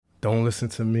Don't Listen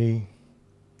to Me,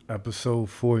 episode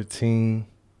 14.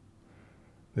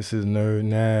 This is Nerd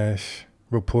Nash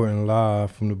reporting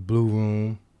live from the Blue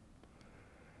Room.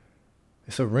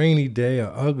 It's a rainy day,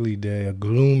 an ugly day, a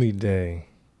gloomy day.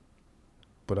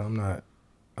 But I'm not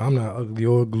ugly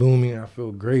or gloomy. I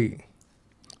feel great.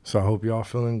 So I hope y'all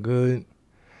feeling good.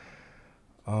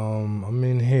 I'm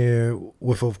in here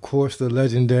with, of course, the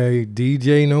legendary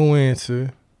DJ No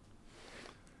Answer,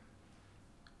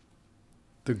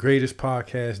 the greatest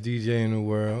podcast DJ in the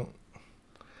world.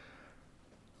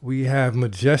 We have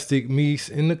Majestic Meese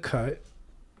in the cut.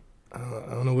 I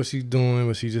don't know what she's doing,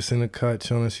 but she's just in the cut,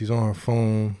 showing us she's on her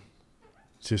phone,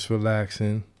 just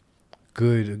relaxing. A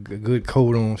good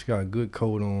coat on. She got a good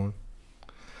coat on.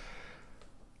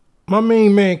 My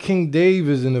main man, King Dave,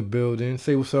 is in the building.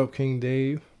 Say what's up, King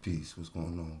Dave. Peace. What's going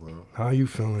on, bro? How you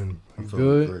feeling? I'm You feeling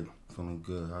good? great. Feeling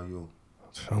good. How you?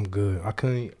 I'm good. I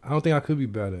don't think I could be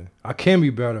better. I can be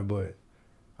better, but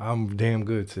I'm damn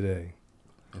good today.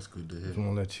 That's good to hear. Just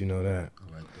want to let you know that.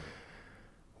 I like that.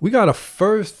 We got a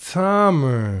first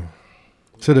timer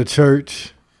to the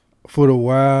church for the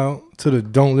while, to the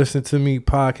Don't Listen to Me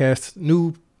podcast.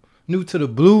 New to the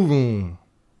Blue Room.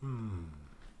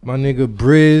 My nigga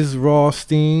Briz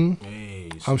Rothstein.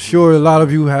 Hey, I'm sure a lot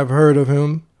of you have heard of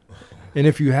him. And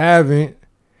if you haven't,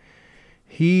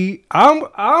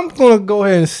 I'm gonna go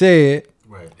ahead and say it.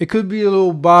 right. It could be a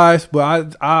little biased,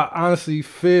 but I honestly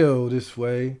feel this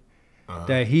way.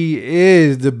 That he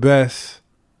is the best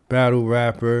battle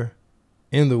rapper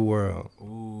in the world.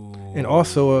 Ooh. And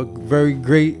also a very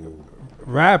great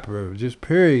rapper, just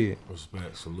period.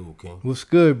 Respect, salute, King. What's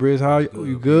good, Briz? How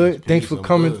you good? Peace, Thanks for I'm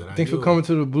coming. good. How Thanks for you? coming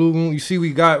to the Blue Room. You see,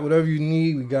 we got whatever you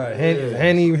need. We got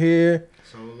Henny here,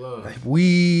 So love.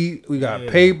 weed. We got Yeah.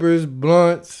 papers,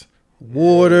 blunts,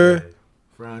 water.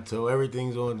 Fronto,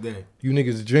 everything's on deck. You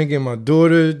niggas drinking my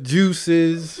daughter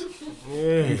juices.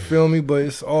 Yeah. You feel me? But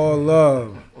it's all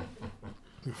love.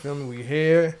 You feel me? We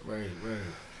here. Right.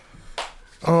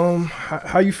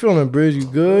 How you feeling, Briz? You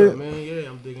good? Man, yeah,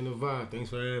 I'm digging the vibe. Thanks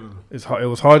for having me. It's hard. It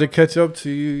was hard to catch up to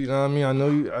you. You know what I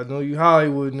mean? I know you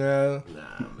Hollywood now.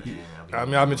 Nah,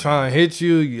 man. I've been trying to hit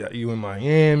you. You in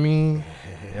Miami. You know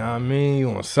what I mean? You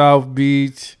on South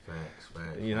Beach. Facts.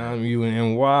 You know what I mean? You in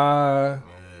NY. Yeah,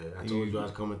 I told you I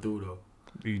was coming through, though.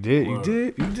 You did. Word.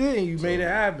 You made it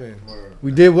happen. Word.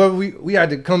 We did what we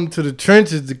had to come to the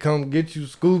trenches to come get you,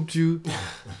 scooped you,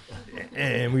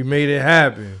 and we made it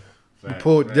happen. Facts,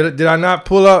 Pulled, facts. did I not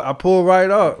pull up? I pulled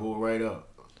right up. Pull right up.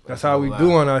 That's how we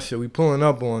do on our shit. We pulling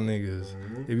up on niggas.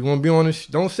 If you want to be on the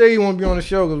don't say you want to be on the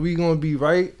show, because we going to be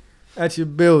right at your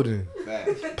building.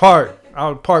 Facts.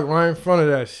 I'll park right in front of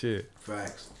that shit.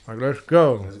 Facts. Like, let's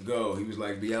go. Let's go. He was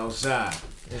like, be outside.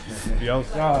 Be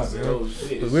outside, I said, man. oh,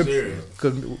 shit. Cause, It's serious.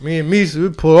 Cause me and Meesa, we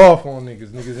pull off on niggas.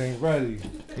 Niggas ain't ready.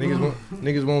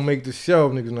 Niggas won't make the show.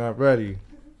 Niggas not ready.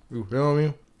 You feel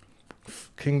me?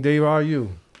 King Dave, how are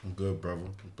you? I'm good, brother.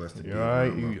 I'm blessed to be You all right?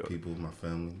 around my You- people, my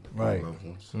family, Right. my loved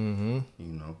ones. Mm-hmm. You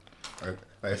know, like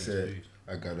I said,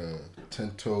 I got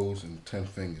 10 toes and 10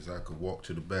 fingers. I could walk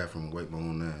to the bathroom and wipe my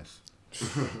own ass.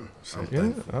 I'm Yeah,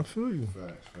 thankful. I feel you.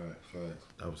 Facts.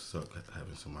 That would suck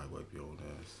having somebody wipe your own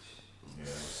ass. Yeah,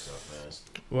 what's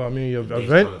up, man? Well, I mean, your Day's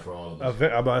event. coming for all of us.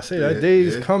 I'm about to say that Yeah, day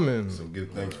is yeah. coming. So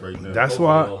give thanks right now. That's Hopefully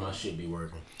why. all my shit be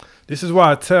working. This is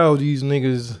why I tell these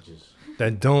niggas Just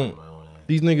that don't. my own ass.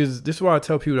 These niggas. This is why I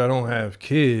tell people that don't have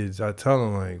kids. I tell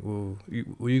them like, well,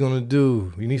 what you gonna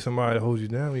do? You need somebody to hold you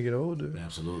down when you get older.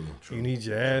 Absolutely. You need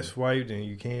your ass wiped and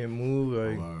you can't move.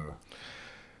 Like, Word.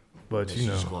 but Unless you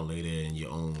you're just know, gonna lay there in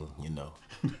your own,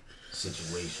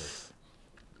 situation.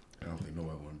 I don't think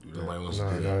nobody want to do that. Nobody wants nah,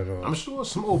 to do not that. at all. I'm sure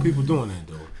some old people doing that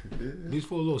though. At least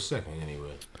for a little second,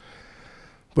 anyway.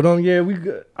 But yeah,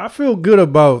 I feel good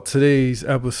about today's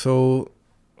episode.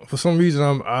 For some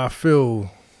reason, I feel.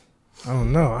 I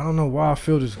don't know why I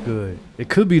feel this good. It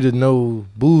could be the no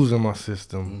booze in my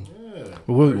system. Yeah.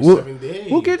 We'll 37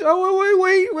 days. We'll get. Oh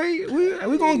wait.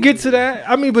 We're gonna get to that.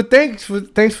 I mean, but thanks for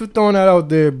throwing that out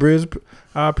there, Briz.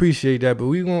 I appreciate that. But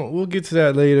we'll get to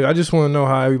that later. I just want to know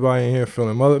how everybody in here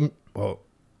feeling.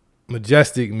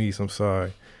 Majestic Meese. I'm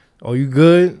sorry. Oh, you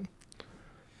good?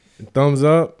 Thumbs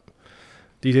up.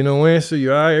 DJ No Answer.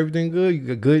 You alright? Everything good? You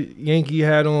got a good Yankee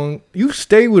hat on. You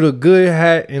stay with a good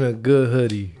hat and a good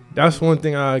hoodie. That's one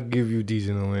thing I give you, DJ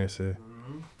No Answer.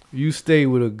 You stay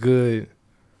with a good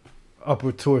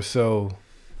upper torso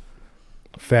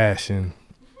fashion.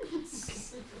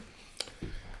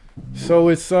 So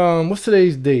it's what's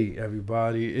today's date,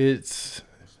 everybody? It's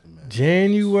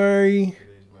January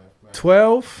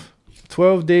 12th.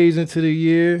 12 days into the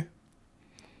year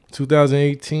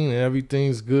 2018 and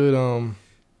everything's good.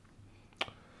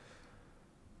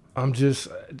 I'm just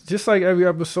like every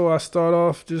episode I start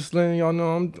off just letting y'all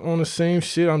know I'm on the same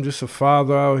shit. I'm just a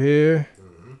father out here.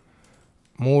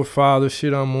 More father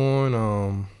shit I'm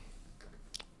on.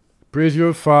 Briz, you're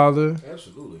a father.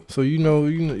 Absolutely. So you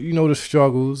know the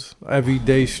struggles,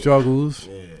 everyday struggles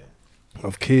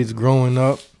of kids growing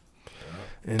up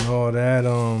and all that.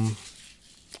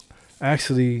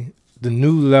 Actually, the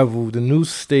new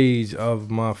stage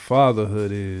of my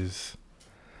fatherhood is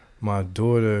my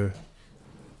daughter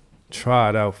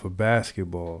tried out for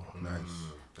basketball. Nice.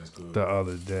 That's good. The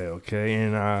other day, okay?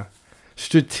 And I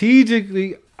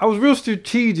was real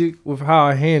strategic with how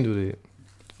I handled it,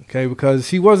 okay? Because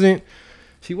she wasn't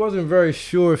very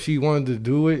sure if she wanted to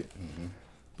do it,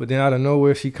 but then out of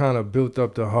nowhere, she kind of built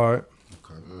up the heart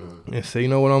and said, you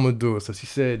know what, I'm going to do it. So she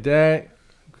said, Dad,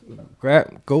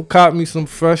 go cop me some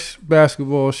fresh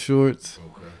basketball shorts,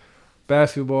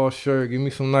 basketball shirt, give me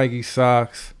some Nike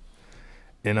socks,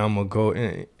 and I'm going to go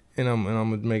and I'm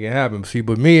gonna make it happen. See,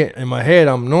 but me in my head,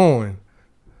 I'm knowing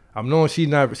she's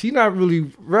not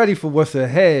really ready for what's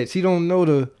ahead. She don't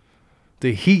know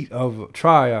the heat of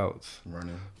tryouts.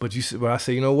 Running. But I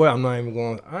say, you know what? I ain't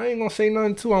gonna say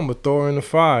nothing to her. I'm gonna throw her in the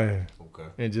fire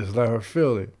and just let her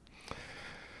feel it.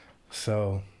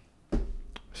 So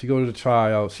she go to the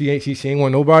tryouts. She ain't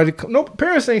want nobody to come. No,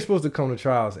 parents ain't supposed to come to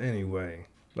trials anyway.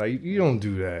 Like, you don't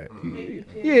do that.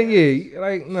 Yeah.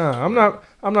 Like, nah, I'm not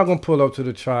gonna pull up to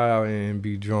the trial and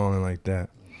be drawn like that.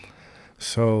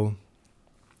 So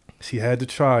she had the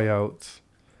tryouts.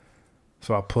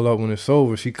 So I pull up when it's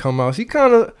over. She come out. She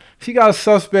got a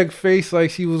suspect face.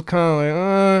 Like, she was kind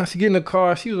of like, she get in the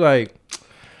car. She was like,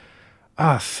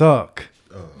 I suck.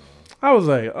 I was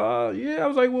like, yeah. I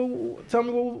was like, well, tell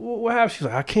me what happened. She's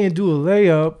like, I can't do a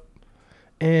layup,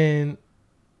 and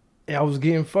I was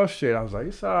getting frustrated. I was like,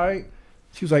 it's all right.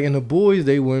 She was like, and the boys,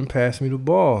 they wouldn't pass me the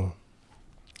ball.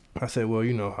 I said, well,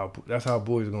 you know that's how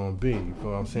boys are gonna be. You know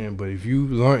what I'm saying? But if you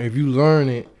learn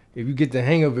it, if you get the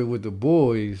hang of it with the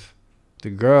boys,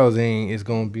 the girls it's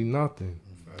gonna be nothing.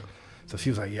 So she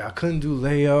was like, yeah, I couldn't do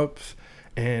layups,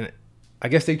 and I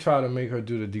guess they tried to make her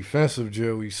do the defensive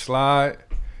drill. We slide.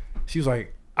 She was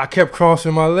like, I kept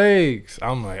crossing my legs.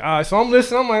 I'm like, all right. So I'm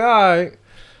listening. I'm like, all right.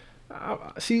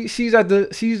 She's at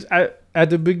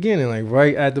the beginning, like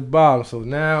right at the bottom. So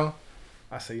now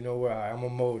I say, you know what? I'm a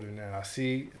motor now. I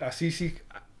see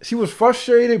she was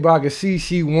frustrated, but I could see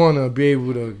she wanna be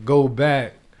able to go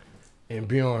back and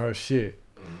be on her shit.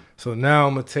 So now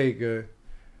I'm gonna take her.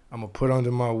 I'm gonna put her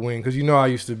under my wing, cause you know I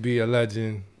used to be a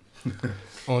legend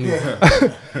on these.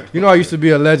 I used to be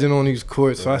a legend on these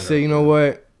courts. So I said, you know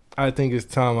what? I think it's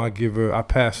time I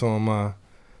pass on my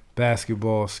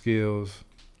basketball skills.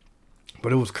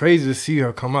 But it was crazy to see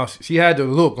her come out. She had the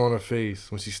look on her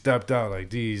face when she stepped out, like,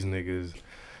 these niggas,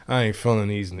 I ain't feeling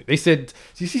these niggas. They said,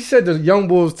 she said the young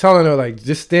boy was telling her, like,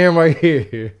 just stand right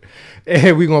here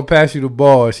and we gonna pass you the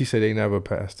ball. And she said they never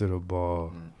passed her the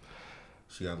ball.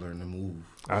 She gotta learn to move.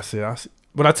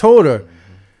 But I told her,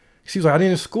 she was like, I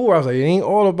didn't score. I was like, it ain't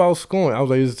all about scoring. I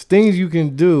was like, there's things you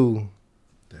can do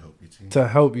to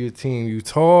help your team. You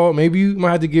tall, maybe you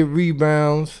might have to get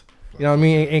rebounds. You know what I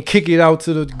mean? And kick it out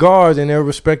to the guards and they'll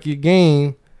respect your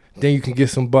game. Then you can get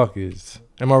some buckets.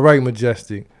 Am I right,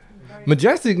 Majestic? Right.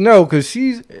 Majestic, no, because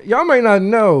y'all might not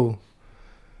know.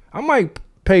 I might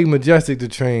pay Majestic to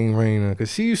train Raina,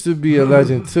 because she used to be a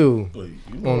legend too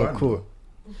on the court.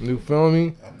 You feel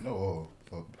me? I know.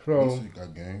 So,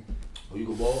 got game. Oh, you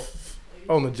can ball?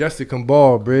 Oh, Majestic can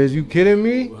ball, Briz. You kidding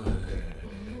me? We're going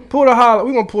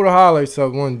to pull the highlights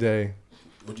up one day.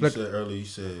 What you said earlier, you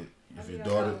said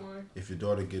if your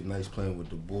daughter get nice playing with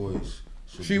the boys,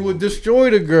 she would destroy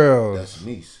the girls. That's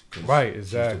niece. Right,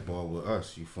 exactly. She used to ball with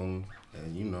us, you feel me?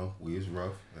 And you know, we is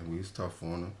rough and we is tough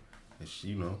on her. And she,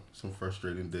 you know, some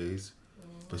frustrating days.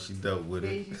 But she dealt with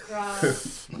it.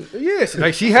 Yes,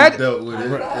 like she had dealt with it.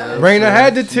 Raina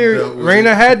had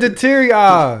the teary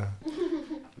eye.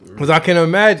 Cause I can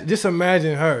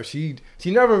imagine her. She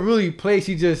never really played.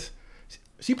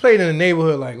 She played in the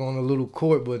neighborhood, like on a little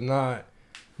court, but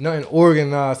nothing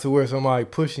organized to where somebody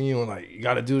pushing you and like, you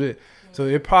gotta do this. So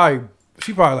she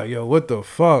probably like, yo, what the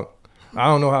fuck? I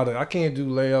don't know I can't do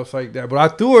layups like that. But I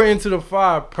threw her into the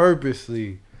fire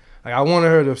purposely. Like, I wanted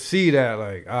her to see that,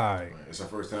 like, all right. It's her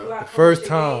first time? The first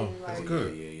time. That's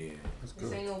good. Yeah. That's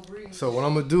good. So what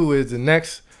I'm gonna do is the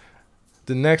next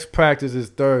practice is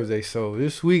Thursday. So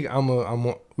this week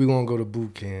we gonna go to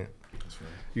boot camp. That's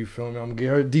right. You feel me? I'm gonna get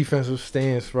her defensive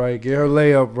stance right, get her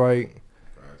layup right,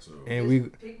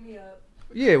 and pick me up.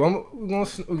 Yeah, I'm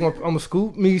gonna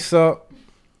scoop Mies up,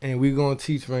 and we gonna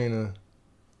teach Raina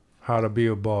how to be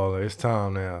a baller. It's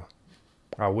time now.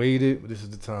 I waited, but this is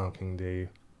the time, King Dave.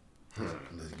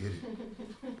 Let's get it.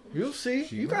 You'll see.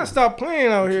 You gotta stop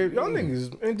playing out here. Y'all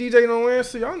niggas and DJ don't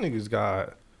answer. Y'all niggas,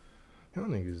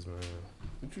 man.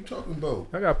 What you talking about?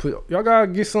 Y'all gotta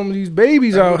get some of these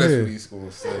babies out That's here. what he's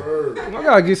gonna say. Y'all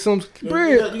gotta get some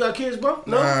bread. You got kids, bro?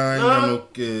 Nah, I ain't got no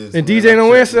kids. And man. DJ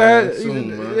don't answer Man, that. soon,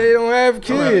 man. They don't have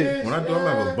kids. When I do, I'm gonna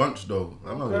have a bunch though.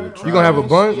 I'm gonna try. You gonna have a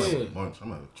bunch? I'm gonna have a bunch. I'm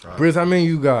gonna try. Briz, how many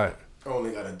you got? I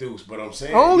only got a deuce, but I'm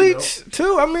saying. Only you know.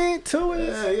 two. I mean, two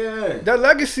is Yeah. that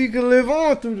legacy can live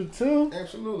on through the two.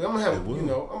 Absolutely. I'm gonna have,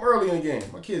 I'm early in the game.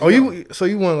 My kids. Oh, young. so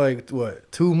you want like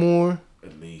what? Two more?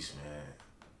 At least, man.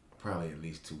 Probably at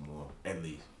least 2 more. At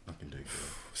least. I can take that.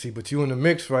 See, but you in the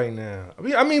mix right now.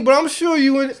 I mean, but I'm sure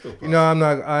you in. You know, I'm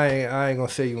not. I ain't gonna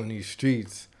say you in these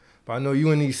streets, but I know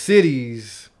you in these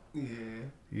cities. Yeah.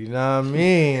 You know what I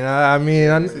mean? I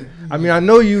mean, I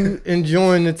know you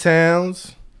enjoying the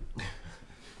towns.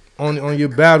 On your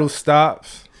battle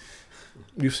stops.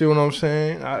 You see what I'm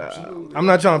saying? I'm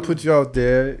not trying to put you out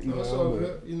there. It's all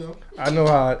good, you know. I know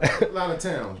how. A lot of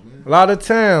towns, man. A lot of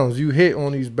towns you hit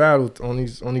on these battle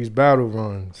runs.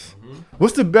 Mm-hmm.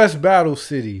 What's the best battle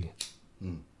city,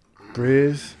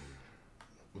 Briz?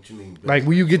 What you mean? Like,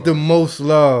 where you get the most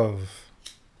love?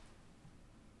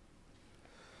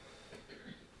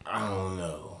 I don't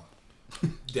know.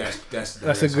 That's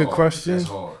a good hard. question. That's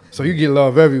hard. So you get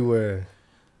love everywhere.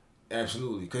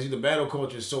 Absolutely, because the battle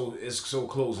culture is so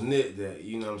close knit that,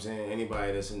 you know what I'm saying,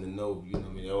 anybody that's in the know, you know what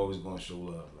I mean, they're always gonna show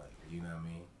love, like, you know what I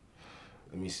mean.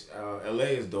 Let me see, LA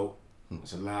is dope.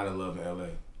 It's a lot of love in LA.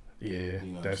 Yeah, You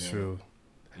know what that's I'm saying? true.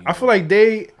 You I know? feel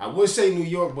like I would say New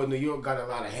York, but New York got a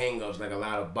lot of hang-ups, like a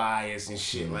lot of bias and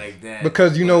shit like that.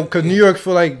 because New York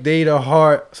feel like they the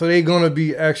heart, so they gonna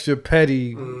be extra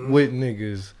petty with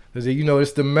niggas. Cause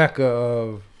it's the mecca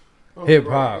of hip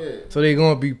hop, right, yeah. so they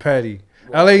gonna be petty.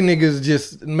 LA niggas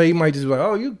just might just be like,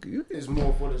 oh, you It's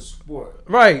more for the sport.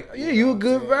 right, yeah, You you know a what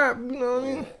good I'm rap, you know what I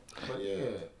mean? But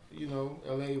yeah,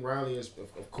 LA, Raleigh is,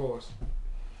 of course.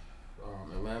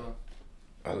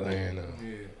 Atlanta.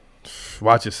 Yeah.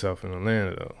 Watch yourself in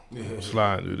Atlanta though. Yeah.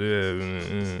 Slide through there.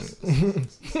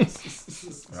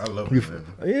 I love it, man.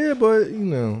 Yeah, but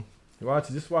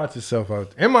just watch yourself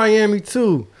out there. And Miami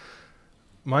too.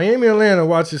 Miami, Atlanta,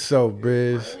 watch yourself,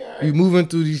 Briz. You moving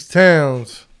through these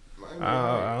towns.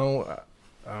 I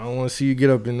don't want to see you get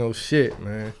up in no shit,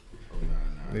 man.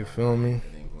 You feel me? It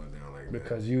ain't going down like that.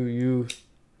 Because you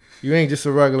ain't just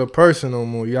a regular person no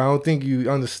more. I don't think you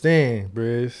understand,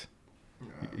 Briz.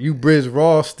 You Briz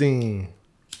Rothstein.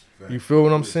 You feel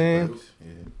what I'm saying?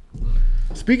 Yeah.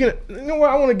 Speaking of, you know what,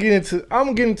 I'm gonna get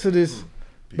into this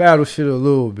battle shit a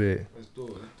little bit. Let's do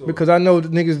it. Because I know the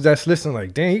niggas that's listening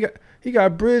like, damn, he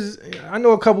got Briz. I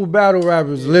know a couple battle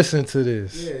rappers listen to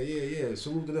this. Yeah.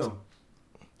 Salute to them.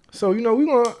 So, we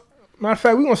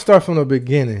gonna start from the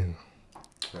beginning.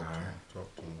 Talk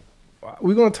to him.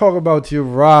 We're gonna talk about your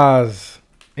rise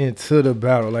into the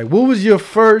battle. Like, what was your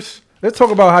first? Let's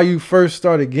talk about how you first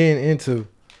started getting into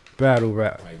battle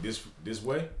rap. Like this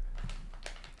way?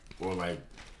 Or like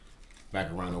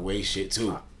back around the way shit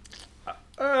too?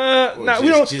 Nah,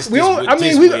 just we don't. I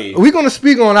mean, this way. we gonna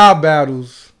speak on our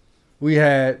battles we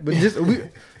had, but just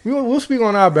we'll speak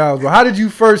on our battles. But how did you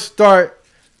first start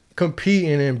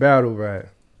competing in battle rap?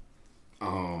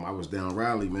 I was down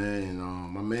Raleigh, man, and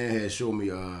my man had showed me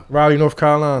Raleigh, North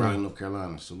Carolina. Raleigh, North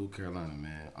Carolina. Salute Carolina,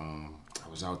 man. I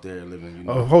was out there living,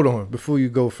 Oh, hold on, before you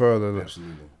go further.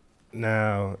 Absolutely.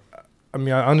 Now, I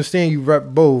mean, I understand you rep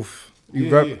both.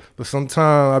 Yeah. But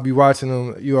sometimes I be watching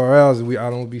them URLs and I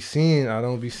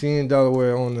don't be seeing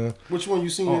Delaware on the. Which one you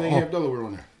seen that ain't have Delaware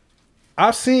on there?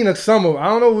 I've seen some of. I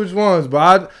don't know which ones,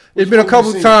 but it's Which been a one couple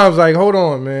you seen? times. Like, hold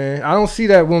on, man, I don't see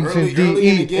that Wilmington Early in the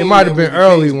DE. game, It might have that been was the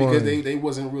early case ones. because they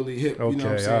wasn't really hip. You know what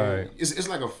I'm Okay, saying? alright.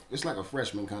 It's like a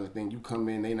freshman kind of thing. You come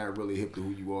in, they not really hip to who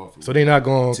you are. So they not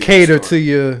gonna Till you cater start. to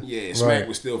you. Yeah, Smack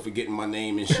was still forgetting my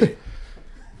name and shit.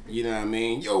 You know what I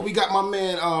mean? Yo, we got my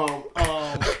man.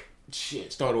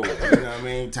 Shit, start over. You know what I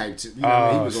mean? Type. You know what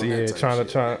I mean? He was on that type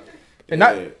shit. And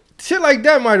Yeah. that shit like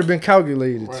that might have been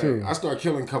calculated Right. too. I started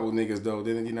killing a couple niggas though.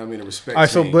 Then you know what I mean? The respect. All right,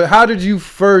 so changed. but how did you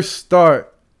first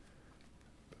start?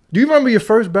 Do you remember your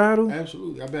first battle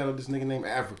Absolutely, I battled this nigga named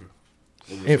Africa.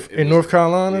 It in North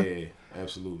Carolina? Yeah,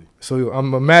 absolutely. So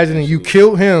I'm imagining you Absolutely.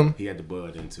 killed him. He had the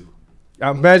bud in too. I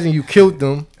imagine you killed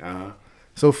them. Uh-huh.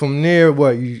 So from there,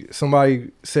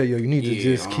 somebody said, yo, you need to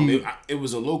just keep. It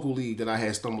was a local league that I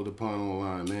had stumbled upon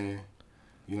online, man.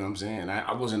 You know what I'm saying?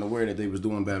 I wasn't aware that they was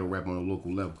doing battle rap on a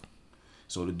local level.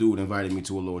 So the dude invited me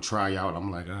to a little tryout. I'm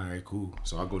like, all right, cool.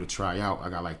 So I go to tryout. I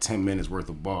got like 10 minutes worth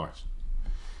of bars.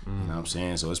 You know what I'm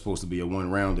saying? So it's supposed to be a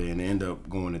 1-rounder, and it ended up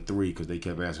going to 3 because they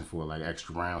kept asking for like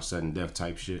extra round, sudden death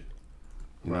type shit.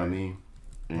 You know what I mean?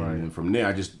 And Right. from there,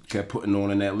 I just kept putting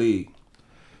on in that league.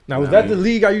 Now, was Nah, that the man.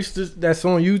 league I used to? That's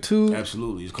on YouTube.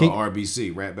 Absolutely. It's called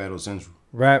RBC, Rap Battle Central.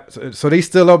 Rap. So they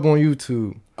still up on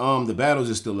YouTube. The battles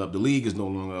is still up. The league is no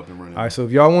longer up and running. All right. So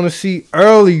if y'all want to see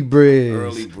early Briz,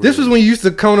 Early Briz. this was when you used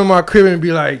to come to my crib and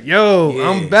be like, "Yo, Yeah.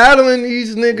 I'm battling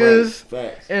these niggas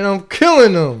Facts. and I'm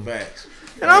killing them." Facts.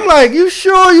 And I'm like, "You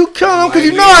sure you killing them? Because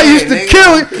you know I Yeah, used to nigga, kill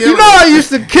I'm you. killing You know I used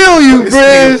to kill you, This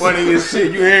nigga Briz." funny as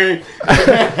shit. You hearing?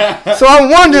 So I'm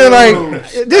wondering, like, Yo,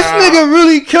 this stop. nigga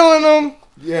really killing them?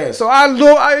 Yes. So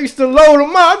I used to load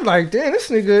them up. I'm like, damn, this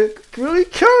nigga really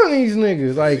killing these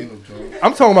niggas. Like,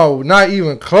 I'm talking about not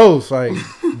even close, like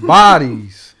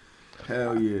bodies.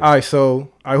 Hell yeah. All right, so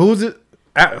who's it?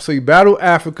 So you battle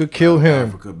Africa, kill him.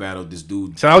 Africa battled this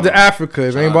dude. Shout out to Africa.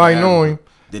 If Shout out anybody to know Africa. him,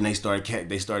 Then they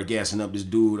started gassing up this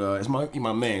dude. It's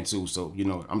my man too. So you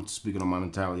know, I'm speaking on my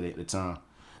mentality at the time.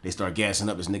 They started gassing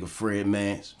up this nigga Fred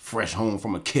Mans, fresh home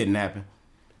from a kidnapping.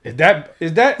 is that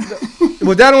was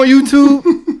that on YouTube?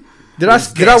 Did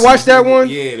I watch that one?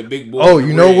 Yeah, the big boy. Oh, with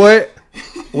you the know red.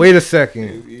 what? Wait a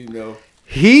second. You know,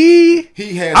 He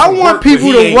had. I some want work, people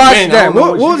but he to ain't watch been. I that. don't know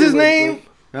What you was his did, name?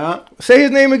 Huh? Say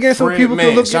his name again so Fred people can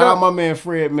Mans. look it Shout out up. my man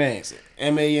Fred Mans,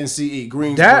 MANCE,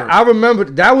 Greensburg. That I remember.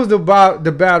 That was the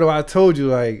battle I told you.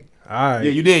 Like, all right,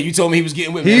 Yeah, you did. You told me he was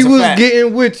getting with me. he That's a was fact.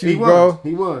 getting with you, He bro.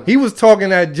 was. He was talking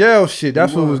that jail shit.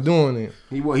 That's what was. was doing it.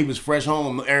 He was fresh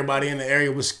home. Everybody in the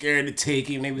area was scared to take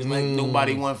him. They was like,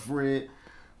 nobody want Fred.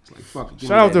 It's like, fuck it. give me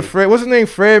Shout out that to nigga. Fred. What's his name?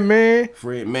 Fred Man.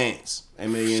 Fred Mance.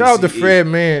 MANCE. Shout out to Fred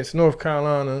Mance, North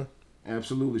Carolina.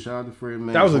 Absolutely. Shout out to Fred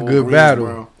Mance. That was a Whole good battle.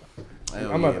 Greensboro.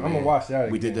 Hell I'm yeah, gonna man. watch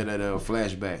that. We again. did that at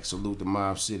Flashback. Salute to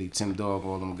Mob City, Tim Dog,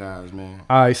 all them guys, man.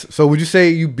 All right. So would you say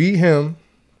you beat him?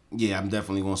 Yeah, I'm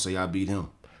definitely gonna say I beat him.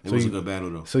 It So was you- a good battle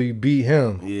though. So you beat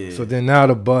him. Yeah. So then now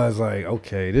the buzz like,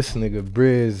 okay, this nigga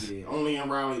Briz Yeah, only in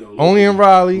Raleigh though. only in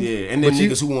Raleigh. Yeah, and then But you-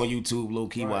 niggas who on YouTube, low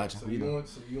key watching. So you know.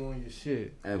 you on your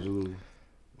shit. Absolutely.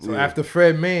 So Yeah. after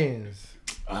Fred Mans,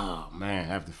 Oh man,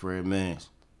 after Fred Mans,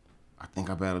 I think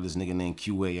I battled this nigga named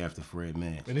QA after Fred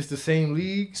Mans. and it's the same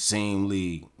league. Same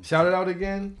league, Shout it out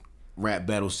again. Rap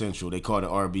Battle Central. They call it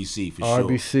RBC for sure.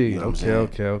 RBC. You know what I'm saying?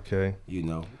 Okay. You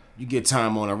know, you get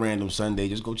time on a random Sunday,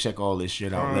 just go check all this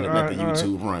shit out. Let the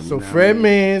YouTube run. So you know Fred what I mean?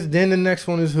 Mans. Then the next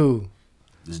one is who?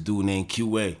 This dude named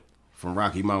QA from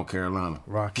Rocky Mount, Carolina.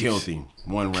 Rocky. Killed him.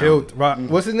 One round. Killed.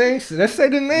 What's his name? Let's say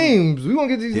the names. We gonna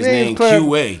get these His names. name clear.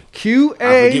 QA. QA.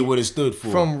 I forget what it stood for.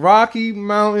 From Rocky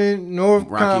Mountain, North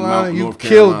Rocky Carolina. Mount, You North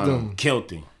killed Carolina. them.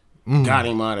 Killed him. Got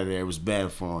him out of there. It was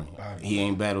bad for him. He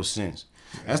ain't battled since.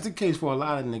 That's the case for a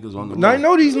lot of niggas on the Now I road.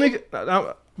 know these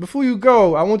niggas. Before you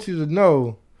go, I want you to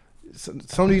know some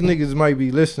of these niggas might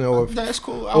be listening or That's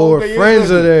cool. I or hope they friends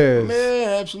is of theirs.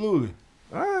 Yeah, absolutely.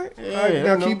 All right. Yeah, all right.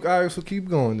 Now I know. keep. All right. So keep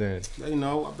going then. You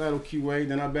know, I battled QA,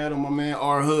 then I battled my man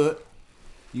R Hood.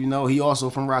 You know, he also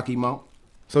from Rocky Mount.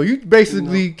 So you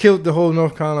basically killed the whole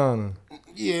North Carolina.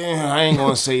 Yeah, I ain't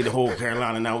gonna say the whole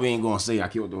Carolina. Now we ain't gonna say I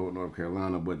killed the whole North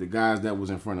Carolina, but the guys that was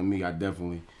in front of me, I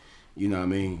definitely, you know what I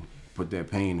mean, put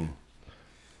that pain in.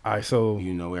 All right. So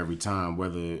You know, every time,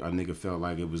 whether a nigga felt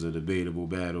like it was a debatable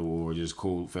battle or just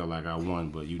cold felt like I won,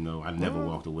 but you know, I never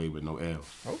walked away with no L.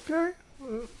 okay,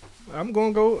 I'm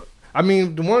gonna go. I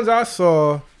mean, the ones I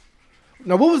saw.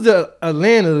 Now, what was the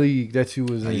Atlanta league that you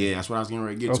was in? Yeah, that's what I was getting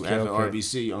ready to get to. Okay, After okay.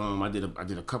 RBC, I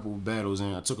did a couple of battles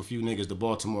and I took a few niggas to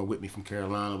Baltimore with me from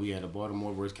Carolina. We had a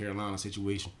Baltimore versus Carolina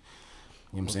situation.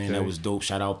 You know what I'm saying? Okay. That was dope.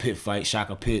 Shout out Pit Fight,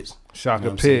 Shaka Pitts. Shaka You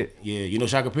know what I'm saying? Pit. Yeah, you know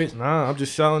Shaka Pitts? Nah, I'm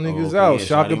just shouting niggas Okay, out. yeah,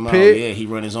 shout Shaka him out. Pit. Yeah, he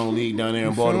run his own league down there in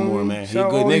You feel Baltimore, me? man. He a Shout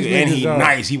good all these nigga. And he niggas out.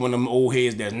 nice. He one of them old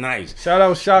heads that's nice. Shout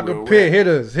out Shaka Real Pit. rap. Hit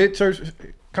us. Hit church.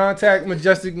 Contact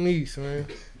Majestic Niece, man.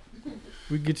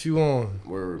 We get you on.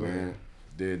 Word, man.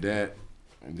 Did that.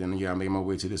 And then, yeah, I made my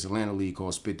way to this Atlanta league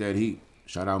called Spit That Heat.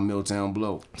 Shout out Milltown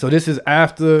Blow. So this is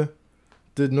after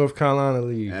the North Carolina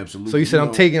league. Absolutely. So you said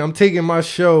You know- I'm taking my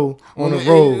show on the Well,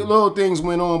 road Little things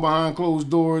went on behind closed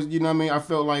doors. You know what I mean? I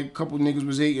felt like a couple niggas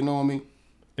was hating on me.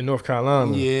 in North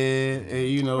Carolina. Yeah, and,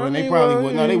 you know, I and they mean, probably well,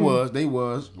 was. No, they yeah.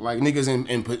 was. Like niggas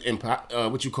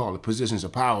in what you call it, positions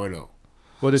of power though.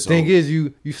 Well, the So- thing is,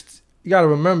 you got to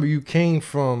remember, you came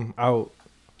from out.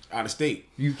 Out of state.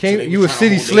 You came. they you was a trying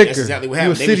to city hold slicker. That's exactly what You a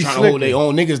happened. They city was trying to hold slicker. their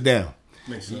own niggas down.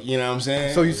 You know what I'm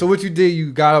saying? So what you did?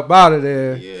 You got up out of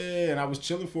there. Yeah, and I was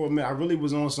chilling for a minute. I really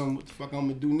was on some what the fuck I'm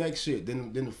gonna do next shit.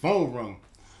 Then the phone rung.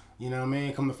 You know what I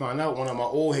mean? Come to find out, one of my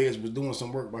old heads was doing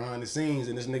some work behind the scenes,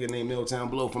 and this nigga named Milltown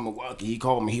Blow from Milwaukee, he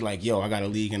called me. He like, yo, I got a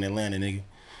league in Atlanta, nigga.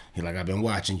 He like, I've been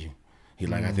watching you. He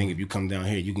like, I think if you come down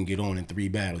here, you can get on in 3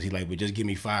 battles. He like, but just give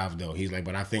me 5 though. He's like,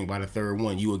 but I think by the 3rd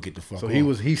one, you will get the fuck So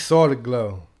on. he saw the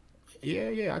glow.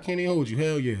 Yeah, I can't even hold you.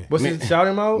 Hell yeah. What's his shout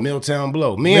him out? Milltown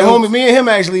Blow. Me and him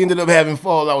actually ended up having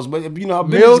fallouts, but you know,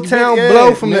 Milltown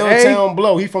Blow from the A. Milltown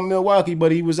Blow. He from Milwaukee,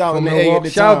 but he was out in the A at the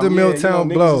time. Shout out to Milltown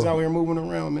Niggas Blow. is out here moving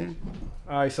around, man.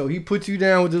 All right, so he put you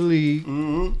down with the league.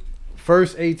 Mm-hmm.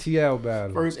 First ATL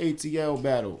battle. First ATL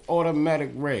battle.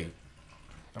 Automatic Ray.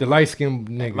 The light skinned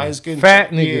nigga. Light-skinned-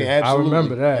 Fat nigga. yeah, I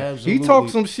remember that. absolutely. He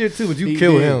talked some shit too, but you He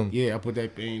kill did. him. Yeah, I put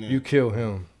that pain in. You kill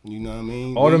him. You know what I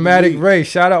mean? Automatic League. Ray.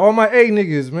 Shout out all my A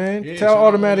niggas, man. Yeah, Tell shout out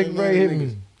Automatic all Ray the hit niggas.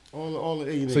 me. All the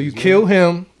A niggas. So you man. kill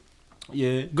him.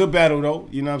 Yeah, good battle though.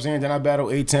 You know what I'm saying? Then I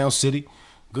battled A-Town City.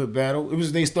 Good battle. It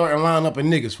was they starting line up in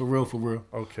niggas for real.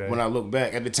 Okay. When I look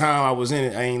back, at the time I was in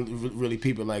it, I ain't really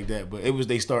people like that, but it was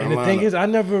they starting And the line thing up. is, I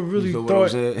never really You feel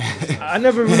what I'm thought. saying? I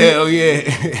never really. Hell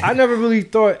yeah. I never really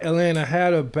thought Atlanta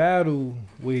had a battle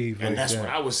wave. And like that's that. what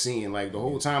I was seeing. Like the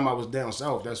whole time I was down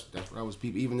south, that's what I was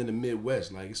people. Even in the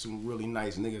Midwest, like it's some really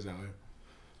nice niggas out here.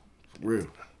 For real.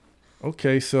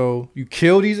 Okay, so you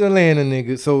kill these Atlanta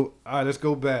niggas. So all right, let's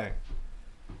go back.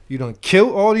 You done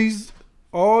kill all these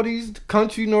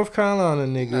country North Carolina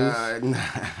niggas. Nah.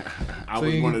 I So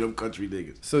was you- one of them country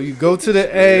niggas. So you go to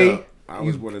the A. Yeah, I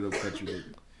was one of them country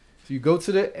niggas. So you go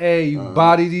to the A. You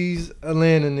body these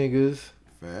Atlanta niggas.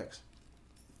 Facts.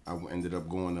 I ended up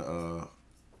going to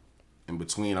in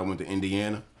between. I went to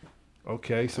Indiana.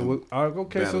 Okay, so what?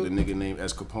 Okay, Battled so a nigga named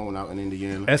Es Capone out in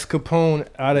Indiana. S Capone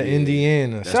out of Yeah,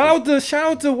 Indiana. that's Shout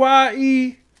out to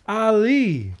Y.E.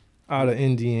 Ali out of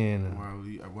Indiana.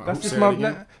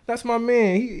 That's my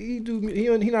man. He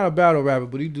not a battle rapper,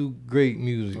 but he do great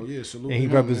music. Oh yeah, salute And he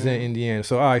him, represent man. Indiana.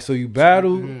 So all right, so you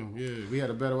battle. Yeah, we had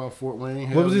a battle out Fort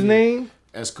Wayne. What was his name?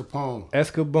 Es Capone.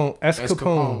 S Capone. S Es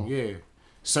Capone. Yeah.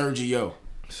 Sergio.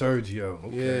 Sergio.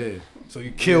 Okay. Yeah. So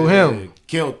you kill him.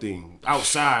 Killed him.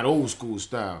 Outside, old school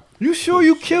style. You sure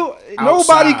you killed?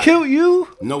 Outside. Nobody killed you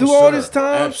No, through sir. all this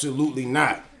time. Absolutely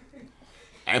not.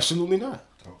 Absolutely not.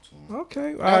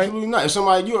 Okay, all right. Absolutely not. If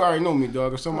somebody, you already know me,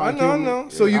 dog. If I somebody know, I killed me, know.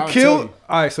 So you I'll killed. tell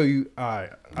All right. So you. All right.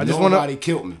 I just Nobody want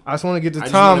killed me. I just want to get the I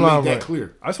just wanna timeline make that right.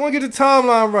 clear. I just want to get the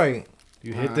timeline right.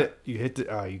 You hit the. You hit the.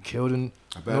 All right. You killed him.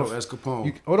 I battled Es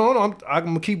Capone. Hold on. I'm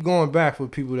gonna keep going back for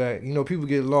people that people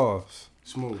get lost.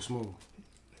 Smooth.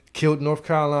 Killed North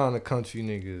Carolina country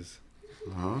niggas.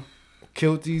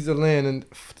 Killed these Atlanta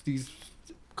These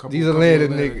Atlanta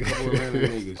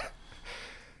niggas.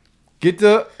 Get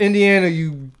to Indiana.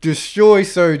 You destroy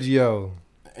Sergio.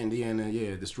 Indiana,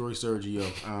 yeah, destroy Sergio.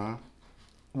 All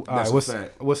That's right. a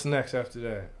fact. What's next after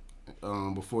that?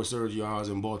 Before Sergio, I was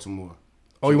in Baltimore.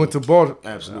 Oh, you went to Baltimore.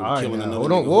 Absolutely. All right, Killing now. another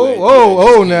Hold on. nigga who had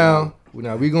Whoa, just now.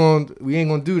 Now we ain't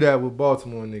gonna do that with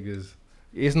Baltimore niggas.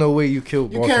 There's no way you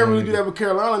killed You Baltimore can't really niggas. do that with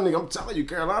Carolina niggas. I'm telling you,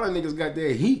 Carolina niggas got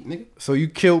that heat, nigga. So you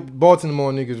killed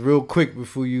Baltimore niggas real quick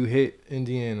before you hit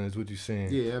Indiana, is what you saying?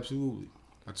 Yeah, absolutely.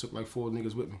 I took like 4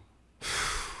 niggas with me.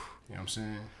 You know what I'm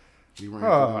saying? We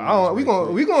ran We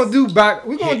through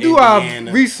gonna Hit do our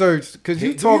Indiana. research because you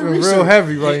Hit- do your talking real research.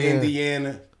 heavy right Hit now.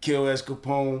 Indiana, kill Es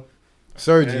Capone.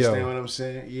 Understand Sergio. what I'm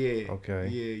saying? Yeah. Okay.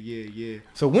 Yeah.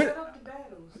 So when? Set up the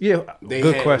battles. Yeah, They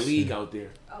good had question. a league out there.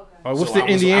 What's So the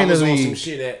Indiana I was on some league?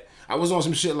 shit I was on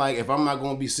some shit like if I'm not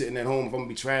gonna be sitting at home, if I'm gonna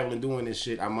be traveling doing this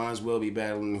shit, I might as well be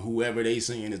battling whoever they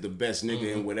saying is the best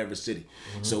nigga in whatever city.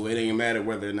 So it ain't matter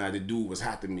whether or not the dude was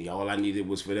hot to me. All I needed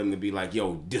was for them to be like,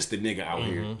 yo, this the nigga out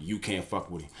here. You can't fuck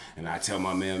with him. And I tell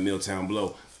my man Milltown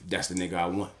Blow, that's the nigga I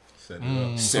want.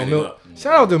 Set it up.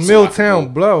 Shout out to So I could Milltown go-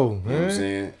 Blow, You know what I'm man.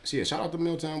 saying? So yeah, shout out to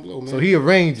Milltown Blow, man. So he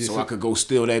arranged it. So I could go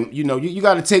steal that. You know, you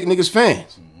got to take niggas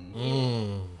fans.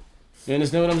 You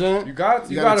understand what I'm saying? You got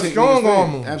a gotta take strong niggas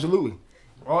arm fans. him. Absolutely.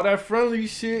 All that friendly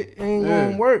shit ain't Yeah.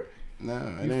 gonna work.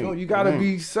 Nah, You gotta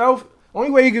be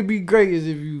Only way you could be great is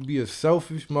if you be a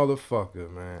selfish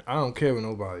motherfucker, man. I don't care what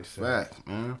nobody says. Fact,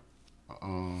 man.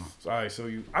 Sorry, so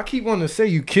I keep wanting to say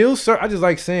you kill I just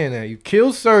like saying that. You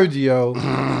kill Sergio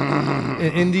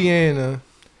in Indiana.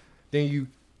 Then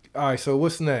all right, so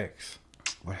what's next?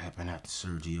 What happened after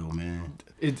Sergio, man?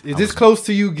 Is this close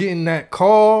to you getting that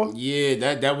call?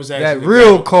 Yeah, that was actually That real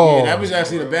battle. call. Yeah, that was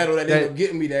actually the battle that ended up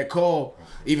getting me that call.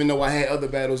 Even though I had other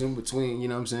battles in between, you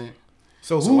know what I'm saying?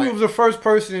 So who was the first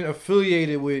person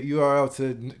affiliated with URL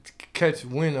to catch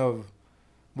wind of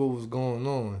what was going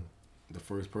on? The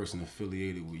first person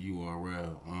affiliated with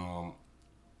URL.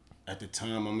 At the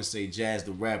time, I'm gonna say Jazz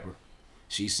the rapper.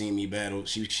 She seen me battle.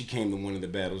 She came to one of the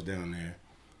battles down there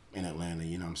in Atlanta.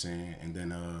 You know what I'm saying? And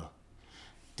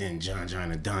then John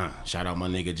the Don. Shout out my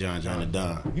nigga John the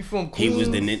Don. You from He Queens?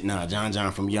 was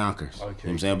John from Yonkers. Okay, You know what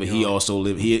I'm saying? But he also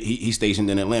live. He's stationed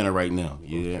in Atlanta right now.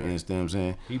 You understand what I'm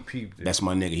saying? He peeped it. That's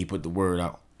my nigga. He put the word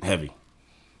out heavy.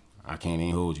 I can't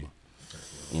even hold you.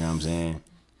 You know what I'm saying?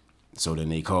 So then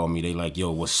they call me. They like,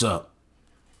 yo, what's up?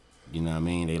 You know what I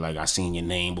mean? They like, I seen your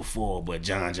name before, but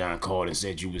John called and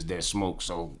said you was that smoke,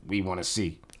 so we want to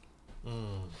see.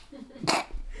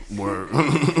 Word.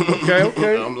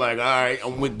 Okay. I'm like, all right,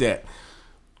 I'm with that.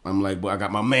 I'm like, but I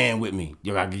got my man with me.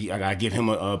 Yo, I gotta give him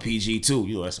a PG too.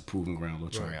 You know, that's a proving ground. We'll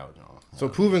try out. You know. So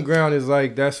proving ground is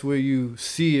like that's where you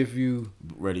see if you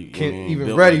ready, can even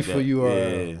built ready like for that. you or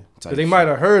Yeah, because they might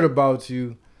have heard about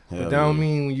you, but Hell that don't yeah.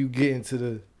 mean when you get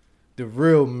into the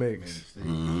real mix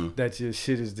Mm-hmm. that your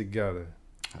shit is together.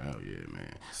 Hell yeah,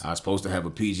 man. I was supposed to have a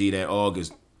PG that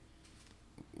August.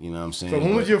 You know what I'm saying? So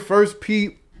when was your first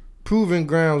proving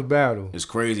grounds battle? It's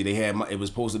crazy. They had it was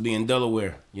supposed to be in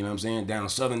Delaware. You know what I'm saying? Down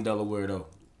southern Delaware though.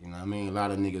 You know what I mean? A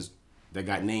lot of niggas that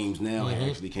got names now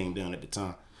actually came down at the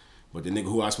time. But the nigga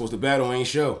who I was supposed to battle ain't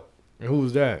show. And who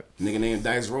was that? Nigga named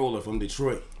Dice Roller from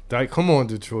Detroit. Come on,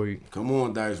 Detroit. Come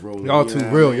on, Dice Roller. Y'all You too know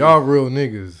what real. I mean? Y'all real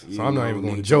niggas. You So I'm not know, even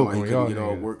gonna nigga joke talking on about y'all he couldn't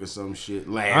get off niggas. work or some shit.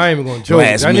 I ain't even gonna joke.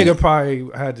 last That minute. nigga probably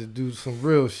had to do some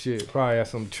real shit. Probably had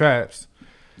some traps.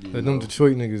 But them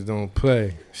Detroit niggas don't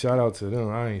play. Shout out to them.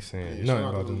 I ain't saying nothing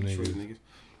about them niggas. You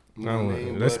I know what I don't,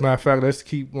 mean? let's But- matter of fact, let's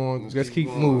keep on. Let's keep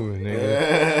going. moving,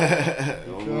 nigga.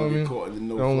 Don't feel want to me? get caught in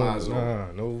the Don't no-fly want,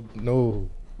 zone. no. All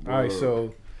right, Word.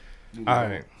 so You know? all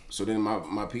right. So then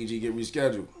my PG get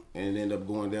rescheduled and it ended up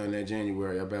going down that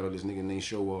January. I battled this nigga named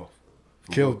Show Off.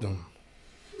 Killed them.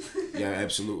 Yeah,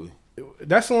 absolutely.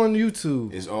 That's on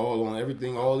YouTube. It's all on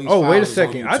everything. All these. Oh, wait a files is on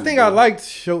second. I YouTube, think I bro. liked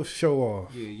show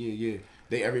off. Yeah.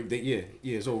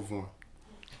 Yeah, it's over for him.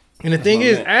 And the thing my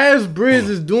is, man. as Briz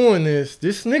is doing this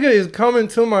nigga is coming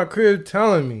to my crib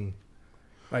telling me,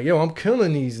 like, yo, I'm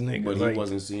killing these niggas. But he Like,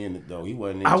 wasn't seeing it though. He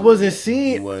wasn't. I into wasn't it yet.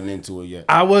 seeing- He wasn't into it yet.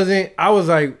 I was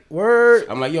like, word.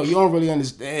 I'm like, yo, you don't really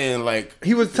understand. Like,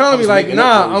 He was telling I me was like, making up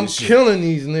nah, all I'm this shit. killing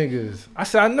these niggas. I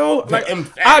said, I know, like,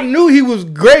 emphatic. I knew he was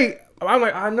great. I'm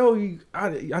like, I know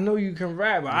you can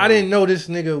rap, but I didn't know this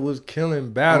nigga was killing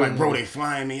I'm battle. like, bro, niggas. they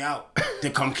flying me out to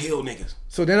come kill niggas.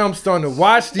 So then I'm starting to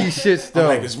watch these shits I'm though.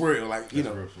 like, it's real. Like, you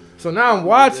know. So now I'm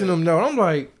watching them though. I'm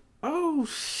like, oh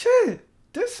shit,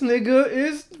 this nigga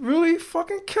is really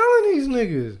fucking killing these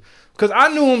niggas. Cause I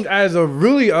knew him as a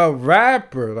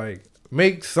rapper, like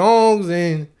make songs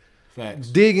and Facts.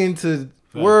 dig into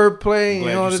wordplay and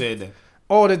Glad you said that.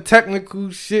 all the technical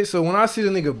shit. So when I see the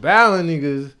nigga battling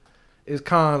niggas, it's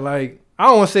kind of like, I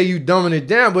don't want to say you dumbing it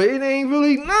down, but it ain't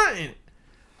really nothing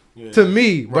Yeah. to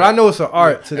me. But I know it's an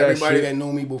art to that Everybody shit. that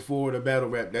know me before the battle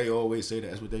rap, they always say that.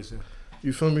 That's what they say.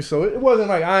 You feel me? So it wasn't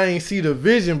like I ain't see the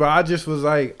vision, but I just was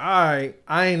like, all right,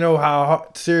 I ain't know how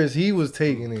serious he was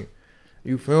taking it.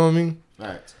 You feel me?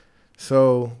 Facts.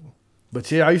 So, but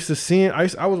yeah, I used to see him.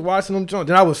 I was watching them jump.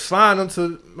 Then I was sliding them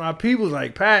to my people,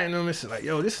 like patting them and shit, like,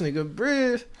 yo, this nigga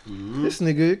Briz, this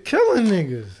nigga killing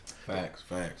niggas. Facts.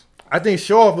 I think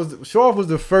Show Off was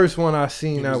the first one I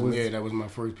seen that was. Yeah, that was my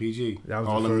first PG. That was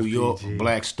all the in New first York, PG.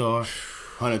 Black Star,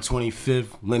 125th,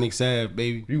 Lenox Ave,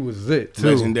 baby. You was it too.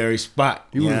 Legendary spot.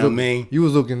 You know what I looking, mean? You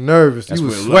was looking nervous. That's you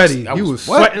was where it sweaty. looks. I You was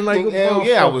what? sweating like a Hell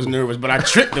yeah, I motherfucker. was nervous, but I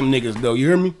tricked them niggas though. You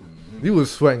hear me? You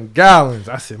was sweating gallons.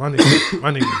 I said, my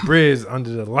nigga Briz under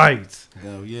the lights.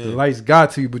 Hell yeah. The lights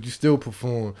got to you, but you still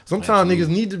perform. Sometimes Absolutely. niggas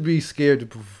need to be scared to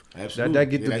perform. Absolutely. That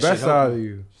get Yeah, the that best shit help out of you.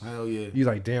 you. Hell yeah. You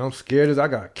like, damn, I'm scared as I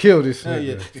gotta kill this Hell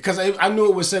nigga. yeah. Because I knew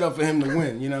it was set up for him to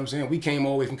win. You know what I'm saying? We came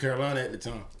all the way from Carolina at the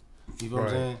time. You know what I'm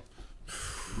saying?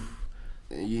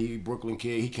 And he Brooklyn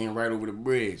kid. He came right over the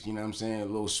bridge. You know what I'm saying? A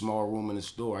little small room in the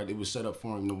store. It was set up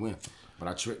for him to win. But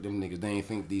I tricked them niggas. They ain't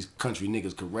think these country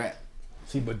niggas could rap.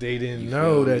 See, but they didn't You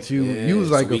know feel that me? you Yeah, was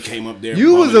so like we a came up there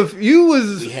you was bumming. you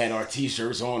was We had our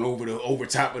t-shirts on over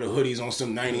top of the hoodies on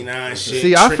some 99 shit.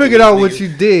 See, I tricking figured out these what niggas.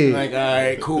 you did. Like, all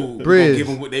right, cool. We Briz. gonna give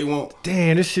them what they want.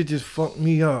 Damn, this shit just fucked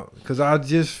me up. Cause I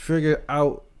just figured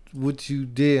out what you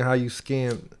did and how you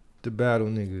scammed the battle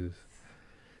niggas.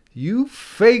 You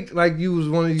faked like you was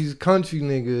one of these country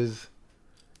niggas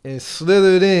and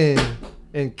slithered in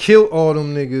and killed all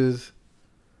them niggas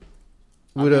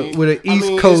with a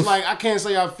East Coast. It's like I can't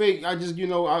say I fake. I just a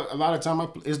lot of time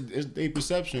it's their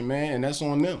perception, man, and that's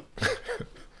on them.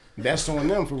 That's on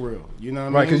them for real. You know what I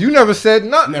mean? Right, cause you never said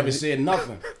nothing. never said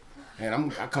nothing,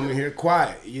 and I come in here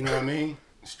quiet. You know what I mean?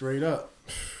 Straight up.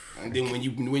 And then when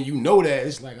you know that,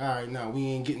 it's like, all right, now we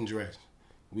ain't getting dressed.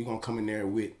 We gonna come in there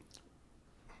with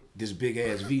this big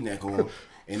ass V-neck on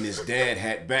and this dad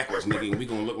hat backwards, nigga, and we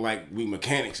gonna look like we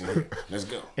mechanics in here. Let's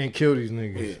go. And kill these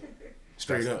niggas. Yeah,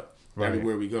 straight up. Right.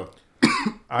 Everywhere we go.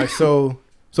 Alright, so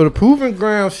the proving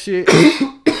ground shit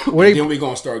where they Then we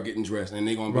gonna start getting dressed, and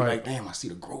they gonna be Right. like, "Damn, I see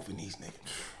the growth in these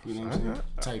niggas." You know what I'm saying?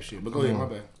 Type shit. But go ahead, my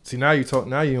bad. see now you talking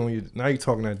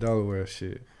that Delaware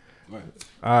shit. Right.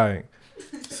 Alright.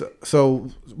 So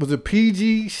was the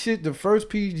PG shit the first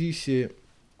PG shit?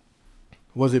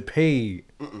 Was it paid?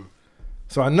 Mm-mm.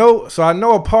 So I know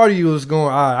a part of you was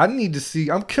going. I need to see.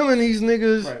 I'm killing these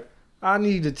niggas. Right. I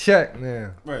need to check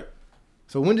now. Right.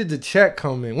 So when did the check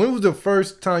come in? When was the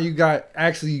first time you got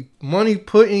actually money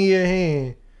put in your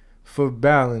hand for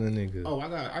battling a nigga? Oh, I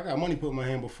got money put in my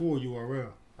hand before URL.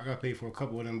 I got paid for a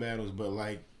couple of them battles, but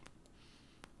like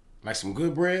some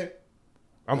good bread.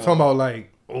 I'm talking about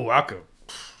like, I could,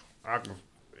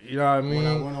 you know what I mean? When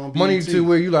I went on Money BET. to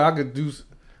where you like, I could do.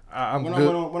 I'm When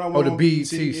good. I went the on BET BET,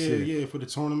 shit. yeah, for the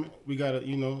tournament, we got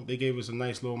they gave us a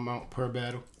nice little amount per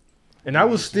battle. And that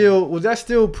was that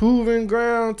still proving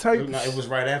ground type? It was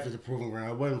right after the proving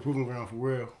ground. It wasn't proving ground for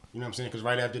real. You know what I'm saying? Because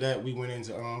right after that, we went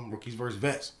into Rookies versus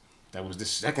Vets. That was the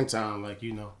second time,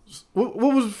 What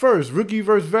was first, Rookie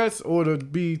versus Vets or the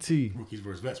BET? Rookies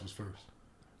versus Vets was first.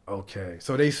 Okay,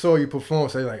 so they saw you perform,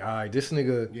 so they like, all right, this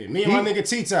nigga. Yeah, me and my nigga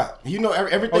T-Top. You know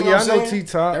everything. Oh yeah, I'm I know saying?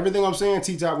 T-Top. Everything I'm saying,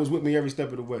 T-Top was with me every step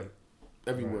of the way,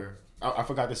 everywhere. Right. I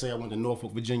forgot to say I went to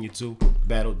Norfolk, Virginia too.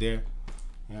 Battled there. You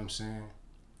know what I'm saying?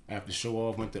 After show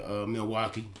off, went to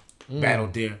Milwaukee.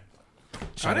 Battled there.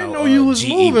 I didn't know you was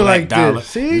moving like this.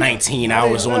 See? 19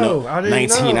 hours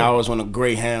on a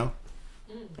Greyhound.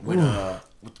 With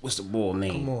what's the boy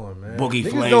name? Come on, man. Boogie Niggas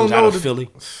Flames out of Philly.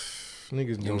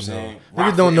 Niggas don't know. Rockford,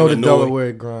 Niggas don't know the Illinois.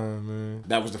 Delaware grind, man.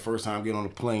 That was the first time getting on a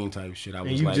plane type shit. I was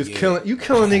And you like, just yeah.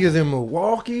 killing niggas in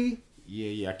Milwaukee.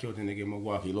 Yeah, I killed a nigga in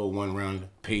Milwaukee. Little one round,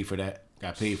 paid for that.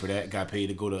 Got paid for that. Got paid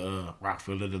to go to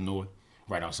Rockford, Illinois,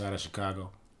 right outside of Chicago.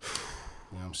 You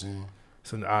know what I'm saying?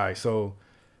 So all right, so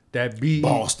that beat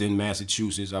Boston,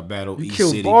 Massachusetts. I battled you East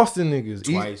killed City Boston niggas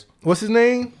twice. What's his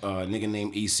name? Nigga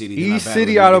named East City. Then I East battled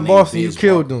City a out nigga of named Boston. You Biz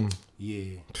killed Walker. them. Yeah.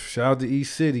 Shout out to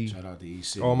East City. Shout out to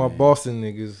East City. All my man. Boston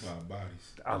niggas. Bodies.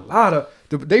 A lot of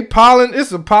they piling.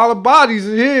 It's a pile of bodies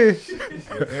in here.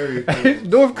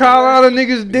 North Carolina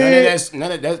niggas dead.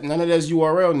 None of that's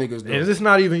URL niggas though. And it's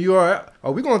not even URL.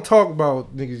 Oh, we gonna talk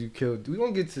about niggas you killed. We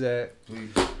gonna get to that. Please.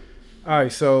 All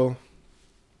right, so.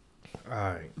 All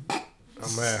right,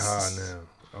 I'm mad high now.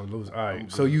 I'm losing. All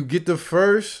right, so you get the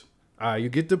first. All right, you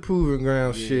get the proving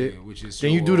ground shit. Which is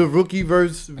Then you do the rookie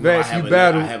versus vets. You I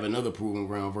battle. have another proving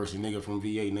ground versus a nigga from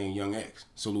VA named Young X.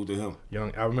 Salute to him.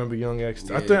 I remember Young X.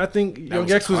 Yeah. I think That Young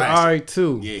was X was classic. alright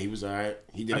too. Yeah, he was alright.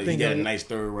 He did a Young- nice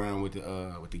third round with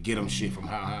the get him shit from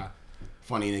How High.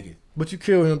 Funny nigga. But you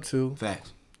killed him too.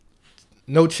 Facts.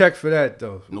 No check for that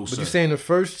though. No, but sir. you saying the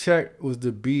first check was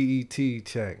the BET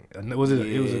check? Was it?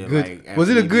 It was a Yeah, good. like, Was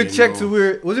it a after good you check know- to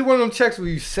where? Was it one of them checks where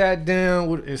you sat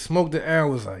down and smoked the air?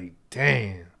 Was like,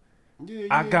 damn, Yeah,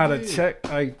 I got a check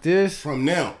like this from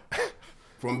them.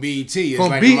 From BET. It's from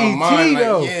like BET in my mind, like,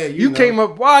 though. yeah, you know. came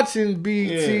up watching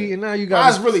BET Yeah. and now you I got.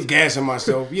 was really gassing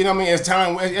myself. You know what I mean? As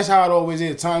time, that's how it always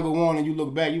is. Time go on and you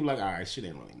look back, you like, all right, shit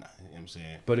ain't really nothing. You know what I'm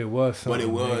saying? But it was. Something, But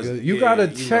it was. nigga. You yeah, gotta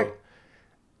you check. know.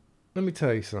 Let me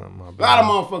tell you something, my A lot brother.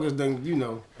 of motherfuckers done, you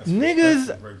know.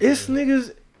 Niggas, it's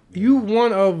niggas. You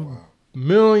one of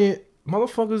million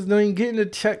motherfuckers done getting a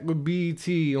check with BET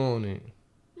on it.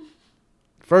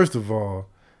 First of all,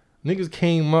 niggas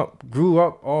grew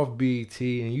up off BET,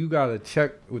 and you got a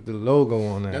check with the logo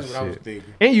on that That's shit. what I was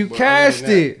thinking. And you But cashed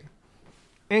other than it,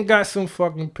 and got some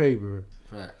fucking paper.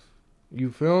 that, facts. You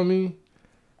feel me?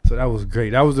 So that was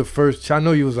great. That was the first. I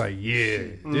know you was like, yeah,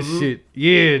 this shit,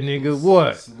 yeah, nigga,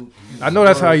 what? I know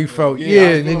that's how you felt. I Yeah,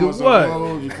 was feeling nigga, myself what? all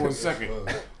over you for a second.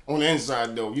 On the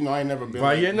inside though, you know, I ain't never been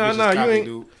Right, like yeah, nah, vicious nah, you copy ain't-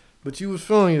 dude. But you was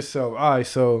feeling yourself. All right,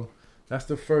 so that's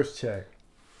the first check.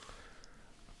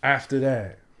 After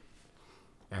that,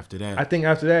 After that, I think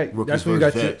after that, Rookies that's when you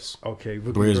got versus your vets. okay.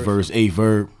 Rookie Briz versus- verse, A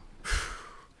verb.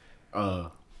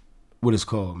 What it's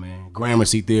called, man?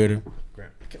 Gramercy Theater.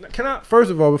 Can I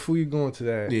first of all, before you go into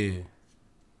that, Yeah.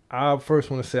 I first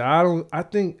want to say I don't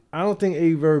think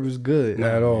A Verb is good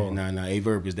at all. Nah. A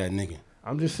verb is that nigga.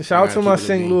 I'm just shout out to my keep it a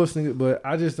St. bean. Louis nigga, but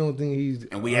I just don't think he's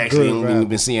And we a actually good ain't rapper. even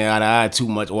been seeing eye to eye too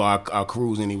much, or our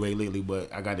crews anyway lately.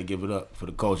 But I got to give it up for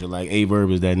the culture. Like A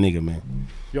verb is that nigga, man.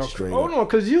 Yo, Straight hold up. on,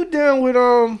 cause you down with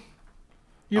I'm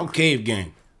Cave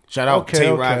Gang. Shout out Okay,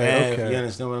 Tay Rock okay, Ave. okay. You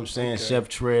understand what I'm saying? Chef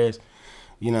Trez.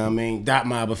 You know what I mean? Dot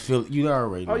Mob affiliate. You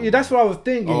already know. Oh yeah, that's what I was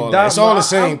thinking. Oh, Dot it's all the Mob.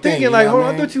 same I'm thing. thinking you like, know hold what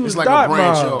on, I mean? thought you was it's like Dot a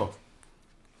branch Mob. off.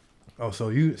 Oh, so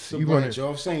you It's a running? branch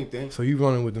off, same thing. So you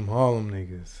running with them Harlem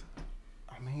niggas?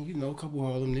 I mean, you know, a couple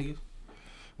of them niggas.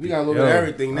 We got a little Yo. bit of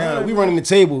everything now. Alright, We running the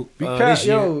table Be this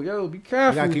year. yo, be I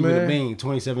careful, gotta keep it a man. bean.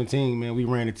 2017, man, we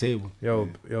ran the table. Yo,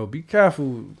 be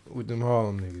careful with them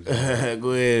Harlem niggas.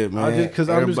 Go ahead, man. I'm just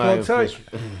gonna tell you.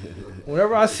 Everybody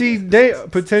Whenever I see they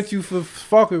potential for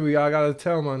fuckery, I gotta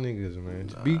tell my niggas, man.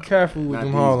 Just be careful with Not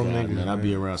them these Harlem guys, niggas, man. I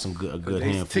be around a good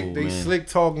handful, They man. slick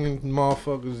talking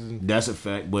motherfuckers. And That's a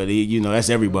fact, but that's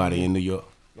everybody in New York.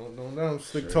 don't let them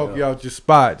slick talk you out your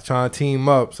spot, trying to team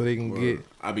up so they can get.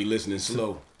 I be listening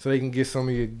slow. So they can get some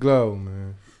of your glow,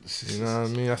 man. You know what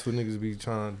I mean? That's what niggas be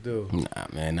trying to do. Nah,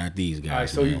 man, not these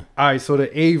guys. All right, so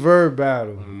the A-Verb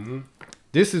battle. Mm-hmm.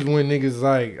 This is when niggas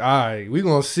like, all right, we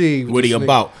gonna see what he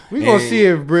about. We gonna see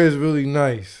if Briz really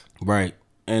nice. Right.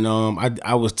 And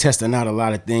I was testing out a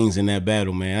lot of things in that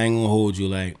battle, man. I ain't gonna hold you.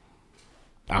 Like,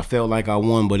 I felt like I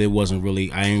won, but it wasn't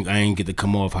really. I ain't get to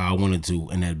come off how I wanted to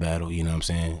in that battle. You know what I'm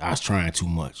saying? I was trying too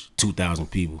much.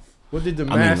 2,000 people. What did the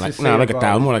masses say? Like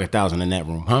 1,000, more like 1,000 in that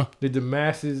room, huh? Did the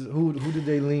masses? Who did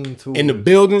they lean to? In the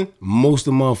building, most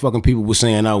of the motherfucking people were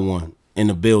saying I won. In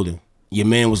the building, your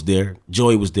man was there.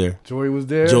 Joey was there. Joey was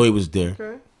there.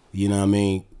 Okay. You know what I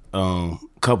mean?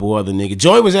 Couple other niggas.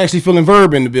 Joey was actually feeling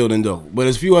Verb in the building though, but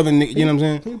there's a few other niggas. You know what I'm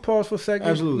saying? Can you pause for a second?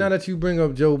 Absolutely. Now that you bring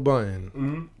up Joe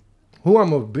Budden, who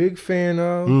I'm a big fan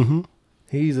of. Mm-hmm.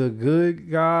 He's a good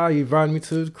guy. He invited me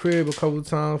to his crib a couple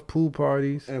times, pool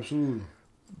parties. Absolutely.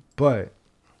 But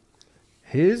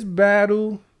his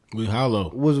battle with Hollow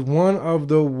was one of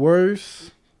the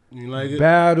worst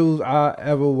battles I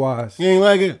ever watched. You ain't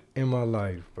like it? In my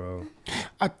life, bro.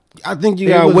 I think you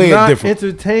got way different. It was not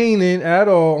entertaining at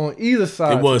all on either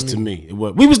side. It was to me. It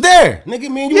was. We was there, nigga.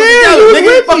 Me and you were together.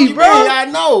 Nigga, with me, bro. I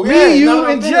know. Me, you,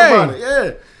 and Jay.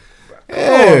 Yeah.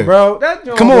 Come on, bro.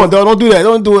 Come on, dog. Don't do that.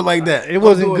 Don't do it like that. It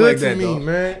wasn't good to me,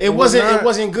 man. It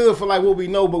wasn't good for like what we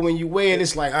know. But when you weigh it,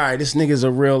 it's like, all right, this nigga's a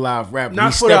real live rapper.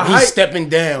 Not for the hype. He's stepping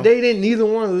down. They didn't. Neither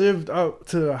one lived up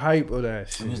to the hype of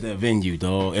that shit. It was that venue,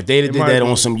 dog. If they did that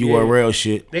on some URL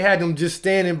shit, they had them just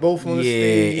standing both on the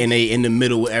stage. Yeah, and they in the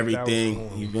middle of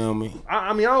everything. You feel me?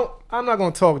 I mean, I'm not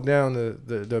gonna talk down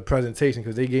the presentation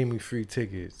because they gave me free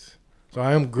tickets. So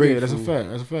I am grateful. Yeah,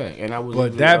 that's a fact. And I was.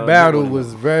 But that battle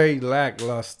was very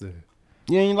lackluster.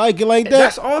 You ain't like it like that?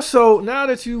 That's also, now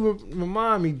that you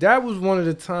remind me, that was one of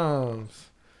the times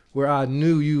where I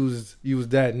knew you was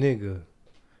that nigga.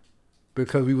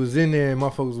 Because we was in there and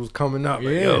motherfuckers was coming up.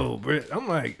 Like, yo, Britt. I'm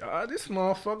like, this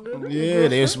motherfucker. Yeah,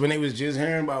 when they was just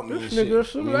hearing about me. This nigga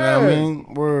some you know what I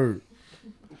mean? Word.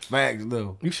 Facts,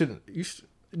 though. You should.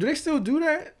 Do they still do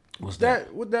that? What's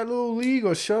that? With that little league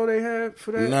or show they had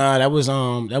for that? Nah, that was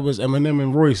Eminem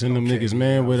and Royce and them niggas,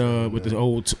 man, with the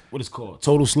old, what it's called,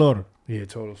 Total Slaughter. Yeah,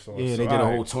 Total Slaughter. Yeah, they did a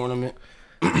whole tournament.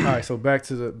 All right, so back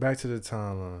to the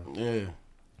timeline. Yeah.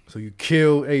 So you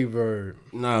killed A-Verb.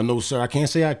 Nah, no sir, I can't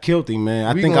say I killed him, man.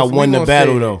 I think I won the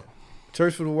battle though.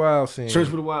 Church for the Wild scene. Church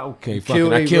for the Wild. Okay, fuck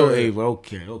it. I killed A-Verb.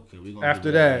 Okay. We gonna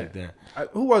after that,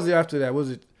 who was it after that?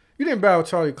 Was it? You didn't battle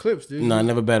Charlie Clips, did you? Nah, I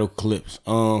never battled Clips.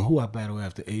 Who I battled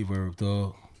after A-Verb,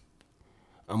 dog?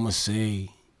 I'm gonna say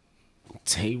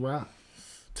Tay Rock.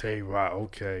 Tay Rock,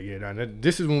 okay, yeah. Now,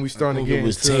 this is when we starting to get into. It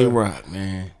was Tay Rock,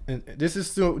 man. And this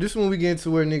is when we get into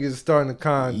where niggas are starting to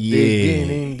kind.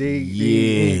 Getting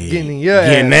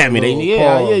at me.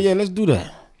 Yeah. Let's do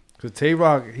that. Cause Tay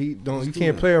Rock, you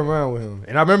can't play around with him.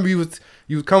 And I remember you was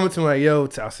coming to me like, yo.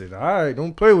 I said, all right,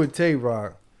 don't play with Tay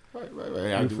Rock.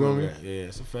 Right. You feel me? Yeah,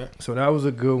 it's a fact. So that was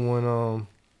a good one.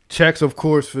 Checks, of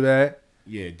course, for that.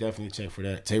 Yeah, definitely check for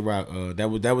that. Tay Rock,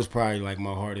 that was probably like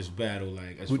my hardest battle,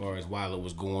 like as far as while it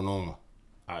was going on.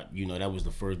 That was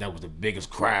the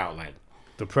biggest crowd, like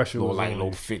the pressure was like low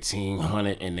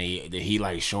 1,500, and he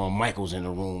like Shawn Michaels in the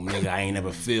room, nigga. I ain't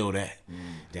never feel that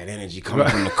energy coming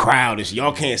from the crowd.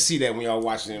 Y'all can't see that when y'all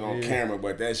watching it on camera,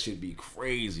 but that should be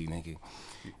crazy, nigga.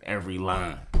 Every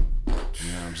line, you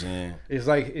know what I'm saying? It's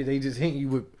like they just hit you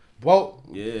with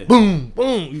boom,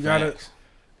 boom. You gotta.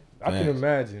 I can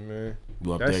imagine, man.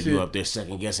 You up there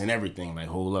second guessing everything. Like,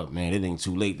 hold up, man. It ain't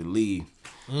too late to leave.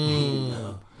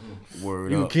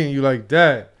 Word you up. You like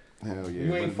that? Hell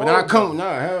yeah. But I come.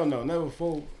 Nah, hell no. Never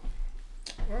fold.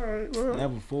 All right, well,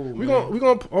 never fold. We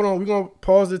gonna hold on. We gonna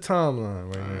pause the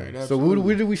timeline right now. So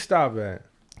where did we stop at?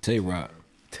 Tay Rock.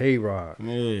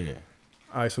 Yeah.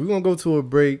 All right, so we're gonna go to a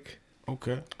break.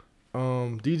 Okay.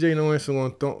 DJ No Answer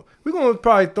we're gonna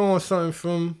probably throw on something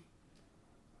from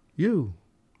you.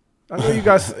 I know you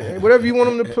guys, whatever you want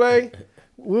them to play,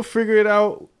 we'll figure it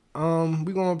out.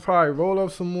 We're gonna probably roll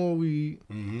up some more weed,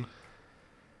 and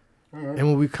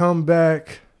when we come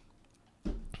back,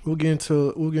 we'll get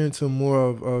into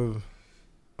more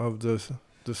of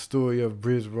the story of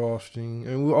Briz Rawsteen,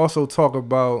 and we'll also talk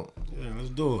about. Yeah, let's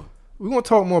do it. We're gonna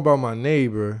talk more about my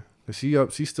neighbor, cause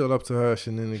she's still up to her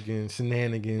shenanigans.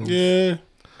 Yeah.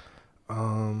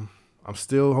 I'm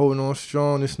still holding on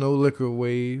strong. This no liquor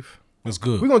wave. That's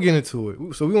good. We're going to get into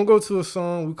it. So we're going to go to a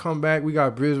song. We come back. We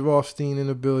got Briz Rothstein in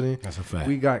the building. That's a fact.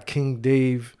 We got King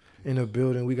Dave in the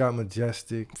building. We got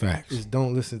Majestic. Facts. It's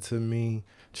Don't Listen to Me.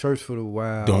 Church for the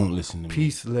Wild. Don't Listen to Me.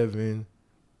 Peace Living.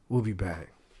 We'll be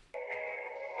back.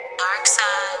 Dark side.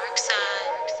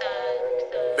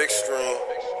 Big Stream,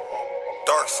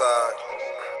 Dark Side.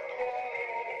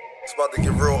 It's about to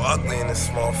get real ugly in this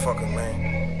motherfucker,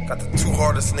 man. Got the two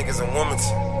hardest niggas in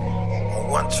Wilmington on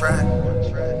one track.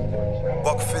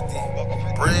 Buck 50,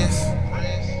 Briz.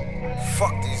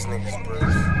 Fuck these niggas,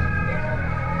 Briz.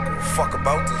 Give a fuck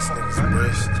about these niggas,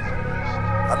 Briz.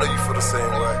 I know you feel the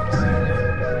same way.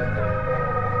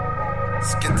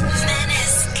 Let's get these niggas.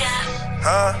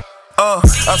 Huh?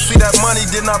 I see that money,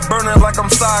 then I burn it like I'm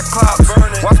Cyclops.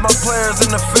 Watch my players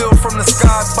in the field from the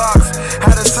skybox.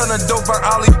 Had a ton of dope by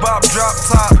Alibaba, drop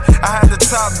top. I had the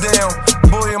top down,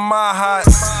 boy in my hot.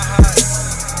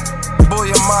 Boy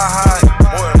in my hot.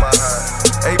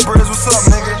 Hey Briz, what's up,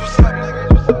 nigga?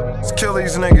 Let's kill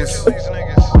these niggas.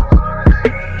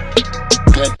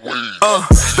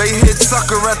 They hit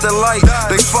Tucker at the light.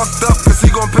 They fucked up cause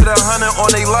he gon' put 100 on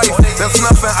they life. That's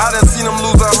nothing, I done seen them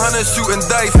lose 100 shooting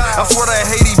dice. I swear that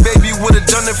Haiti baby would've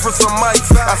done it for some mics.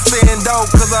 I stand out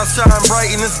cause I shine bright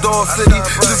in this dog city.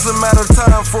 Just a matter of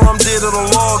time before I'm dead or the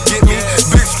law get me.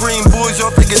 Big screen boys,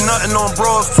 y'all thinking nothing on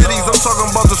broads titties. I'm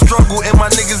talking about the struggle and my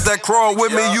niggas that crawl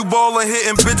with me. You ballin'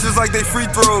 hitting bitches like they free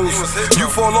throws. You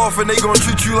fall off and they gon'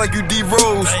 treat you like you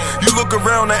D-Rose. You look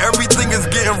around and everything is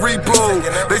getting repoed.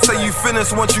 They say you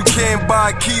finished once you can't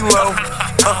buy a kilo.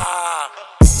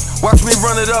 Watch me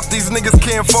run it up, these niggas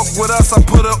can't fuck with us. I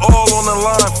put it all on the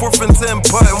line, 4th and 10,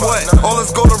 puttin' what? All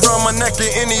this gold around my neck in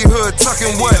any hood,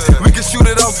 tucking what? We can shoot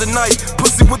it out tonight,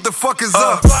 pussy what the fuck is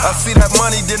up? I see that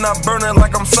money, then I burn it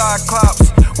like I'm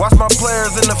Cyclops. Watch my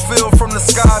players in the field from the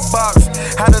skybox.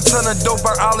 Had a ton of dope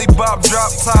by Alibaba,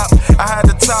 drop top. I had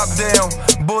the top down,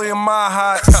 boy in my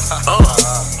hot.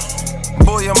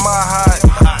 Boy in my hot.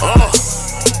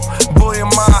 Boy in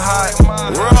my hot.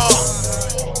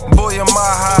 Boy in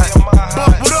my hot.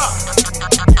 Buck, what up?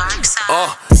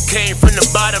 Came from the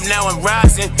bottom, now I'm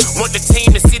rising. Want the team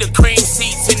to see the cream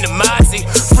seats in the Mozzie.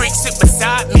 Freaks sit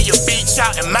beside me, a beach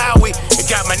out in Maui. It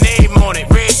got my name on it,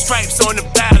 red stripes on the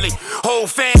valley. Whole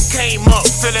fam came up,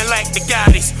 feeling like the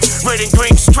Gaudis. Red and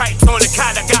green stripes on the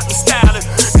collar got me styling.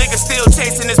 Niggas still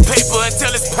chasing this paper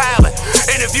until it's piling.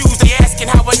 Interviews, they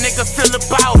asking how a nigga feel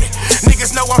about it.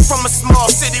 Niggas know I'm from a small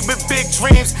city with big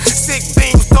dreams. Sick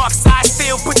beams, dark side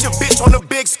still, put your bitch on the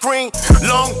big screen.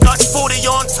 Long Dutch 40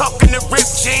 on, tucking the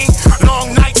ripped jean.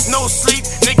 Long nights, no sleep,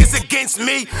 niggas against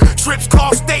me. Trips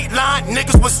cross state line,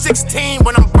 niggas was 16.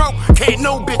 When I'm broke, can't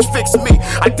no bitch fix me.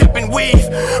 I dip and weave,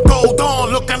 gold on,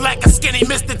 looking like a skinny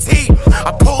Mr. T.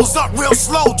 I pulls up real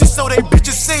slow, just so they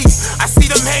bitches see. I see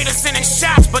them haters sending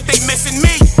shots, but they missing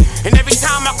me. And every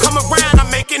time I come around,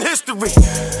 I'm making history.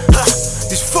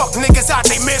 These fuck niggas out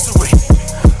they misery.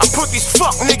 I put these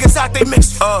fuck niggas out they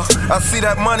misery. I see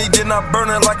that money, then I burn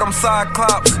it like I'm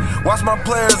Cyclops. Watch my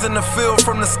players in the field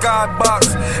from the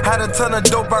skybox. Had a ton of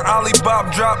dope by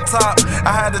Alibaba, drop top.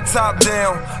 I had the top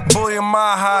down, boy in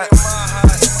my hot.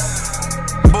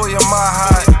 Boy in my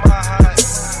hot.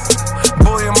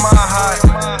 Boy in my hot.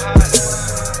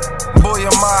 Boy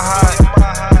in my hot.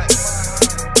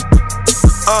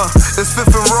 It's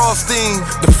Fifth and Rothstein.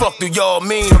 The fuck do y'all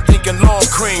mean? I'm thinking long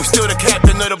cream, still the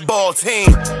captain of the ball team.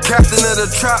 Captain of the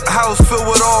trap house filled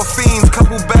with all fiends.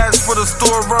 Couple bags for the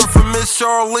store run from Miss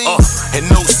Charlene. And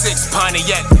no 6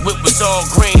 Pontiac, the whip was all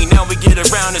green. Now we get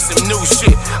around to some new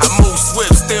shit. I move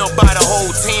swift, still buy the whole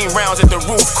team rounds at the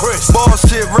roof, Chris. Ball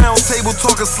shit, round table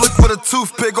talking slick with a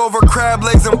toothpick over crab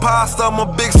legs and pasta. I'm a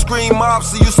big screen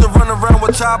mobster, used to run around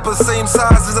with choppers, same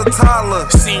size as a toddler.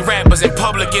 Seen rappers in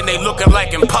public and they looking like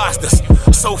imposters.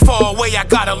 So far away, I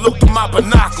gotta look through my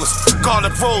binoculars.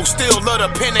 Garlic Rose, still love the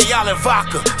Penne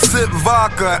vodka. Sip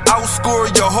vodka, outscore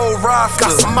your whole roster.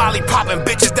 Got some Molly popping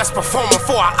bitches that's performing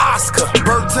for an Oscar.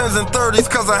 Bird 10s and 30s,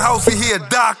 cause a housey, he a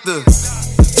doctor.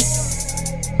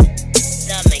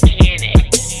 The mechanic.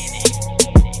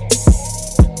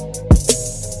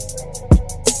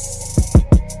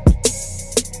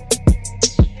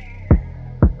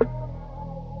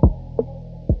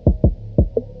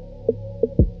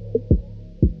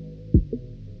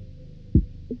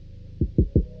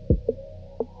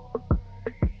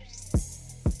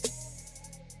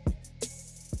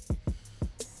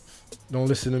 Don't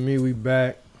Listen to Me, we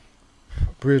back.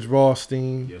 Briz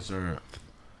Rothstein. Yes, sir.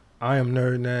 I am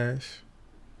Nerd Nash.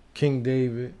 King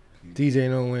David. DJ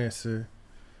No Answer.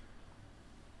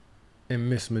 And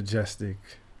Miss Majestic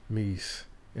Meese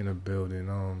in the building.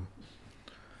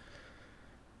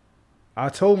 I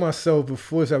told myself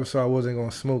before this episode I wasn't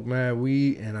gonna smoke mad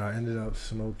weed, and I ended up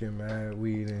smoking mad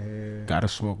weed in here. Gotta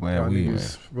smoke Y'all mad weed, man.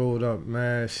 niggas rolled up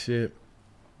mad shit.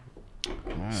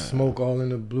 Smoke all in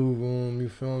the blue room, you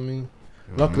feel me?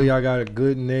 Luckily, I got a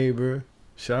good neighbor.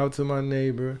 Shout out to my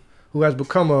neighbor who has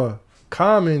become a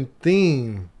common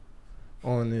theme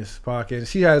on this podcast.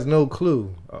 She has no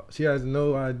clue. She has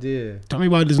no idea. Tell me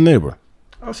about this neighbor.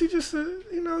 Oh, she just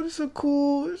just a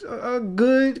cool, a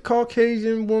good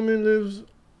Caucasian woman lives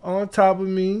on top of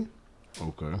me,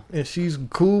 Okay. and she's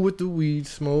cool with the weed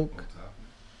smoke.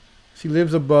 She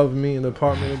lives above me in the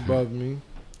apartment above me.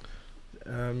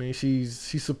 I mean, she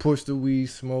supports the weed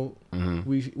smoke. Mm-hmm.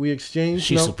 We exchange.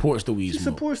 She supports the weed She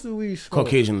smoke. supports the weed smoke.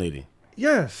 Caucasian lady.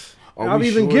 Yes. Are I've we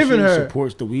even sure given she her.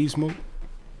 supports the weed smoke.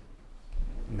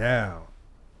 Now,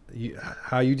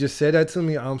 how you just said that to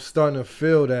me, I'm starting to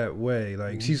feel that way.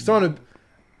 Like she's starting to.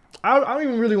 I don't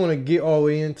even really want to get all the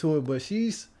way into it, but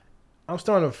I'm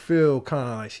starting to feel kind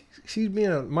of like she's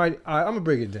being I'm gonna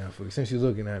break it down for you since you're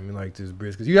looking at me like this,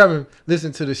 Briz, because you haven't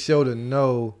listened to the show to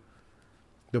know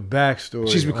the backstory.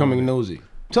 She's on becoming it. nosy.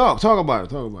 Talk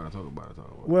about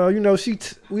it. Well,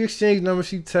 we exchanged numbers.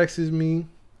 She texted me.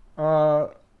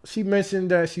 She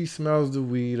mentioned that she smells the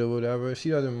weed or whatever. She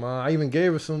doesn't mind. I even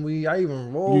gave her some weed. I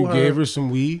even rolled You gave her some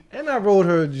weed. and I rolled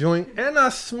her a joint, and I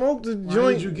smoked the Why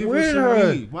joint did you give with her some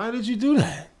her. weed? Why did you do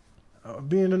that?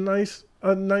 Being a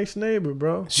nice neighbor,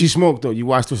 bro. She smoked though. You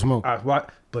watched her smoke.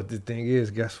 But the thing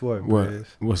is, guess what, What? Briz?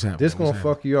 What's happening? This gonna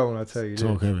fuck you up when I tell you this.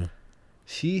 Talk heavy.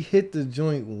 She hit the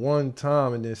joint one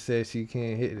time and then said she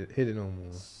can't hit it no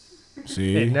more.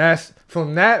 See, And that's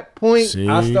from that point See?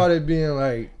 I started being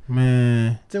like,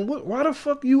 man. then why the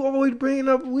fuck you always bringing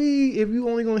up weed if you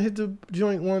only gonna hit the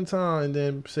joint one time and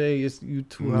then say it's you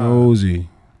too high? Nosy.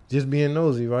 Just being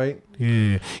nosy, right?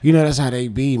 Yeah, you know that's how they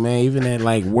be, man. Even at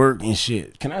like work and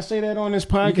shit. Can I say that on this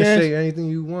podcast? You can say anything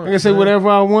you want. I can say man. whatever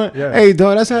I want. Yeah. Hey,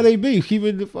 dog, that's how they be. Keep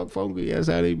it the fuck funky. That's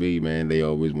how they be, man. They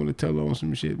always want to tell on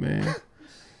some shit, man.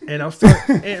 And I'm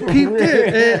starting and peep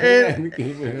it. And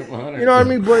you know what I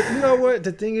mean? But you know what?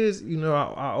 The thing is,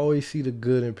 I always see the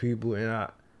good in people, and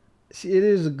it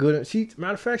is a good.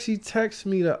 Matter of fact, she texted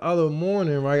me the other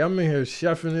morning. Right, I'm in here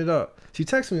chefing it up. She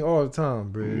texts me all the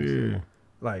time, Briz. Yeah.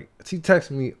 Like she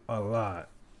texts me a lot.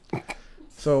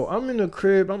 So I'm in the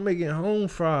crib. I'm making home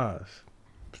fries.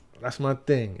 That's my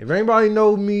thing. If anybody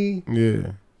know me,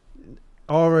 Yeah.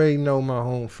 already know my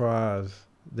home fries.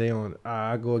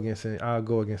 I go against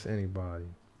anybody.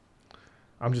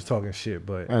 I'm just talking shit,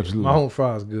 but Absolutely. my home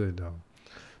fries good though.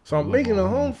 So I'm making the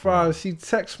home fries. She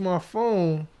texts my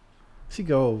phone. She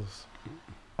goes,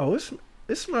 "Oh,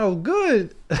 it smells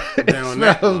good. It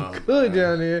smells good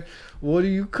down there. What are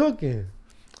you cooking?"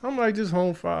 I'm like, just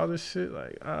home fries and shit.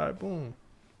 Like, all right, boom.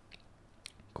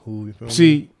 Cool. You feel me?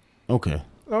 See, okay.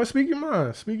 No, speak your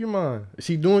mind. Speak your mind. Is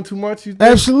she doing too much? You think?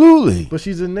 Absolutely. But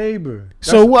she's a neighbor.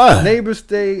 So what? Neighbors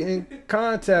stay in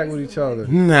contact with each other.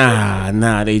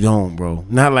 Nah, they don't, bro.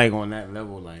 Not like on that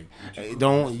level. Like,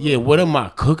 don't. Yeah, what am I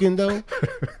cooking though?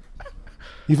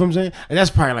 You feel what I'm saying? And that's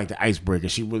probably like the icebreaker.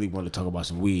 She really wanted to talk about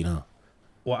some weed, huh?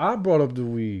 Well, I brought up the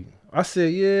weed. I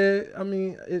said, yeah. I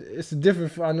mean, it's a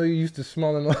different. I know you used to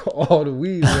smelling all the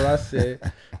weed. What I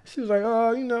said. She was like,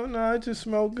 oh, nah, it just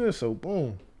smelled good. So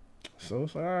boom. So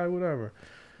it's like, all right, whatever.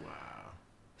 Wow.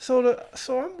 So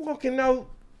I'm walking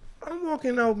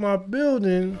out my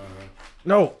building.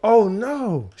 No, oh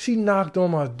no. She knocked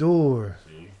on my door.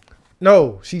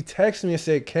 No, she texted me and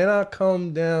said, can I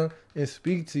come down and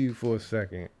speak to you for a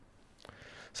second?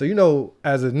 So,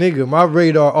 as a nigga, my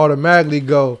radar automatically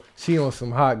go, she on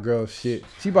some hot girl shit.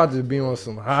 She about to be on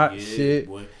some hot shit.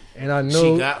 Boy. And I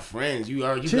know. She got friends. You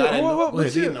got Chill, to know. what, Go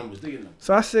ahead, do your chill. numbers.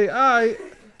 So I say, all right.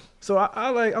 So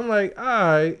I'm like, all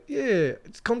right, yeah,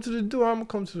 come to the door. I'm gonna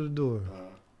come to the door.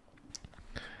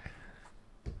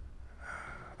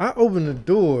 I open the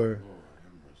door,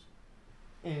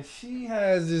 and she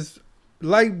has this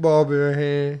light bulb in her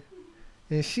hand,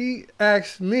 and she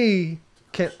asks me,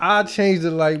 can I change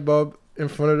the light bulb in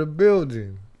front of the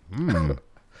building?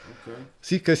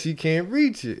 Okay. Cause she can't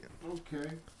reach it.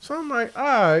 Okay. So I'm like, all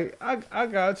right, I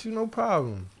got you, no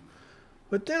problem.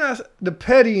 But then the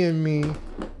petty in me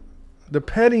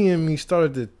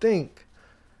started to think.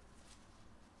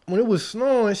 When it was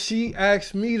snowing, she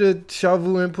asked me to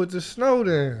shovel and put the snow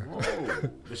down. Whoa.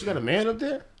 Does she got a man up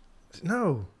there?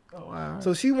 No. Oh, wow.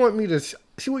 So you want me to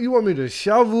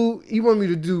shovel? You want me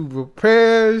to do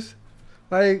repairs?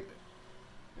 Like,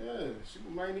 Yeah, she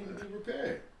might need to be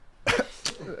repaired.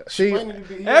 see, might need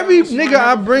to be- every she might nigga I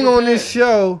have to bring be on this repaired.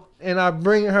 show and I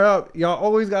bring her up, y'all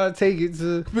always gotta take it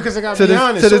to Because I got to to be the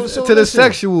honest. to the so to the listen.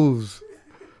 sexuals.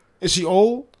 Is she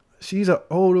old? She's an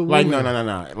older Like woman.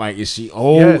 no. Like is she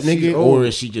old, Yes, nigga, she's old. or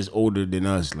is she just older than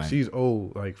us? Like She's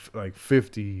old, like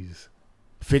 50s.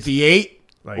 58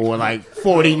 Like- or like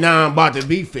 49, about to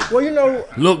be 50. Well, you know,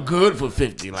 Look good for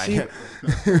 50. Like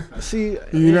see,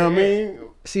 you know what I mean?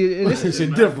 see, and this It's is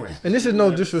different. and this is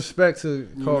no disrespect to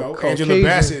You know, Caucasian. Angela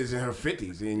Bassett is in her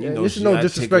 50s, and you Yeah, know this is she- no I'd take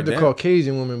disrespect her to down.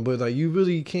 Caucasian women, but like you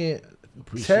really can't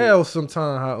tell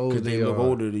sometimes how old Because they they look are.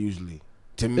 older usually.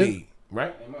 To me,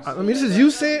 right? I mean, this is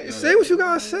you saying. Say what you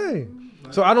gotta say.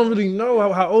 So I don't really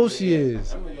know how old she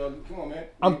is. Come on, man.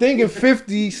 I'm thinking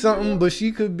 50 something, but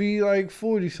she could be like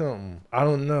 40 something. I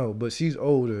don't know, but she's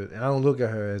older, and I don't look at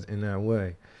her as in that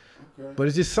way. But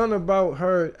it's just something about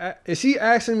her. Is she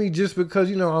asking me just because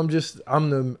you know I'm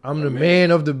the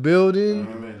man of the building,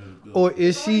 or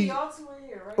is she?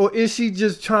 Or is she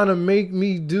just trying to make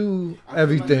me do It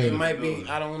everything? might be.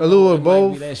 I don't know. A little of It might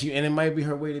both. be that she, and it might be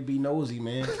her way to be nosy,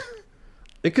 man.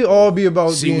 It could all be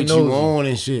about See being what you nosy. on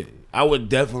and shit. I would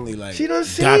definitely like. She done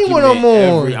seen what I'm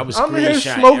document on. I would I'm in here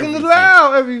screenshot smoking everything.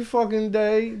 loud every fucking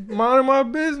day, minding my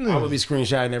business. I would be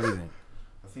screenshotting everything.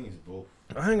 I think it's both.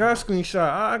 I ain't got a screenshot.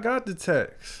 I got the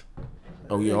text.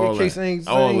 Oh yeah, In all case that. ain't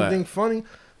all anything that. funny.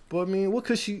 But I mean, what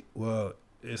could she? Well,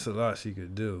 it's a lot she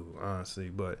could do, honestly.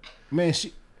 But Man,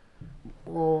 she.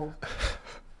 Well,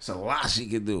 it's a lot she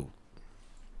could do.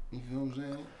 You know what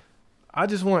I'm saying? I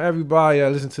just want everybody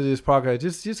that listen to this podcast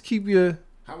just keep your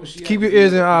How was she? keep your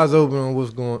ears and eyes open on what's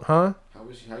going. Huh? How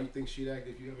was she? How you think she'd act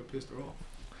if you ever pissed her off?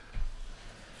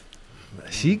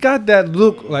 She got that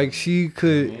look like she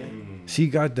could. She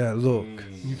got that look.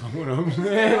 You know what I'm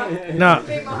saying?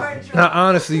 Nah,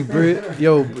 honestly, Brit,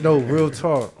 yo, no, real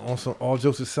talk. On some all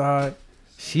jokes aside,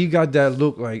 she got that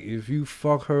look like if you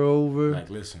fuck her over Like,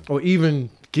 listen, or even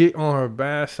get on her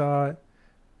bad side,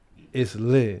 it's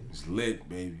lit. it's lit,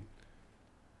 baby.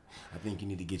 I think you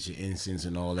need to get your incense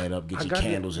and all that up. Get I your got it.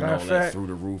 candles and Matter all of that fact- through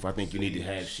the roof. I think you need to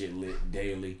have shit lit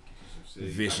daily.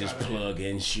 Vicious plug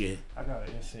and shit. I got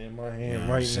an incense in my You know hand what I'm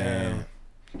right saying? now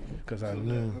because I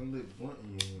knew.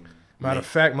 Matter of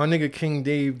fact, my nigga King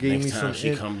Dave gave Next me time some.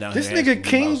 she come down This here asking nigga you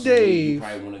King about some weed, You Dave.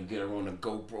 probably want to get her on a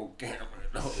GoPro camera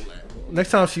and all that.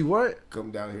 Next time she what?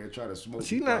 Come down here and try to smoke.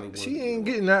 She you probably not. wanna She get ain't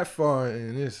her. getting that far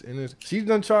in this. In this. She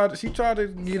done tried. She tried to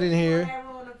get in here.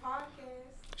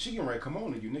 She can right. Come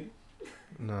on to you, nigga.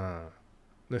 Nah.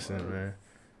 Listen, man.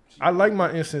 I like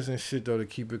my incense and shit though to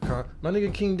keep it calm. My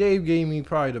nigga King Dave gave me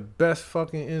probably the best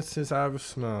fucking incense I ever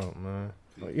smelled, man.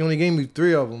 Like, he only gave me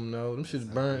 3 of them though. Them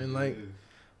shits burnt in like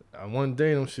one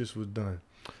day. Them shits was done.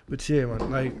 But yeah, man.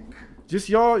 Like, just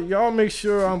y'all make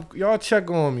sure y'all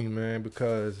check on me, man,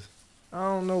 because I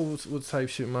don't know what type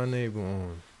shit my neighbor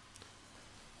on.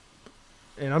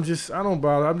 And I don't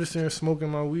bother. I'm just in here smoking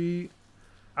my weed.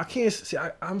 I can't see.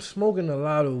 I'm smoking a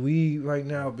lot of weed right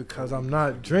now because I'm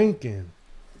not drinking.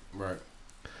 Right.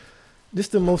 This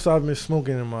the most I've been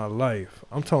smoking in my life.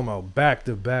 I'm talking about back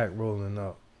to back rolling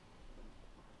up.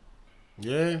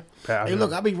 Yeah. I Hey,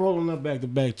 look, I be rolling up back to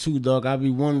back too, dog. I be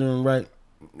wondering, right?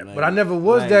 Like, but I never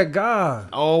was like, that guy.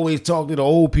 I always talk to the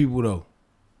old people though.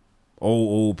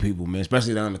 Old people, man.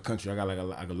 Especially down in the country, I got like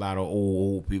a lot of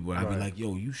old people. I be Right. like,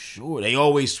 yo, you sure? They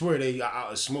always swear they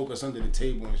smoke us under the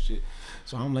table and shit.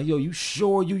 So I'm like, yo, you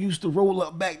sure you used to roll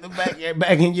up back to back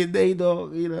back in your day,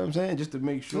 dog? You know what I'm saying? Just to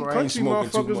make Some sure I ain't country smoking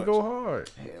too motherfuckers much. go hard.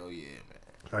 Hell yeah,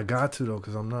 man. I got to though,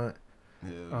 cause I'm not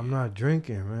Hell not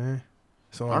drinking, man.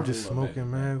 So I I'm just roll up back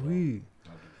smoking to back, mad dog. weed.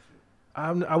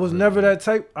 I was never that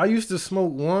type. I used to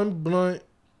smoke one blunt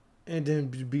and then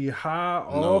be high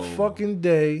all No. fucking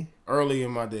day. Early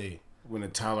in my day, when the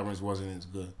tolerance wasn't as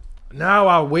good. Now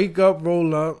I wake up,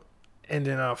 roll up, and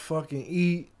then I fucking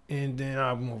eat, and then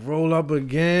I'm gonna roll up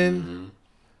again,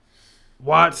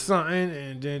 watch something,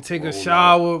 and then take a Roll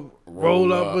shower, roll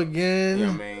Roll up up. again,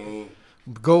 Yeah, man.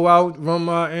 go out, run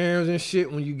my errands and shit.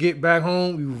 When you get back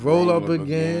home, you roll up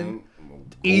again. Go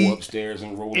eat, upstairs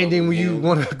and roll up and then when you again.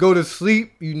 want to go to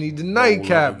sleep, you need the Roll up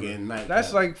nightcap. again, nightcap.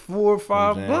 That's like 4 or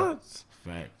 5 saying? blunts,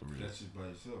 Factory. That's just by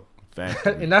itself.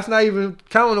 Factory. and that's not even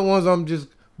counting the ones I'm just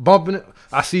bumping it.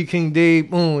 I see King Dave,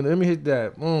 boom, let me hit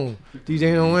that, boom.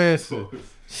 DJ no answer.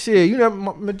 Shit, you know,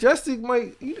 Majestic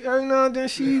might every now and then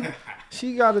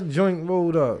she got a joint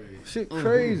rolled up. Shit,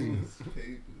 crazy.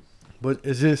 But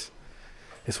it's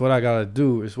what I gotta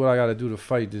do. It's what I gotta do to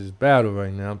fight this battle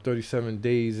right now. I'm 37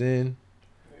 days in,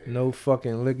 no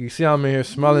fucking liquor. You see, I'm in here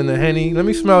smelling the Henny. Let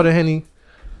me smell the Henny.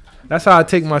 That's how I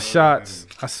take my shots.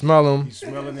 I smell them.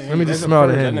 Smelling it. Let me That's just a smell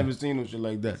the first. I Henny. never seen no shit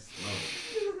like that.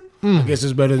 I guess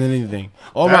it's better than anything.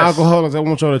 All my That's- alcoholics, I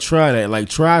want y'all to try that. Like,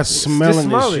 try smelling Just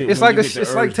smell this shit. it. It's when like you get the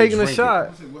it's like urge to taking a drink it. shot.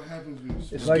 I said, what happens when you It's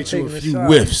smoke? like Get you taking a a few shot.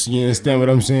 whiffs. You understand what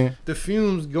I'm saying? The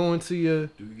fumes go into your.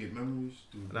 Do you get memories?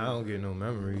 Do And I don't get no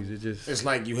memories. It just It's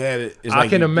like you had it. It's I like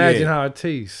can you, imagine yeah. how it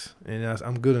tastes, and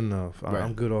I'm good enough. Right.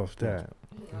 I'm good off that.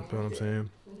 You know what I'm saying?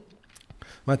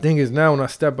 My thing is now when I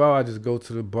step out, I just go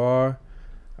to the bar.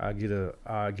 I get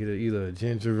either a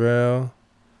ginger ale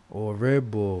or a Red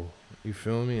Bull. You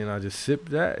feel me? And I just sip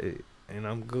that, and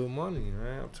I'm good money,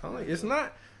 man. I'm telling you, it's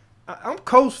not. I'm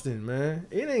coasting, man.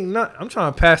 It ain't not. I'm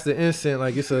trying to pass the incense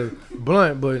like it's a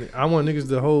blunt, but I want niggas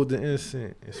to hold the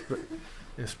incense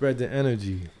and spread the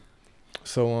energy.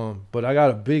 So but I got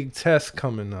a big test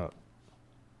coming up.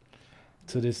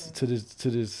 To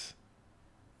this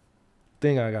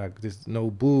thing I got, this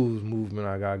no booze movement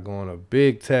I got going, a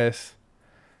big test.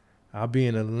 I'll be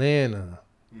in Atlanta,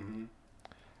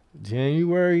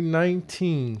 January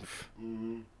 19th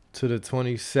to the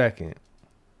 22nd.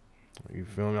 You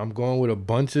feel me? I'm going with a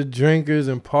bunch of drinkers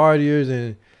and partiers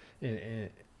and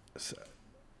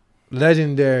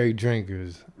legendary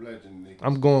drinkers. Legend niggas.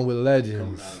 I'm going with Coming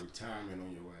legends. out of retirement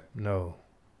on your ass. No.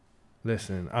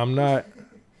 Listen, I'm not.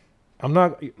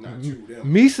 Not you,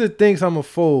 them. Misa thinks I'm a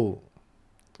fool.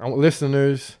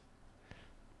 Listeners,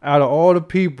 out of all the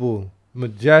people,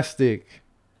 Majestic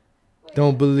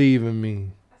don't believe in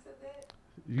me. I said that.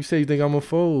 You say you think I'm a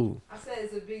fool. I said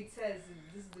it's a big test.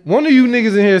 This is the One of you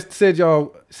niggas in here said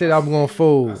I'm gonna I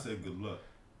fold. said good luck.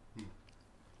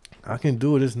 I can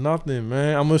do it. It's nothing,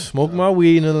 man. I'm gonna smoke my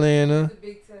weed in Atlanta. It's a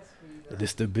big test for you. Though.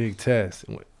 This the big test.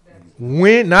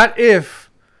 When, not if,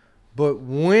 but I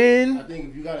when think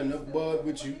if you got enough bud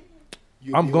with you,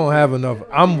 I'm gonna have enough.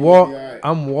 I'm a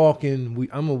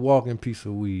walking piece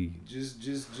of weed. Just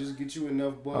get you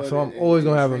enough bud. So I'm and always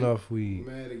gonna have drink enough weed.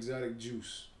 Mad exotic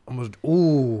juice. That's what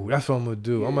I'm gonna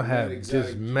do. I'm gonna Mad have exotic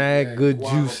just juice, mad good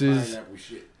guava, juices. pineapple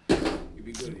shit. You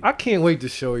be good. I can't wait to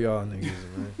show y'all niggas,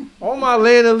 man. All my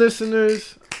Atlanta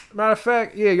listeners, matter of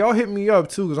fact, yeah, y'all hit me up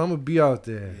too, cause I'm gonna be out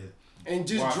there. And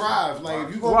just Watch drive. Like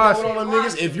if you gonna Watch go with all the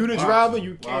niggas, if you the driver,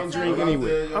 you can't drink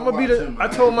anyway. I'm gonna be I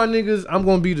told my niggas I'm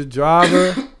gonna be the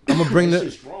driver. I'm gonna bring That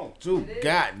the shit strong too.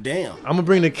 God damn. I'm gonna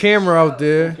bring the camera out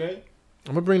there. Okay.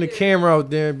 I'm gonna bring the camera out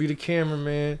there and be the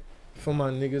cameraman for my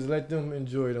niggas. Let them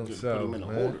enjoy Just put themselves, them in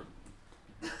a man.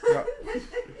 holder.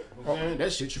 Okay,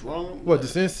 that shit strong. What,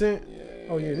 this instant? Yeah.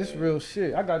 Oh yeah, this real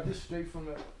shit. I got this straight from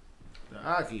the The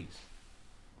Akis.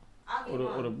 I'll get Or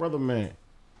the mine. brother man.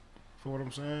 For what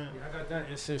I'm saying? I got that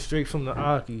instant straight from the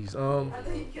Akis. I know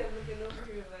you kept looking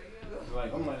over here like, yo.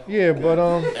 Like I'm like, Yeah, but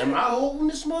am I holding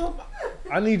this motherfucker?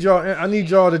 I need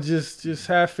y'all to just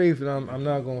have faith that I'm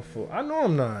not gonna fall. I know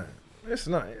I'm not. It's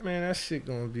not, man. That shit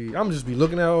gonna be. I'm just be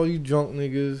looking at all you drunk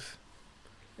niggas,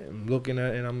 and looking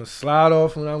at, and I'm gonna slide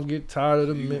off when I'm get tired of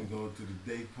the. You min- can go to the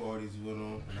day parties with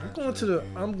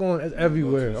them. I'm going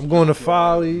everywhere. I'm going to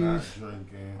Follies. Not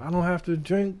drinking. I don't have to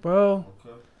drink, bro.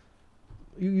 Okay.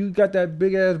 You got that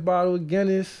big ass bottle of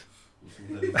Guinness.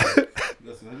 You got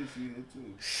some Hennessy in it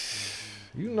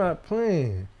too. You not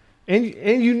playing, and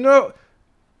you know,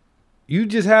 you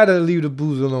just had to leave the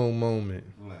booze alone moment.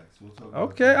 Relax. We'll talk about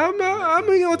Okay, that. I'm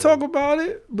gonna talk about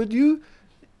it, but you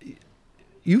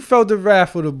felt the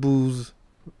wrath of the booze.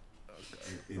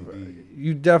 Indeed.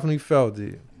 You definitely felt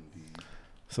it. Indeed.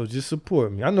 So just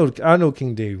support me. I know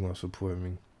King Dave gonna support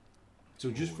me. So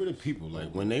just for the people,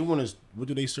 like when they want to, what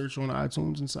do they search on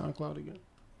iTunes and SoundCloud again?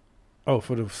 Oh,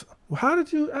 how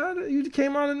did you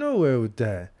came out of nowhere with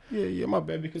that? Yeah, my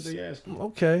bad because they asked me.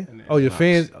 Okay. In the Oh, your inbox.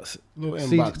 fans. Little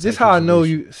See, inbox this type how I know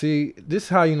situation. you. See, this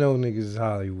how you know niggas is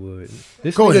Hollywood.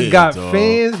 This Go nigga ahead, got dog.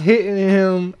 fans hitting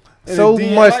him And so the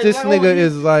DM, much. like, This like, nigga oh,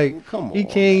 is like Come on, he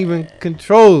can't even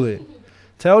control it.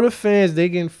 Tell the fans they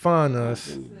can find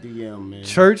us. DM, man.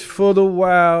 Church for the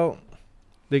Wild.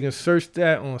 They can search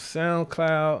that on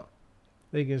SoundCloud.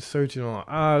 They can search it on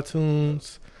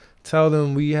iTunes. Tell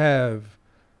them we have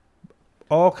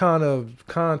all kind of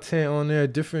content on there,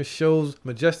 different shows.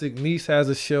 Majestic Niece has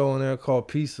a show on there called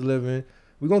Peace Living.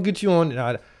 We're gonna get you on.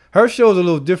 Now, her show's a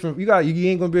little different. You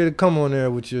ain't gonna be able to come on there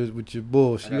with your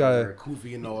bullshit. You gotta.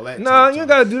 Koofy and all that. Nah, type you stuff.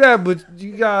 gotta do that,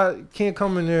 but can't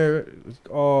come in there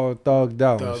all thugged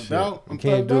out. and Thugged shit. out? You I'm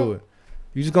can't thugged do out?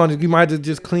 it. You might have to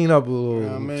just clean up a little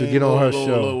Nah, man, to get on her little,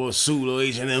 show. Little suit, little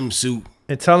H&M suit.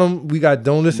 And tell them we got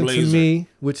Don't Listen to Blazer. Me,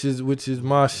 which is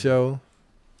my show.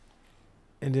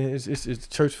 And then it's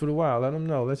Church for the Wild. Let them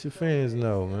know. Let your fans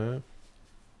know, man.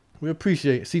 We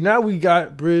appreciate it. See, now we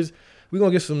got Briz. We're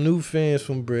going to get some new fans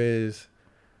from Briz.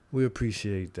 We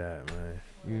appreciate that, man.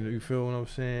 You feel what I'm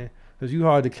saying? Because you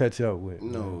hard to catch up with.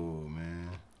 man. No, man.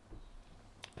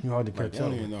 You hard to Like, I catch don't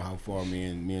up even with. know how far me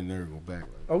and Nerd go back. Like,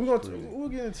 Oh, crazy. we'll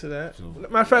get into that. So,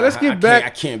 Matter of fact, let's I get can't- back. I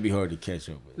can't be hard to catch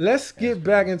up with. Let's get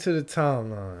back into the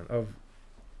timeline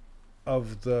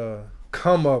of the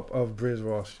come up of Briz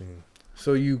Rothstein.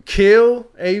 So you kill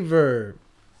a Verb,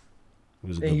 It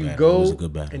was a and good you battle. It go, was a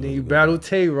good battle. and It then was you a good battle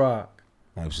Tay Rock.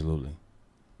 Absolutely.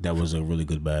 That was a really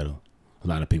good battle. A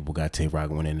lot of people got Tay Rock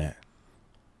winning that.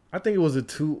 I think it was a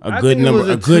two. A good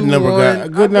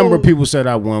number of people said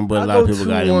I won, but a lot of people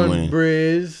got him winning.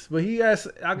 Briz, but he has.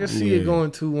 I can see it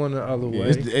going 2-1 the other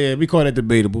way. Yeah, we call that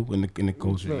debatable in the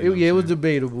culture. No, it was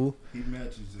debatable. He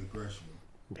matches aggression.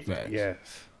 Facts. Yes.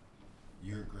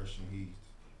 Your aggression,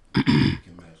 he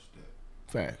can match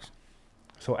that. Facts.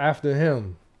 So after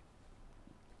him,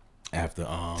 After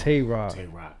Tay Rock. it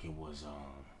was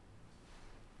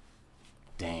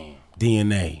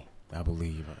DNA. I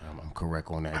believe I'm correct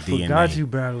on that. I DNA. forgot you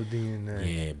battled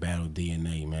DNA. Yeah, battle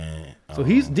DNA, man. So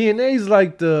he's DNA's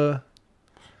like the.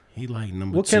 He like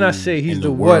number. What 2 can I say? He's in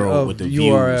the world what of with the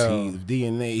URL. Views.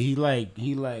 DNA. He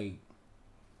like.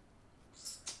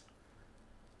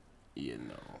 You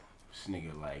know, this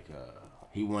nigga like.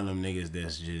 He one of them niggas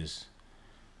that's just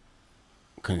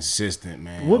consistent,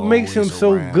 man. What makes him Always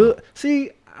so around. good?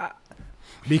 See,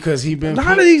 Because he been a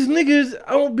lot of these niggas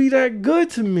don't be that good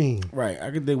to me. right.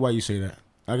 I can dig why you say that.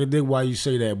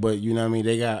 But you know what I mean.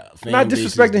 They got fan Not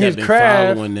bases disrespecting that his been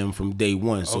craft. following them from day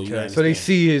one. So you So they understand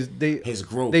see his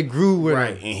growth. They grew with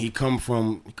right, him. and he come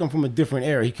from a different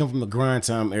era. He come from the grind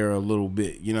time era a little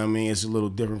bit. You know what I mean? It's a little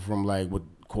different from like what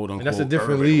quote unquote. And that's a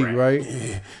different urban league, rap.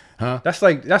 right? Huh?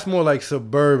 That's more like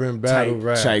suburban battle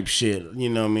rap. type shit. You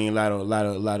know what I mean? A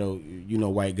lot of you know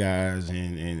white guys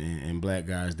and black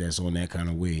guys that's on that kind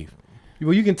of wave.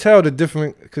 Well, you can tell the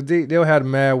different because they'll have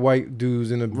mad white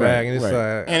dudes in the back, and it's like,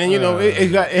 and then, you know,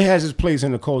 it has its place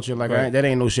in the culture. Like Right. that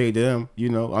ain't no shade to them. You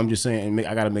know, I'm just saying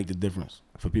I got to make the difference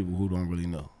for people who don't really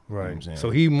know. You know what I'm saying? So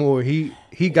he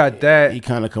got that. He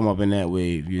kind of come up in that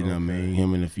wave, you know what I mean?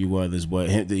 Him and a few others, but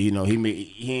him, you know,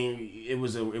 it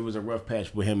was a rough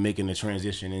patch with him making the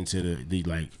transition into the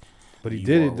like. But he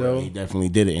did it though. He definitely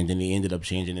did it, and then he ended up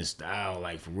changing his style,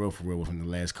 like for real, within the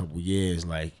last couple of years.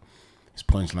 Like his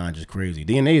punchline just crazy.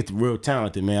 DNA is real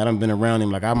talented, man. I done been around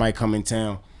him. Like I might come in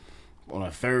town on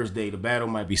a Thursday. The battle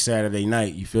might be Saturday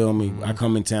night. You feel me? I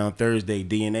come in town Thursday.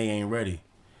 DNA ain't ready.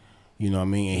 You know what I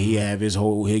mean? And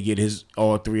he'll get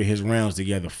all 3 of his rounds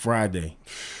together Friday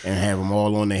and have them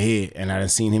all on the head. And I done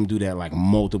seen him do that like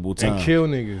multiple times. And kill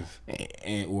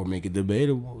niggas. Or make it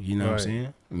debatable. You know what I'm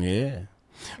Right. saying? Yeah.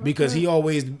 Because he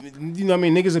always, you know what I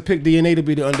mean? Niggas will pick DNA to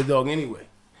be the underdog anyway.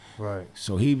 Right.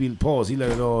 So he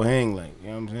let it all hang like, you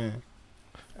know what I'm saying?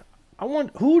 I want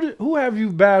who have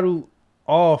you battled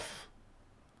off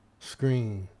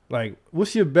screen? Like,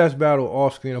 what's your best battle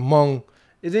off screen among?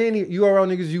 Is there any URL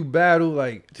niggas you battle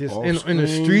like just in the Off-screen?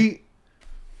 street?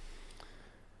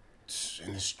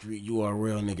 In the street,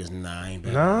 URL niggas, nah, I ain't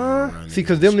bad. Nah. URL See,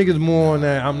 cause them in the niggas street, more on nah,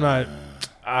 that. I'm not. nah.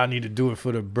 I need to do it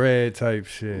for the bread type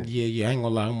shit. Yeah, I ain't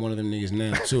gonna lie, I'm one of them niggas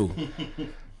now too.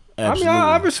 I mean,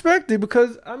 I respect it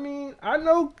because I mean I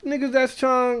know niggas that's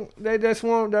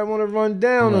want to run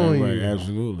down on you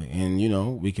absolutely, and you know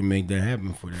we can make that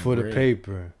happen for the bread.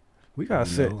 paper. We gotta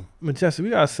You set know. Majestic. We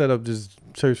gotta set up this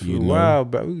church for You the know. wild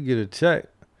battle. We can get a check.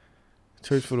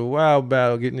 Church for the wild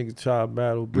battle. Get niggas try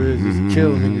battle Briz.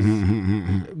 Kill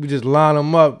niggas. We just line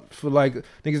them up for like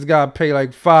niggas gotta pay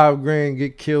like $5,000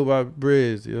 get killed by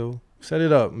Briz. Yo, set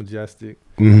it up, Majestic.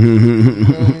 You know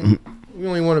what I mean? We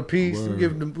only want a piece.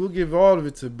 We'll give all of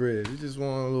it to Briz. We just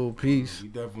want a little piece. We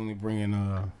definitely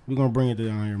we're gonna bring it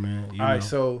down here, man. All right,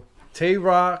 so Tay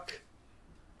Rock,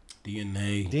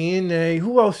 DNA.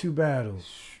 Who else you battle?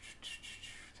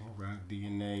 Rock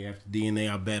DNA. After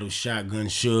DNA, I battled Shotgun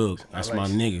Suge. That's my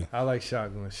nigga. I like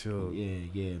Shotgun Suge.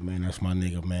 Yeah, man. That's my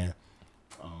nigga, man.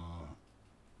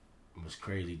 It was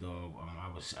crazy, dog.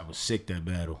 I was sick that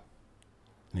battle.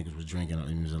 Niggas was drinking.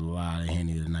 It was a lot of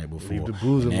Henny the night before. Leave the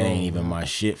booze and that alone, ain't even man. my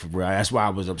shit for real. That's why I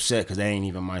was upset because that ain't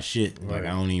even my shit. Right. Like I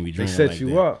don't even be They drinking set like you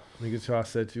that. up. Niggas try to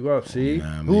set you up. See?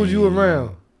 Nah, Who was you man.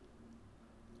 around?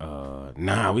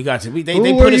 Nah, we got to. They Who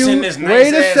put were us you? in this Wait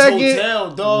nice a ass second.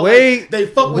 hotel, dog. Wait. They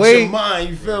fuck with Wait. your mind.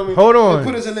 You feel me? Hold on. They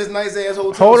put us in this nice ass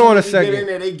hotel. Hold so on when a we second. Get in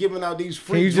there, they giving out these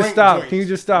free. Can you just drink stop? drinks. Can you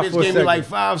just stop Bitch for a gave second? me like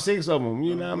 5-6 of them.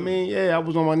 You know what I mean? Yeah, I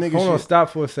was on my nigga Hold on, shit. stop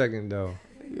for a second though.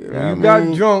 Yeah, You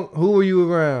got drunk. Who were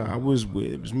you around? I was with.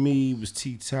 It was me. It was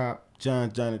T Top,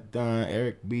 Jonathan,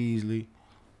 Eric Beasley.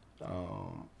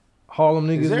 Harlem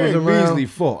niggas It's was Eric around. Beasley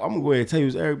fault. I'm gonna go ahead and tell you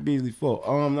it's Eric Beasley fault.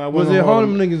 Was it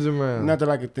Harlem niggas around? Not that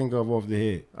I could think of off the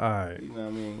head. All right. You know what I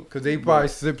mean? Cause they probably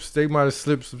slipped. They might have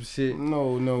slipped some shit.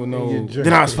 No. you drink.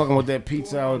 Then I was fucking with that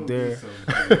pizza out there.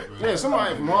 Yeah,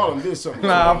 somebody from Harlem did something.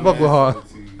 Nah, I fuck with Harlem.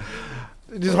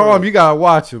 Just Harlem, you gotta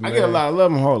watch him. I Man. get a lot of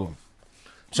love in Harlem.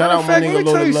 Shout Matter out of my fact, nigga let me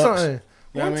tell Loaded you Lux. something. You know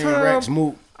what I One mean? time, Rax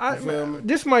Moot. feel me?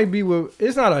 This might be what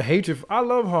it's not a hatred. I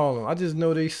love Harlem. I just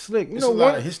know they slick. You It's know a lot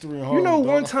what? of history in Harlem. You know, dog.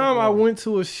 one I fuck time I Harlem. went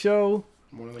to a show.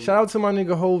 Shout out to my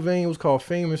nigga Hovain. It was called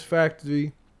Famous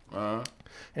Factory,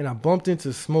 and I bumped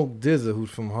into Smoke Dizza, who's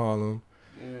from Harlem.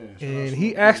 Yeah, And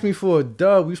he asked me for a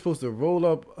dub. We supposed to roll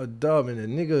up a dub, and the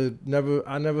nigga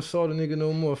I never saw the nigga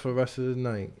no more for the rest of the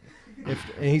night.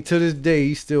 And he to this day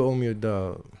he still owe me a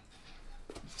dub.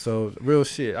 So real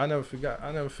shit. I never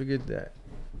forget that.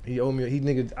 He owed me.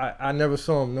 I never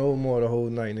saw him no more the whole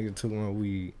night. Nigga took my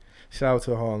weed. Shout out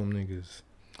to Harlem niggas.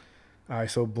 All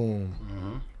right, so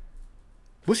boom.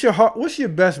 What's your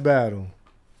best battle?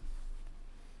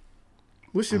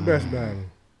 What's your best battle?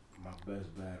 My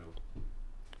best battle.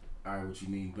 All right, what you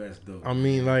mean best though? I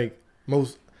mean, like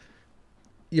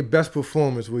your best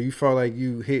performance where you felt like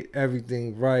you hit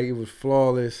everything right. It was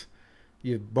flawless.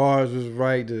 Your bars was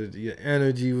right. Your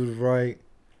energy was right.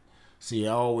 See,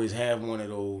 I always have one of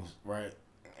those, right?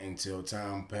 Until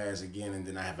time passes again, and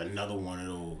then I have another one of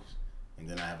those. And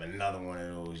then I have another one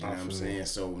of those, you know what I'm saying?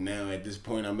 So now at this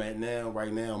point I'm at now,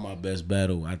 right now, my best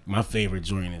battle, my favorite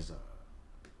joint is,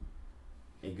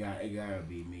 it gotta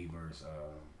be me versus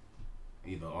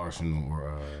either Arsenal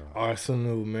or...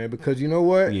 Arsenal, man, because you know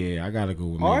what? Yeah, I gotta go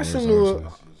with me Arsenal.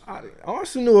 versus Arsenal.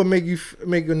 Arsenal will make a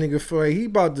nigga feel like he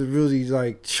about to really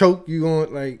like choke you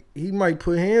on, like he might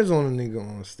put hands on a nigga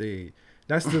on stage.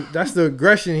 That's the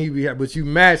aggression he be having, but you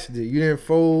matched it. You didn't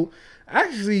fold.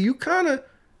 Actually, you kind of...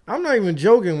 I'm not even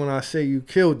joking when I say you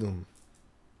killed them.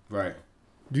 Right.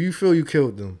 Do you feel you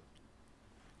killed them?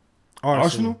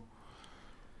 Arsenal?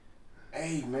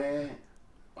 Hey, man.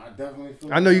 I definitely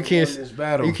feel I know you can't. this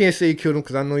battle. You can't say you killed them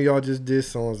because I know y'all just did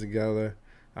songs together.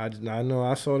 I know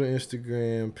I saw the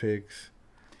Instagram pics,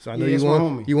 so I know Yeah, you that's my want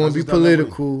homie. you want I to be just done that with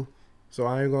political. So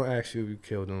I ain't gonna ask you if you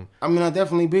killed him. I mean, I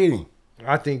definitely beat him.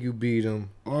 I think you beat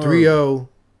him Word. 3-0.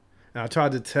 And I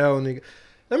tried to tell nigga.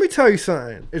 Let me tell you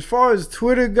something. As far as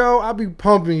Twitter go, I be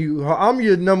pumping you. I'm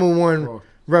your number one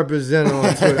representative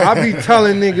on Twitter. I be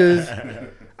telling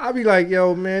niggas. I be like,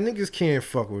 yo, man, niggas can't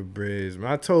fuck with Briz,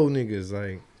 man. I told niggas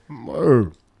like.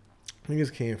 Word.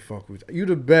 Niggas can't fuck with you. You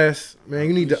the best, man.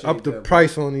 You need to up the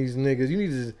price on these niggas. You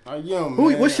need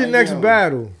to. What's your next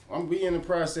battle? We in the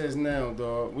process now,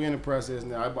 dog. We in the process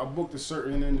now. I booked a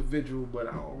certain individual, but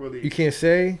I don't really. You can't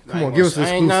say. Come on, give us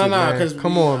exclusive, man.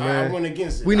 Come on, man. I went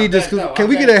against it. We need this. Can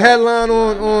we get a headline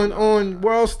on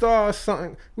World Star or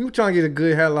something? We were trying to get a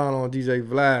good headline on DJ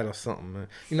Vlad or something, man.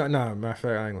 You know, matter of fact,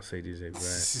 I ain't gonna say DJ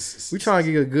Vlad. We trying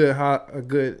to get a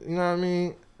good. You know what I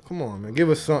mean? Come on, man. Give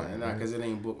us something. Nah, because it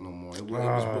ain't booked no more. It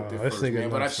was booked at first, man.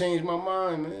 But I changed my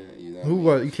mind, man. You know who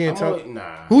was? You can't tell.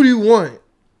 Nah. Who do you want?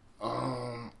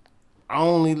 I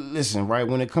only listen, right?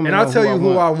 When it comes and I'll tell you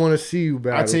who I want to see you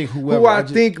battle. I take whoever. Who I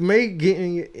think might get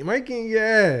in your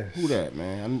ass. Who that,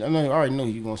 man? I already know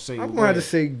who you gonna say. I'm gonna have to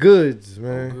say Goods,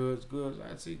 man. Goods.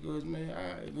 I'd say Goods, man. All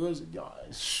right, Goods. Y'all,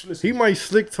 listen. He might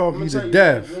slick talk you to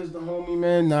death. Goods the homie,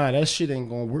 man. Nah, that shit ain't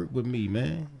gonna work with me,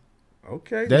 man.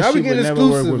 Okay. That now shit we getting would never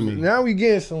work exclusive. with me. Now we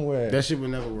getting somewhere. That shit would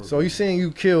never work. So you saying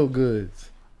you kill Goods?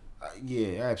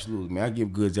 Yeah, absolutely, man. I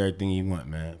give Goods everything he want,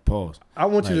 man. Pause. I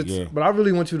want you to, but I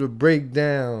really want you to break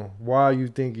down why you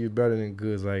think you're better than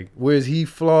Goods. Like, where's he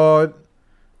flawed?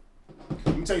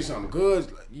 Let me tell you something.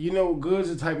 Goods, you know, Goods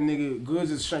is the type of nigga.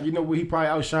 Goods is, you know where he probably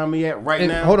outshine me at right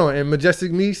now. Hold on, and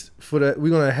Majestic Meats we're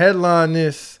gonna headline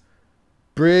this.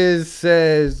 Briz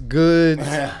says Goods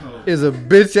is a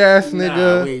bitch ass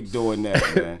nigga. Nah, we ain't doing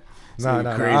that, man. Nah.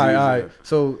 All right.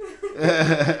 So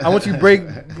I want you to break.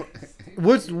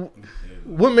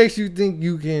 What makes you think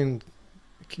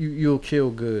you'll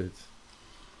kill Goods?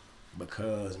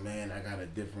 Because, man, I got a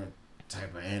different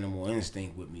type of animal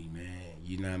instinct with me, man.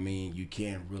 You know what I mean? You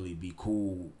can't really be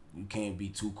cool. You can't be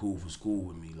too cool for school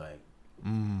with me, like.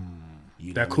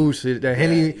 You know that cool shit, that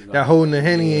Henny, that holding the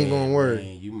Henny ain't gonna work.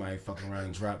 Man, you might fuck around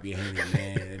and drop your Henny,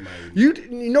 man. It might... You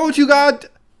know what you got?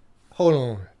 Hold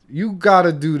on. You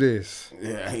gotta do this.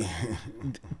 Yeah.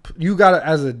 You gotta,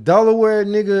 as a Delaware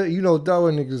nigga, you know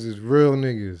Delaware niggas is real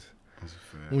niggas.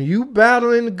 When you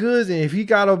battling the Goods, and if he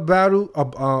got a battle,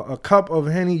 a cup of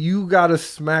Henny, you gotta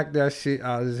smack that shit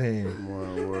out of his hand.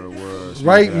 Word.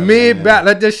 Right mid-bat,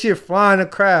 let that shit fly in the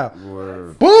crowd.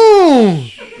 Word. Boom!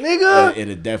 Nigga!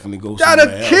 It'll definitely go somewhere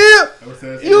else. That'll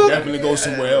kill! It'll definitely go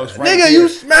somewhere else. Right nigga, there. you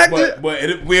smacked it. But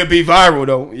it will be viral,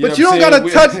 though. But you don't gotta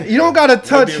touch, you don't gotta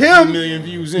touch him.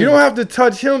 You don't have to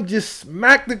touch him, just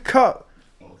smack the cup.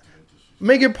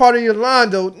 Make it part of your line,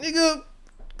 though. Nigga,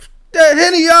 that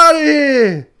Henny out of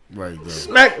here. Right, bro.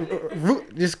 Smack,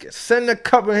 just send the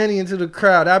cup of Henny into the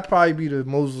crowd. That'd probably be the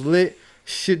most lit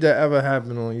shit that ever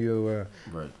happened on your.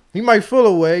 Right. He might feel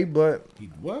away, but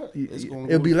What? It's gonna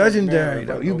it'll go be the fuck legendary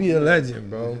down, though. You be a legend,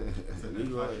 bro.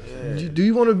 Yeah. Do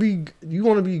you want to be? You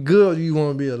want to be good? Or do you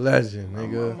want to be a legend,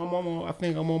 nigga? I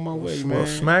think I'm on my way, Well, man.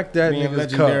 smack that Being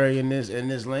nigga's cup. legendary in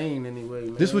this lane anyway,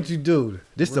 man. This what you do.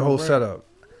 This the Real whole rap. setup.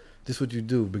 This what you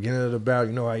do. Beginning of the battle,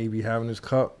 you know how he be having his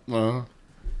cup. Uh-huh.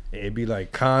 It be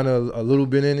like kind of a little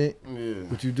bit in it. Yeah.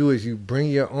 What you do is you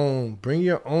bring your own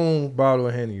bottle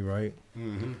of Henny, right?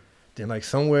 Mm-hmm. Then like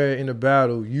somewhere in the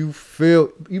battle, you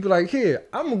be like, here,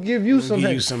 I'm gonna give you some give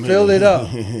Henny. you some Fill Henny. it up.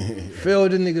 Fill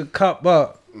the nigga cup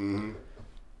up. Mm-hmm.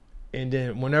 And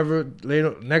then whenever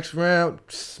later next round,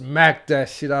 smack that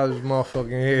shit out of his motherfucking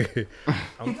head.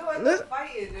 You know what? That's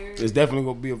fighting, dude. It's definitely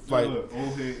gonna be a fight. Look,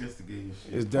 old head instigating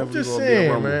shit. It's I'm definitely just gonna be a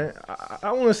saying, rumble. man.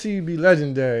 I want to see you be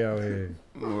legendary out here.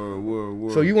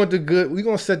 Word. So you want the good? We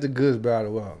gonna set the goods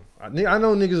battle up. I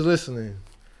know niggas listening.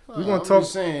 We gonna I'm talk.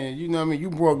 just saying, you know what I mean? You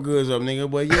brought goods up, nigga.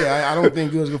 But yeah, I don't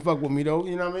think goods can fuck with me, though.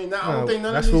 You know what I mean? Nah, I don't think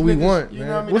none that's of these what we niggas, want, you man.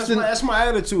 know what I mean? What's That's my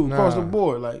attitude across the Nah.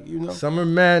 board. Like, you know? Summer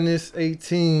Madness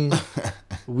 18.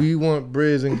 We want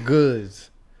Briz and Goods.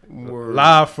 Word.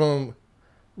 Live from.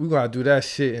 We gotta do that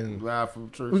shit in. Live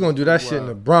from church. We gonna do that shit in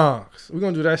the Bronx. We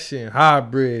gonna do that shit in High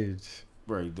Bridge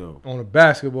Right, though. on a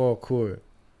basketball court.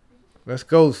 Let's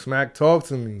go, Smack. Talk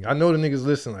to me. I know the niggas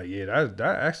listen. Like, yeah, that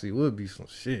actually would be some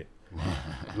shit.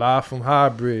 Live from High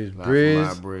Bridge. Live from Briz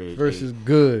High Bridge. versus Hey,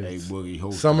 Goods. Boogie,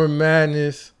 host. Summer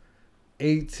Madness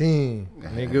 18.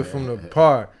 Nigga from the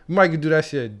park. We might could do that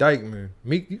shit at Dykeman.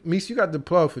 Meeks, you got the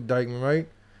plug for Dykeman, right?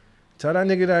 Tell that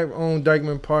nigga that own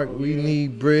Dykeman Park we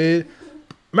need Briz.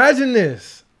 Imagine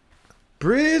this.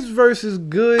 Briz versus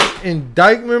Goods in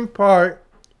Dykeman Park.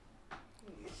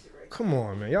 Come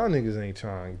on, man. Y'all niggas ain't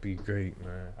trying to be great,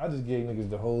 man. I just gave niggas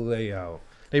the whole layout.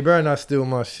 They better not steal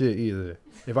my shit either.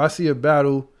 If I see a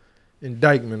battle in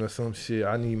Dykeman or some shit,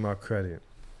 I need my credit.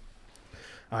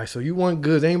 All right, so you want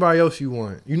Goods. Anybody else you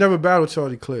want? You never battled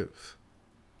Charlie Clips,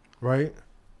 right?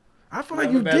 I feel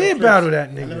like you did battle that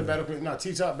I never nigga. battled. No,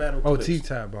 T-Top battle. Oh, Clips.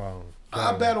 T-Tap battle.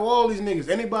 I battle all these niggas.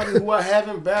 Anybody who I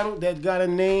haven't battled that got a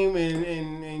name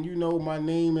and you know my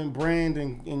name and brand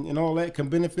and all that can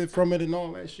benefit from it and all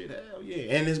that shit. Hell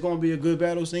yeah. And it's gonna be a good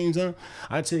battle same time.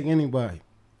 I take anybody. You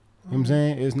know what I'm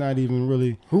saying? It's not even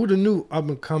really Who the new up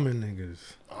and coming niggas?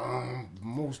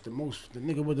 the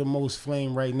nigga with the most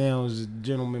flame right now is a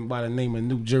gentleman by the name of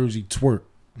New Jersey Twerk.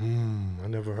 I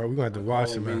never heard. We gonna have to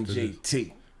watch him after this.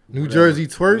 JT. New Jersey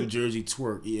Twerk. New Jersey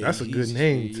Twerk. Yeah, That's a he's- good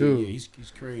name, yeah, too. Yeah, he's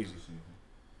crazy.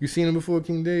 You seen him before,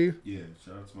 King Dave? Yeah,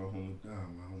 shout out to my homie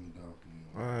Dom.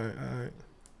 All right.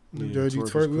 New Yeah, Jersey is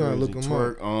Twerk. We gotta crazy. look him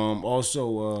up. Twerk.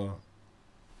 Also,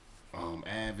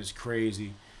 Av is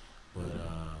crazy, but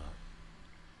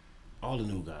all the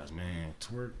new guys, man.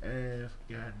 Twerk, Av,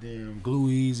 goddamn, Glue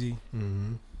Easy.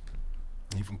 Mm-hmm.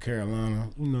 He from Carolina,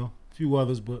 you know, a few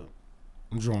others, but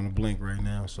I'm drawing a blank right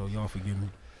now, so y'all forgive me.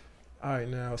 All right,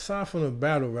 now aside from the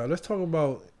battle rap, let's talk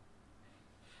about.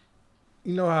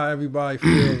 You know how everybody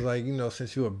feels like, you know,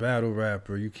 since you're a battle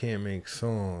rapper, you can't make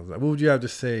songs. Like, what would you have to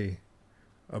say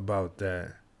about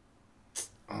that?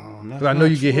 Because I know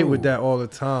you get hit with that all the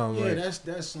time. Yeah, like,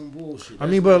 that's some bullshit. I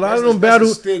mean, but a lot of them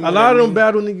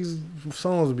battle niggas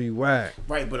songs be whack.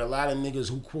 Right, but a lot of niggas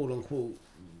who quote unquote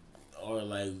are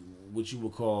like what you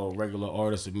would call regular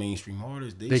artists or mainstream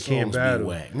artists, they songs can't battle. be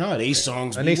whack. No, they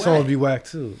songs And be they whack. songs be whack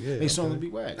too. Yeah, They songs be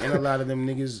whack. And a lot of them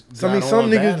niggas some got on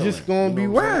niggas battling, just gonna you be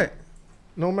know what I'm saying? whack,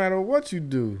 no matter what you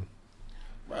do.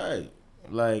 Right.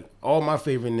 Like all my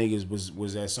favorite niggas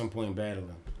was at some point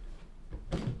battling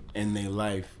in their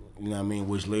life. You know what I mean?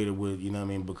 Which later would, you know what I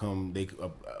mean, become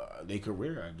they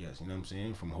career, I guess. You know what I'm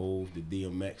saying? From Hove to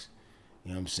DMX.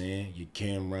 You know what I'm saying? Your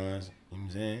Camrons. You know what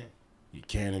I'm saying? Your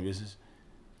Cannabises.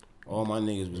 All my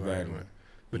niggas was battling. Right.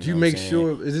 But You you know make what I'm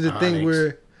sure. saying? Is it a thing Onyx.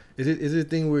 where? Is it a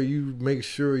thing where you make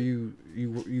sure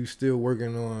you still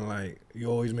working on, like, you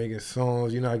always making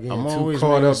songs, you're not getting I'm too always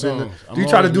caught making up in the. songs. I'm Do you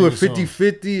try to always do it making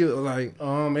 50-50 or like?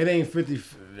 It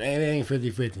ain't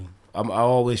 50-50. I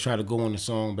always try to go on the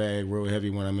song bag real heavy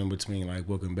when I'm in between like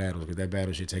booking battles, because that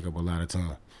battle should take up a lot of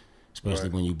time, especially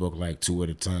when you book like 2 at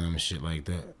a time and shit like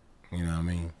that. You know what I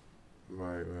mean?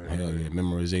 Right. Hell yeah,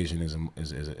 memorization is a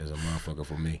motherfucker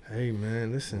for me. Hey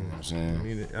man, listen. You know what I'm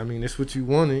saying? I mean, that's what you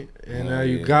wanted, and Oh, now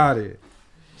you yeah. got it.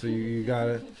 So you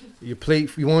gotta your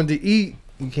plate. You wanted to eat.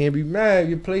 You can't be mad.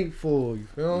 Your plate full. You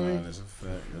feel me? That's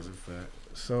a fact.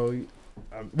 So,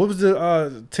 what was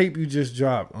the tape you just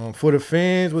dropped? For the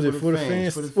fans? Was it for the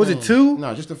fans? Was it 2?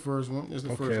 No, just the first one. Just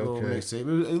the first little okay. mixtape. It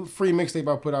was a free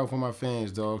mixtape I put out for my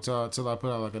fans, dog. Till I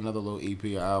put out like another little EP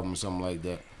or album or something like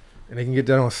that. And they can get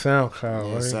that on SoundCloud,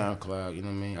 Yeah, right? SoundCloud, you know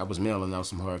what I mean? I was mailing out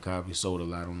some hard copies, sold a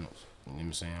lot on those. You know what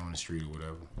I'm saying? On the street or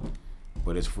whatever.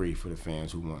 But it's free for the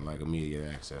fans who want like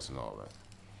immediate access and all that.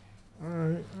 All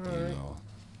right. You know.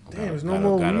 Damn, there's no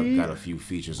more weed? Got a few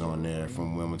features on there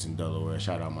from Wilmington, Delaware.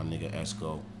 Shout out my nigga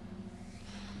Esco.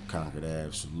 Concord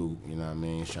Ave, salute, you know what I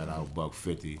mean? Shout out Buck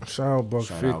 50. Shout out Buck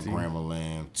 50. Shout out Grandma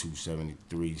Lamb,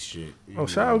 273 shit.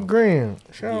 Shout out Graham.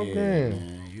 Shout out Graham.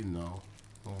 Man, you know.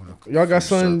 Y'all got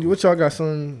something, what y'all got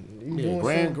something?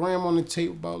 Yeah, Graham on the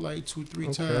tape about like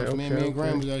 2-3 times, man. Me and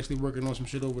Graham was actually working on some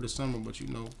shit over the summer, but you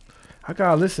know. I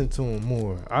gotta listen to him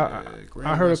more. I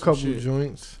Graham heard a got couple some shit.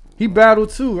 joints. He battled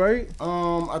too, right?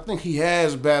 I think he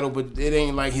has battled, but it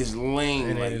ain't like his lane.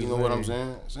 It Like, ain't you his know what I'm lane.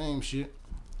 saying? Same shit.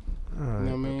 All right. You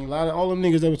know what I mean? All them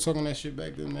niggas that was talking that shit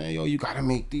back then, man. Yo, you gotta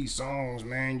make these songs,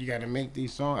 man. You gotta make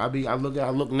these songs. I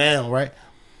look now, right?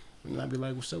 And I be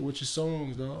like, what's up with your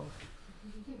songs, dog?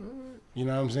 You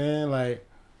know what I'm saying? Like,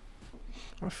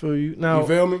 I feel you. Now, you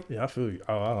feel me? Yeah, I feel you.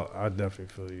 Oh, I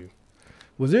definitely feel you.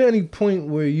 Was there any point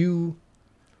where you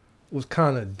was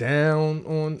kind of down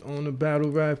on the battle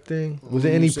rap thing? Was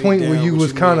there When any you say point where down, you what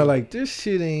was you kind of mean? like, this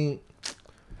shit ain't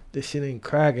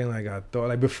cracking like I thought?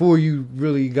 Like before you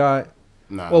really got,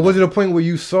 or was it a point where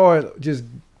you saw it just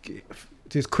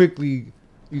quickly?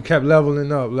 You kept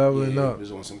leveling up. It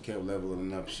was on some kept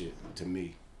leveling up shit to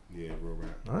me. Yeah, real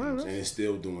rap. All right. And it's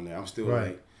still doing that. I'm still Right.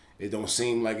 like, it don't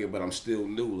seem like it, but I'm still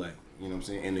new, like, you know what I'm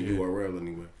saying? In the URL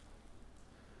anyway.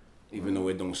 Even though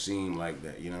it don't seem like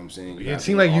that, you know what I'm saying? You It got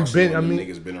seem the like you've Arsenal been. I and them mean,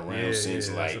 niggas been around since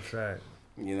that's like, a fact.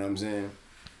 you know what I'm saying?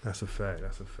 That's a fact.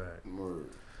 Word.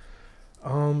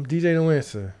 DJ No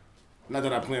Answer. Not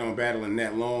that I plan on battling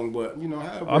that long, but you know,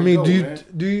 however I it mean, go, do man.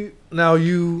 you now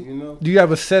You know? do you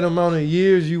have a set amount of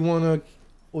years you wanna,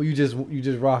 or you just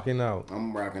rocking out?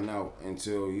 I'm rocking out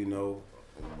until you know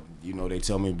they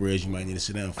tell me, Bridge, you might need to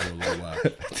sit down for a little while.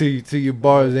 till your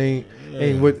bars ain't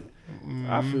what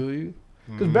I feel you.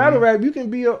 Cause battle rap, you can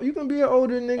be an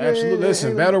older nigga. Absolutely.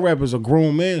 Listen, battle rap is a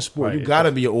grown man sport. Right, You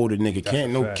gotta be an older nigga.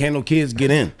 Can't no kids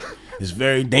get in. It's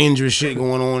very dangerous shit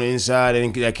going on inside,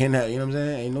 and that can't have, you know what I'm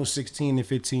saying? Ain't no 16 and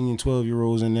 15 and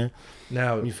 12-year-olds in there.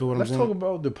 Now, You feel what I'm let's saying? talk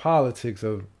about the politics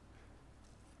of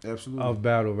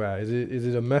battle rap. Is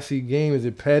it a messy game? Is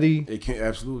it petty? It can't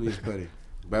absolutely is petty.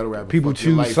 Battle rap. People fuck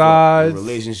your choose life up, sides.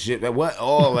 relationship.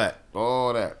 All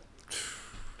that.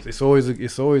 It's always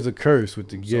a curse with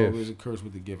the It's gift. always a curse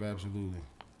with the gift. Absolutely.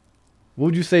 What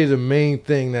would you say is the main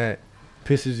thing that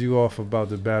pisses you off about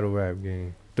the battle rap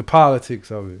game? The politics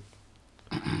of it.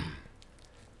 I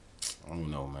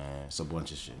don't know, man. It's a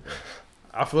bunch of shit. Bro.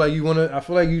 I feel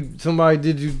like somebody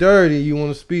did you dirty. You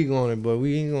want to speak on it, but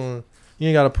you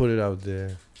ain't gotta put it out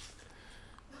there.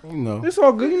 You know. It's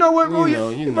all good. You know what? You Roll know,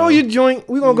 your, you know. roll your joint.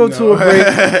 We're gonna go to a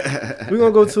break. We're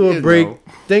gonna go to a You break. know.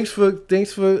 Thanks for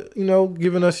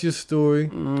giving us your story.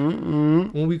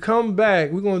 When we come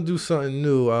back, we're gonna do something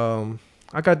new.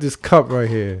 I got this cup right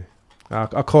here.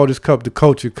 I call this cup the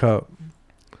Culture Cup.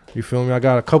 You feel me? I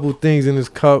got a couple things in this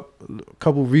cup, a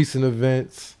couple recent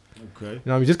events. Okay. You know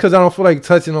what I mean? Just because I don't feel like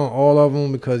touching on all of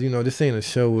them, because this ain't a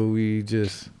show where we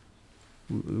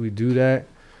do that.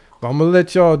 But I'm gonna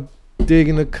let y'all dig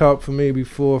in the cup for maybe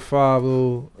 4 or 5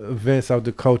 little events out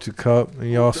the Culture Cup, and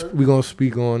we gonna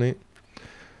speak on it.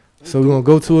 So we're gonna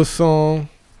go to a song,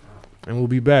 and we'll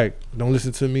be back. Don't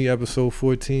Listen to Me, episode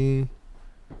 14.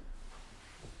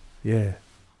 Yeah.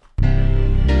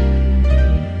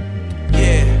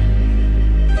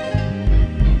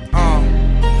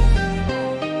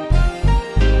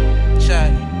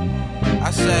 Check.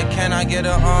 I said, can I get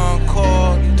an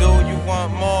encore? Do you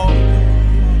want more?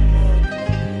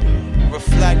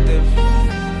 Reflective.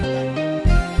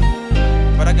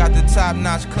 But I got the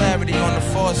top-notch clarity on the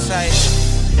foresight.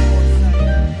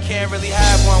 Can't really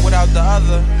have one without the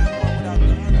other.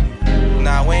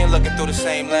 Nah, we ain't looking through the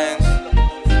same lens.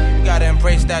 You gotta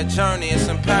embrace that journey, it's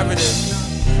imperative.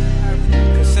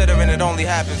 Considering it only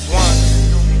happens once.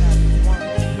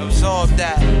 Absorb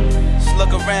that, just look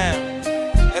around,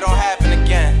 it don't happen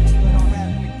again.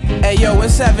 Hey yo,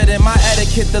 it's evident, my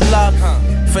etiquette the luck.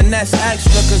 Finesse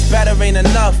extra, cause better ain't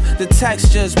enough. The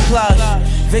texture's plush.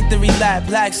 Victory lap,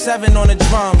 black 7 on the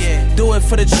drums. Do it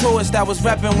for the truest that was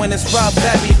reppin' when it's rough.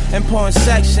 Heavy and pouring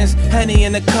sections, Henny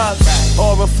in the cups.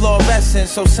 Or a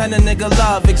fluorescence, so send a nigga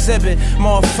love. Exhibit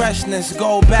more freshness,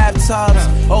 gold bathtubs.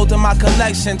 Older my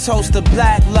collection, toast to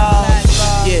black love.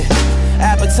 Yeah.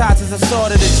 Appetizers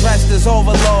assorted, addressed as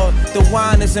overlord. The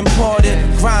wine is imported,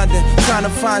 grinding, trying to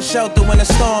find shelter when a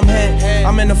storm hit.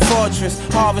 I'm in the fortress,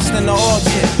 harvesting the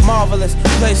orchard. Marvelous,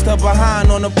 placed her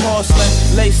behind on the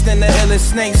porcelain. Laced in the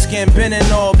illest snakeskin, been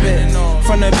in orbit.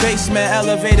 From the basement,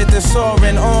 elevated to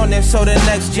soaring on it, so the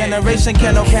next generation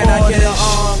can afford it. Can I get an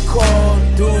encore?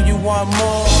 Do you want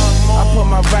more? I put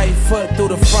my right foot through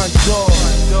the front door.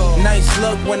 Nice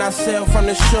look when I sail from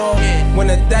the shore. When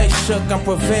the dice shook, I'm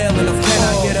prevailing. Can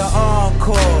I get an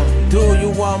encore? Do you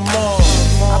want more?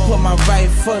 I put my right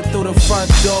foot through the front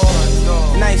door.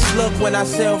 Nice look when I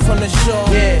sail from the shore.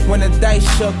 When the dice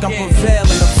shook, I'm prevailing.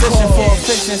 Fishing for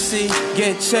efficiency,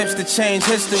 get chips to change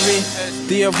history.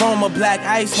 The aroma black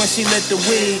ice when she lit the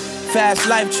weed. Fast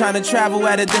life trying to travel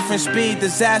at a different speed.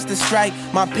 Disaster strike,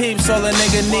 my peeps all a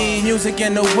nigga need. Music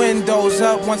in the windows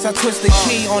up once I twist the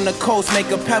key. On the coast,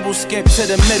 make a pebble skip to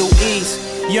the Middle East.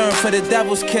 Yearn for the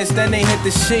devil's kiss, then they hit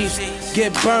the sheets.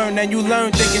 Get burned and you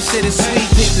learn thinking shit is sweet.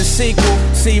 Peep the sequel,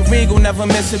 see Regal never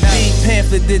miss a beat.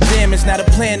 Pamphlet did damage, not a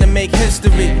plan to make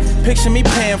history. Picture me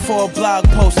paying for a blog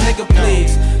post, nigga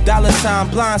please.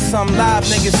 $ blind, some live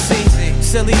niggas see.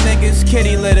 Silly niggas,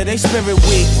 kitty litter, they spirit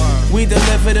weak. We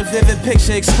deliver the vivid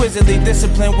picture exquisitely.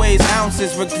 Discipline weighs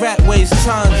ounces, regret weighs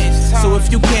tons. So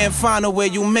if you can't find a way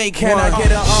you make, can I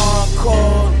get an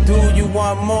encore? Do you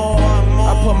want more?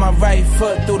 I put my right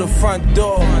foot through the front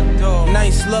door.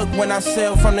 Nice look when I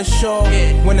sail from the shore.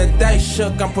 When the dice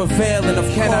shook, I'm prevailing.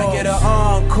 Can I get an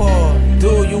encore?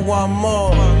 Do you want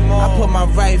more? I put my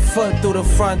right foot through the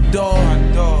front door.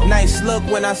 Nice look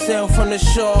when I sail from the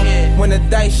shore. When the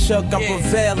dice shook, I'm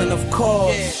prevailing, of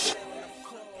course.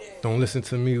 Don't listen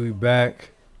to me, we back.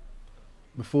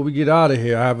 Before we get out of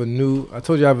here, I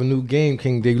told you I have a new game,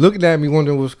 King Dave. Looking at me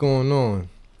wondering what's going on.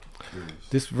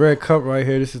 This red cup right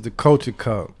here, this is the Culture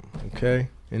Cup, okay?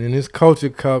 And in this Culture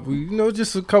Cup,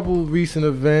 just a couple recent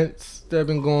events that have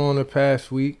been going on the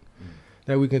past week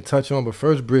that we can touch on. But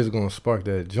first, Briz going to spark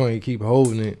that joint. You keep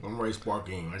holding it. I'm ready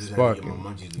sparking. I just had to get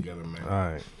my munchies together, man. All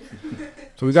right.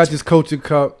 So we got this Culture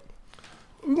Cup.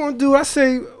 We're going to do, I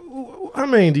say, how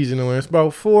many DJs in there? It's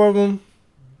about 4 of them.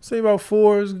 Say about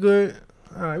 4 is good.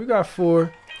 All right, we got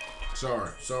 4.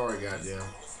 Sorry, goddamn.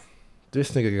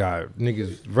 This nigga got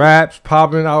niggas raps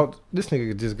popping out. This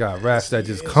nigga just got raps that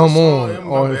just come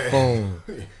on his phone.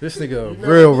 This nigga a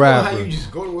real rapper. How you just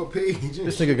go to a page?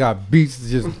 This nigga got beats that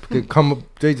just come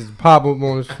up. They just pop up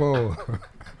on his phone.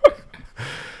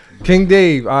 King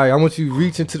Dave, all right, I want you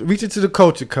reach into the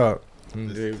Culture Cup.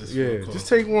 This yeah, just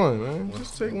take one, man.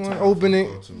 Just take one, open it,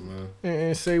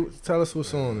 and tell us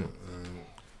what's on it.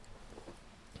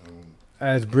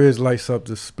 As Briz lights up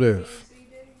the spliff.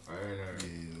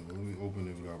 Let me open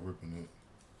it without ripping it.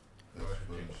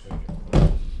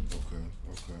 Okay.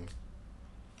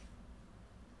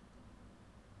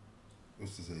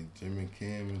 What's this say? Jim and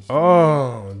Cam?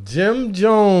 Oh, Jim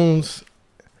Jones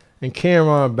and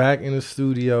Cameron back in the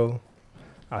studio.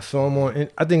 I saw them on,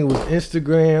 I think it was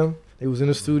Instagram. They was in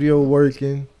the studio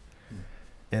working.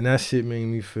 And that shit made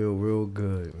me feel real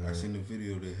good, man. I seen the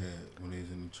video they had when they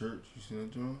was in the church. You seen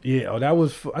that, John? Yeah, that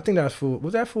was for, I think that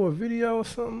was that for a video or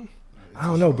something? I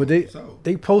don't know, but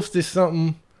they posted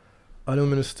something of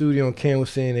them in the studio, and Cam was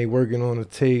saying they working on a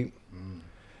tape.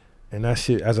 And that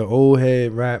shit, as an old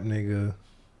head rap nigga,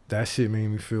 that shit made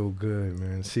me feel good,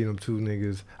 man. See them two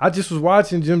niggas. I just was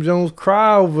watching Jim Jones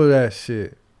cry over that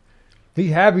shit. He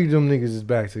happy them niggas is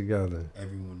back together.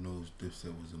 Everyone knows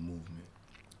Dipset was a movement.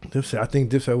 I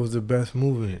think Dipset was the best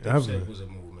movement ever. Dipset was a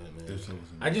movement, man.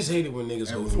 I just hate it when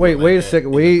niggas go through wait like a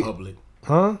second, wait. Public.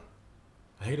 Huh?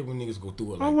 I hate it when niggas go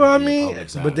through it like oh, well, I mean,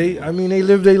 but they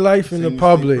live their life in the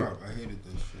public. I hated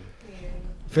that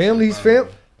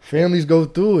shit. Families go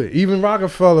through it. Even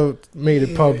Rockefeller made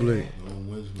it public.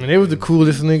 And they was the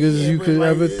coolest niggas you could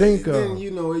ever think of. Then,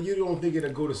 you don't think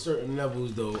it'll go to certain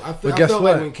levels, though. I felt what?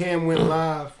 like when Cam went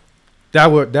live, that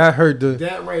hurt the.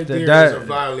 That right there is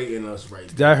violating us right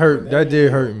there. That hurt. That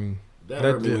did hurt me. That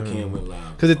hurt me when Cam went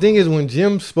live. Because the thing is, when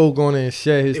Jim spoke on it and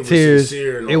shed his tears,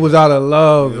 it was out of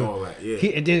love. And all that, yeah.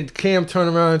 And then Cam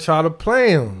turned around and tried to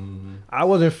play him. I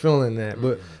wasn't feeling that,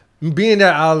 but being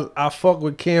that I fuck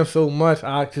with Cam so much,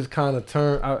 I just kind of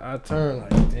turned. I turned like,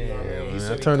 damn,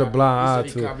 man. I turned a blind eye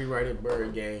to it. Copyrighted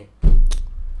Bird Gang.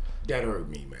 That hurt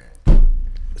me, man.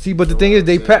 See, but the thing is,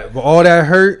 but all that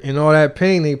hurt and all that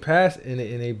pain, they passed and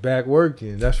they back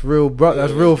working. That's real, bro.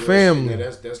 That's real family.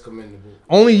 Yeah, that's commendable.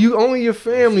 Only your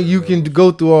family, you can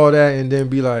go through all that and then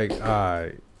be like, all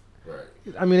right. Right.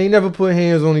 I mean, they never put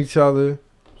hands on each other.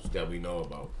 That we know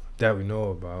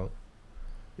about.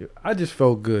 I just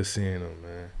felt good seeing them,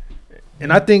 man.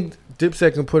 And I think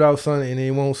Dipset can put out something and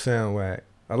it won't sound whack.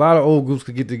 A lot of old groups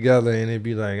could get together and it'd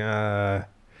be like,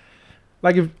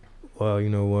 like if, well, you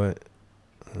know what?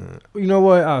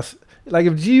 Like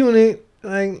if G Unit,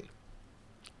 like,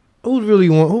 who really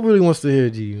wants to hear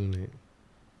G Unit?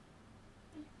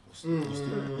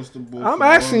 I'm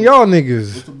asking y'all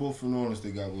niggas. What's the bull from Norris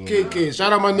they got going on? KK.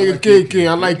 Shout out my nigga KK.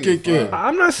 I like KK.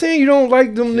 I'm not saying you don't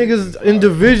like them niggas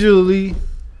individually.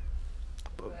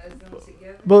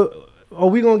 But are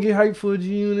we gonna get hyped for a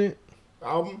G Unit?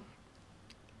 Album?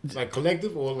 Like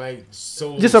collective or like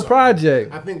solo? Just a song?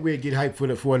 project. I think we'd get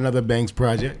hyped for another Banks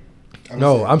project.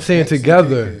 No, I'm saying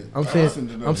together.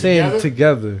 I'm saying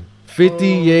together.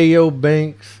 50 Yayo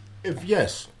Banks. If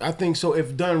yes, I think so.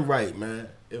 If done right, man.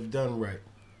 If done right.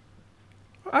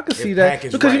 I could see If that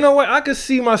packaged because you right. know what? I could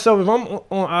see myself if I'm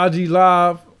on IG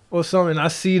Live or something. I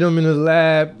see them in the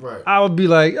lab. Right. I would be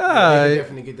like, all Yeah, they right. could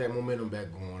definitely get that momentum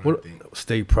back going. What- I think.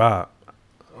 Stay proud.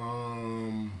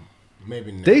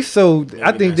 Maybe not. They so. Maybe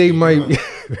I think not they Steve might. Blunt.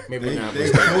 Maybe not.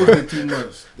 They but exposed it too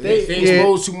much. They yeah.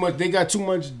 exposed too much. They got too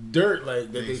much dirt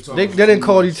like that. They didn't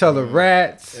call each other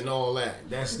rats. and all that.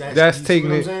 That's That's you see taking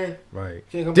what I'm it- saying? Right.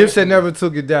 Can't come back Dipset from never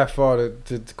took it that far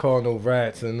to call no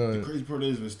rats or The nothing. crazy part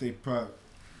is with Stay Proud,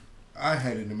 I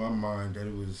had it in my mind that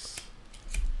it was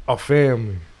A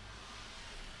family.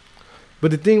 But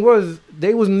the thing was,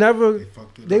 they was never. they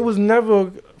fucked it They up. was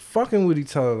never fucking with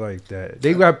each other like that.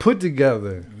 They got put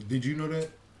together. Did you know that?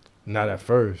 Not at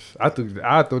first. I thought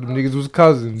them niggas was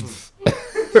cousins. Oh,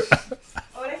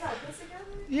 they got put together?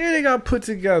 Yeah, they got put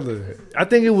together. I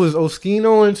think it was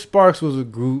Oskino and Sparks was a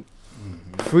group.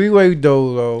 Freeway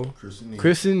Dolo,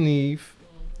 Chris and Neve.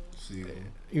 See,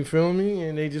 You feel me?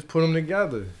 And they just put them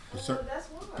together. but Oh, that's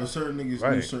why. certain niggas knew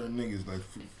Right. certain niggas like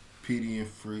PD and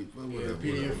Free. Yeah,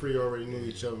 PD and Free already knew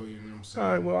each other. You know what I'm saying?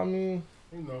 All right. Well, I mean,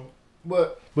 You know,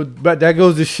 but but that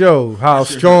goes to show how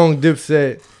strong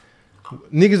Dipset.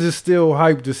 Niggas is still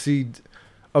hyped to see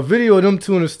a video of them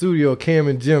two in the studio, Cam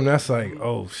and Jim. That's like,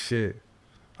 oh shit.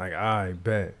 Like, I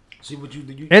bet. see what you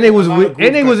did. And they was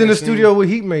in the studio with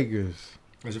Heatmakers.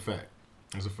 That's a fact.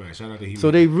 That's a fact. Shout out to Heat.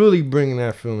 So they really bringing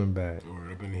that feeling back.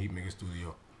 or up in the Heatmaker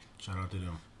studio. Shout out to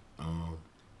them.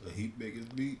 The Heat Makers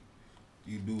beat.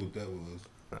 You knew what that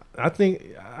was. I think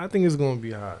it's gonna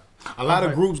be hot. A lot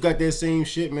of groups got that same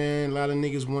shit, man. A lot of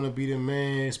niggas want to be the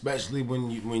man, especially when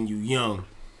you young,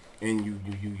 and you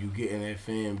getting that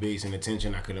fan base and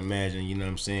attention. I could imagine, you know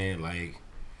what I'm saying? Like,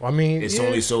 I mean, it's yeah.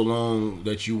 only so long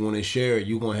that you want to share it.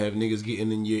 You gonna have niggas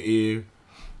getting in your ear,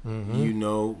 you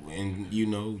know, and you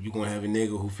know you gonna have a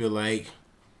nigga who feel like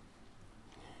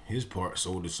his part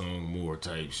sold the song more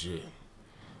type shit.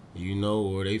 You know,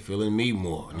 or they feeling me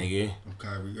more, nigga. I'm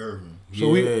Kyrie Irving.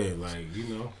 So yeah, like, you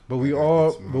know. But we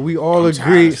all I'm tired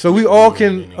agree. of So we speaking all to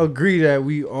can it, nigga. agree that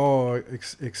we all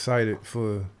excited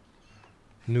for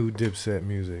new Dipset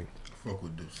music. Fuck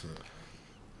with Dipset.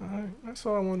 All right, that's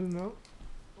all I wanted to know.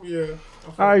 Yeah.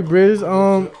 All right, Briz.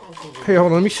 Hey,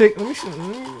 hold on.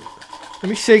 Let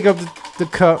me shake up the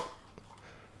cup.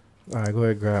 All right, go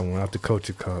ahead, grab one out the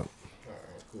culture cup.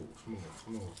 Cool.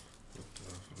 Smooth.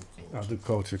 Out the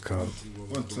culture cup.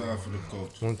 One time for the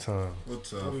culture. One time. One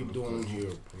time What we for the doing culture.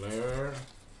 here, player?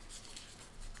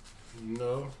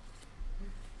 No.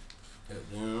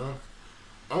 Yeah.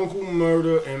 Uncle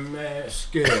Murder and Mad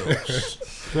Skills.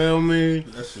 Feel me?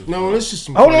 That shit No, this is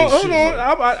some Hold funny on, hold shit, on.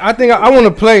 man. I think I want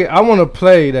to play. I want to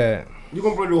play that. You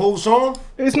gonna play the whole song?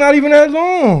 It's not even that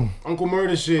long. Uncle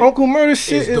Murder shit. Uncle Murder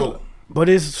shit is is dope. but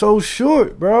it's so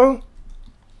short, bro.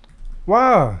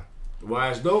 Why? Why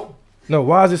it's dope? No,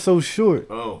 why is it so short?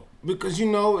 Oh, because you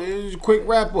know it's a quick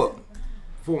wrap up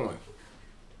for him.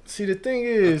 See, the thing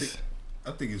is,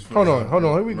 I think it's hold funny on, how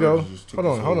here we go. Murder just took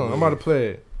Hold his on. whole I'm about to way. play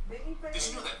it.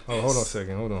 Oh, hold on a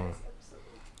second. Hold on.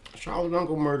 Shout out to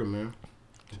Uncle Murder, man.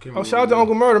 Oh, shout out to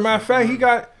Uncle Murder. Matter of fact, he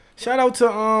got shout out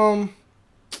to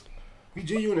He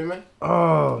G Unit, man.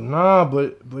 Oh nah,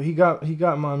 but he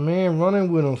got my man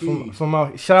running with him from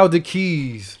out. Shout out to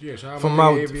Keys. Yeah, shout out From to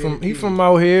out Keys. he from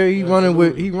out here. He running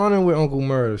with Uncle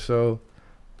Murder. So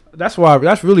that's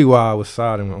really why I was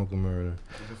siding with Uncle Murder.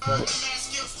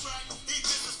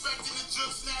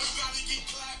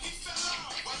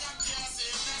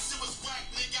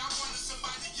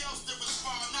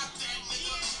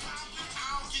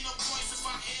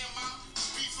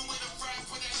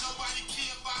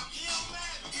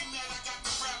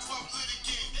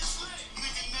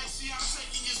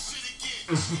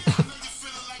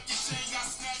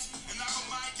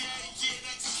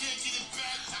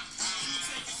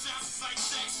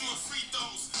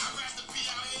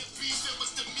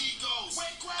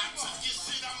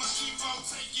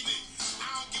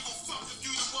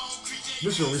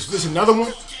 This is another one?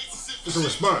 It's a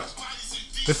response.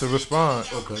 It's a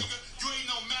response. Okay.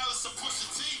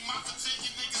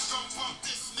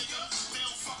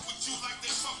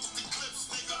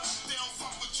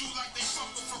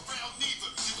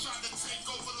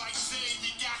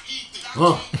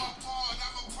 Huh.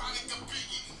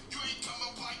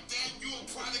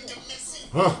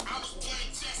 Huh.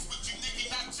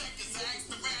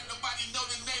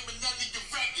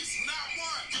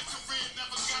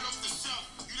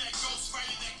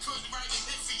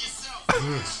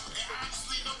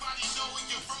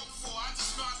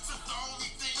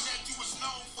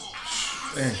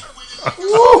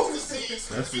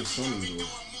 That's just funny though.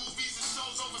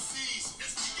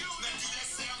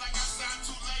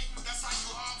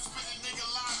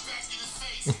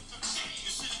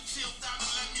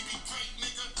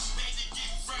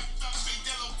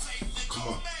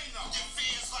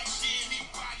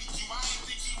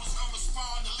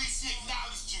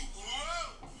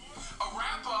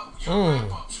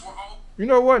 You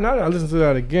know what? Now that I listen to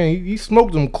that again, he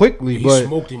smoked him quickly, He but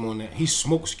smoked him on that. He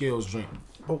smoked Skills drink.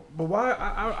 but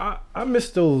why? I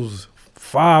miss those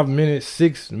 5 minute,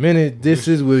 6 minute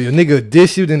disses where your nigga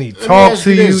dish you, then he talk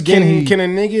to you. Can a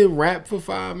nigga rap for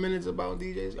 5 minutes about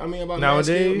DJs? I mean, about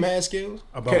Nowadays? mad skills?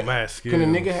 About mad skills. Can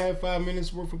a nigga have 5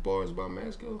 minutes worth of bars about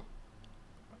mad skills?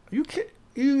 You can't.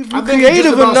 You I think it's creative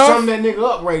just about enough. sum that nigga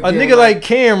up right A there. nigga like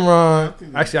Cameron.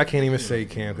 Actually, I can't even say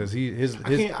Cam because his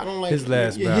I don't like-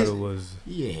 last yeah, battle was.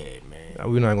 Yeah, man.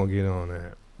 We're not gonna get on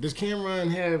that. Does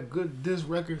Cameron have good diss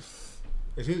records?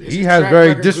 Is He his has track very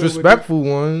record good with disrespectful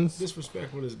ones.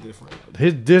 Disrespectful is different.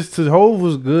 His diss to Hove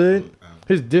was good.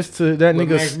 His diss to that But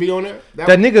nigga. Max B on there?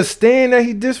 That nigga Stan that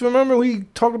he dissed. Remember when he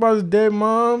talked about his dead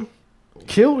mom?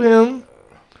 Killed him.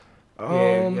 Yeah, I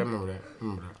remember that.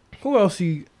 Who else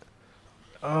he?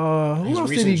 Who His else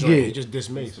did recent he joint, get? He just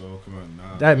dismissed.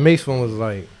 That Mace one was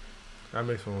like. That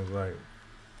Mace one was like.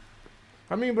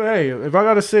 I mean, but hey, if I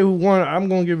gotta say who won, I'm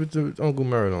gonna give it to Uncle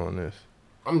Murder on this.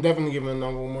 I'm definitely giving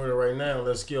Uncle Murder right now.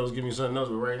 Unless Skills give me something else,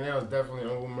 but right now it's definitely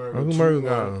Uncle Murder. Uncle Murder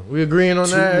got him. We agreeing on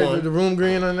that? 2-1. The room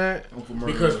agreeing on that?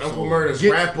 Because Uncle Murder's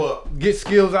wrap up Get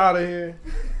Skills out of here.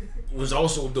 was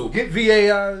also dope. Get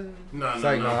VA out of here. Nah, It's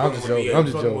like, nah, I'm just joking. VA. I'm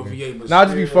just Fucking with joking. VA, but Nah, I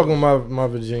just be still, fucking with my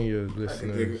Virginia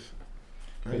listeners.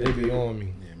 They be on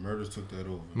me. Yeah, Murders took that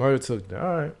over. Murder took that.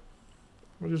 All right.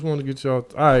 I just want to get y'all.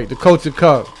 All right, the Culture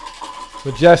Cup.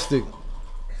 Majestic.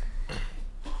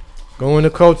 Going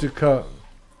to Culture Cup.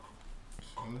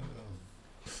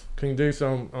 King Dave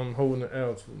said I'm holding the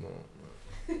L too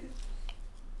long.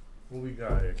 What we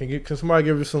got here? Can somebody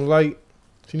give us some light?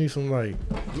 She needs some light.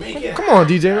 Come on,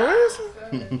 DJ Lorenz.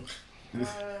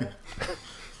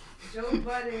 Joe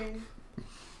Budden.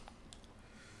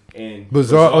 And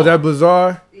Bizarre. Oh, that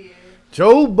Bizarre? Yeah.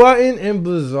 Joe Budden and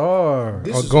Bizarre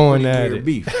This are is going pretty at clear it.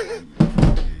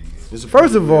 beef.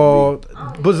 First of all,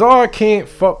 Bizarre can't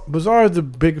fuck. Bizarre is the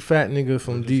big fat nigga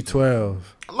from D12.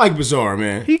 I like Bizarre,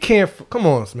 man. He can't. Come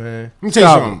on, man. Let me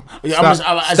tell you something. As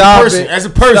a Stop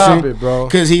person, it, bro.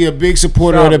 because he a big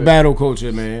supporter Stop of the it. battle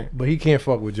culture, man. But he can't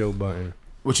fuck with Joe Budden.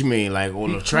 What you mean, like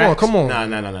on the track? Come on.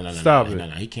 Nah. Stop it. Nah.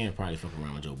 He can't probably fuck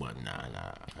around with Joe Budden. Nah.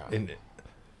 And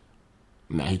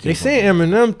Nah, he can't. they say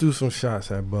Eminem threw some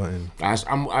shots at Budden. I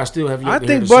still have. I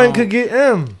think Budden could get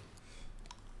M.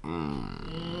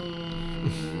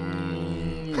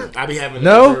 I be having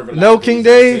No, King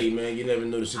Dave. Say, man, you never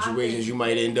know the situations you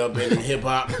might end up in hip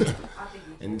hop.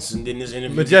 And then this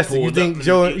interview. Majestic, you think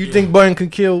Joe? You think Budden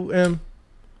could kill M?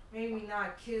 Maybe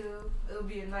not kill. It'll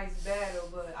be a nice battle,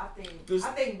 but I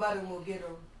think Budden will get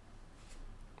him.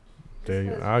 There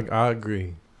you, I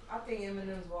agree. I think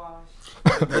Eminem's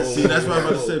washed. See, that's what I'm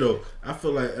about to say though. I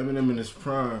feel like Eminem in his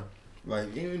prime,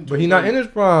 like even. But he not in his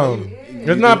prime. Yeah.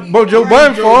 It's not Joe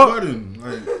Budden's fault.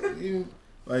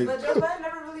 But Joe Budden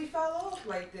never really fell off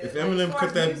like that. If Like, Eminem as far cut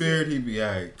as that music- beard, he'd be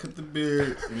alright. Cut the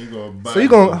beard, and he gonna buy. So you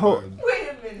gonna hold? Wait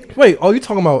a minute. Wait, oh, you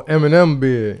talking about Eminem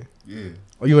beard? Yeah,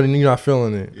 Oh, you're not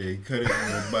feeling it? yeah. He cut it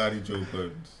and gonna body Joe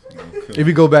Budden. If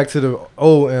you go back to the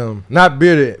old M, not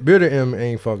bearded M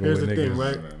ain't fucking Here's with the niggas. thing,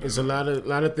 right? It's a lot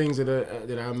of things that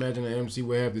I imagine the MC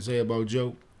would have to say about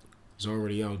Joe. It's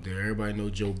already out there. Everybody know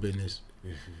Joe business.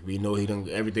 We know he done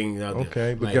everything out there.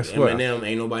 Okay, but like, guess what? Eminem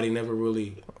ain't nobody never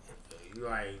really.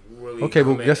 Okay,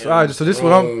 but come guess at all right. him So this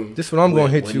what I'm gonna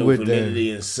hit you no with then.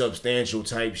 validity and substantial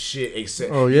type shit.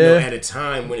 Except Oh, you know, yeah? at a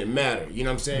time when it mattered. You know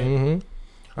what I'm saying?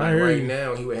 Mm-hmm. I Like hear right you.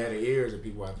 now, he would have the ears of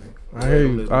people. I think. I hear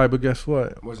you. All right, but guess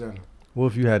what? What's that? What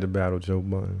if you had to battle Joe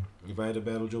Budden? If I had to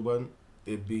battle Joe Budden,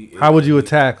 How would you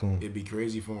attack him? It'd be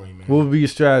crazy for him, man. What would be your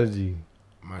strategy?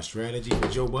 My strategy for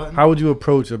Joe Budden? How would you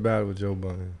approach a battle with Joe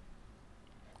Budden?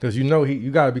 Because you know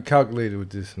you got to be calculated with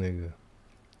this nigga.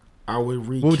 I would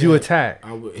recap. What would you attack?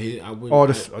 I would. All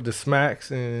the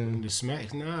smacks and the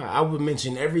smacks. Nah, I would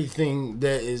mention everything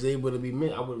that is able to be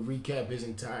meant. I would recap his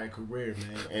entire career,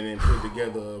 man, and then put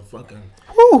together a fucking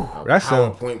that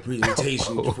sound. PowerPoint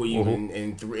presentation for you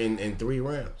in 3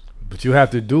 rounds. But you have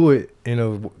to do it in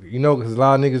a because a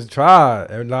lot of niggas tried.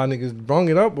 A lot of niggas brung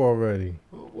it up already.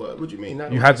 What you mean?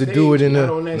 Not You on have that to do it stage, in not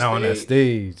on that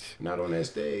stage. Not on that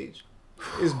stage.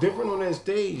 It's different on that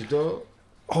stage, dog.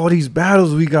 all these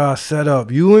battles we got set up.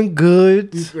 You and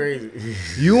Goods. Crazy.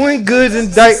 You and Goods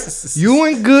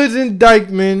and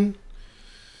Dykeman.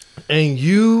 And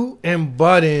you and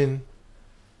Budden.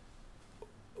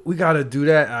 We gotta do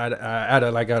that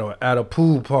at a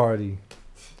pool party.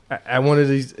 At one of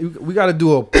these, we gotta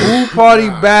do a pool party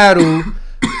battle.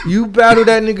 You battle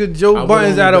that nigga Joe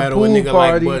Buttons at a pool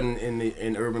party. Like Button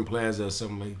in Urban Plaza or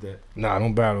something like that. Nah,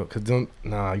 don't battle,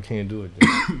 you can't do it.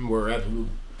 We're absolutely.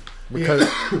 Because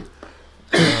you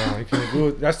can't do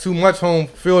it. That's too much home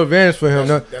field advantage for him.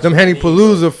 Them Henny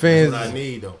Palooza fans. That's what I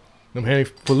need though. Them Henny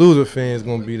Palooza fans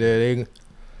gonna be there.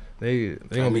 They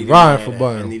gonna be riding for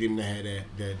Button. I need him to have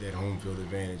that home field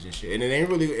advantage and shit. And it ain't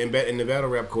really in the battle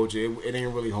rap culture. It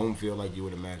ain't really home field like you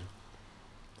would imagine.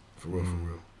 For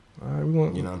real. All right, we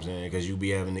gonna, you know what I'm saying? Because you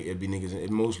be having it be niggas. It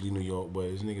mostly New York, but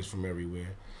it's niggas from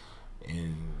everywhere.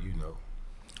 And you know.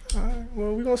 All right,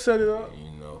 well we gonna set it up.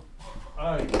 You know.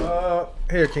 All right,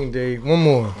 here King Dave. One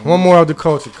more out the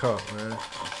Culture Cup, man.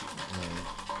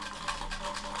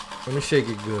 Let me shake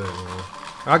it good, man.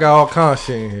 I got all kinds of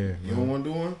shit in here. You don't want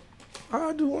to do one?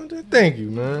 I'll do one. Thank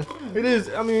you, man. It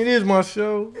is my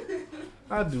show.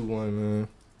 I'll do one, man.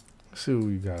 Let's see what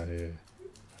we got here.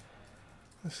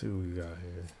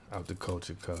 Out the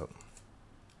Culture Cup.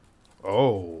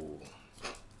 Oh.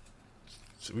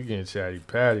 So we getting chatty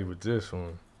patty with this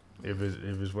one. If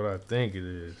it's what I think it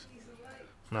is.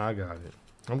 Nah, I got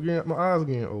it. My eyes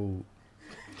getting old.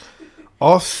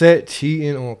 Offset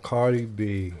cheating on Cardi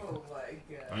B. Oh my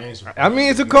God. I mean,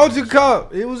 it's a Culture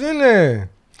Cup. It was in there.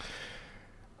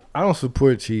 I don't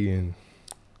support cheating.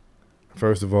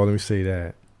 First of all, let me say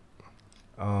that.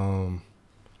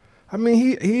 I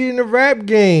mean, he in the rap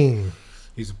game.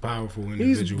 He's a powerful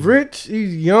individual. He's rich.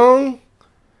 He's young.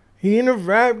 He in the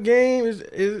rap game.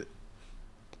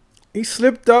 He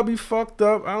slipped up. He fucked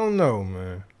up. I don't know,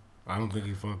 man. I don't think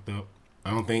he fucked up.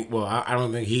 I don't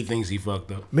think he thinks he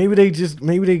fucked up. Maybe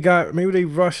they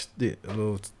rushed it a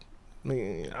little.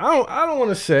 I don't want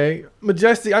to say.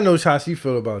 Majestic, I know how she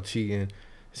feel about cheating.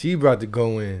 She about to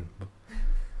go in.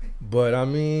 But I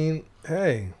mean,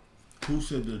 hey. Who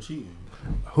said they're cheating?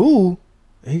 Who?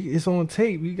 It's on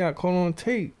tape. He got caught on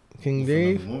tape. King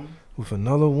Dave. With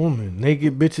another woman.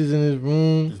 Naked bitches in his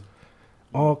room.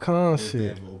 All kinds of shit. They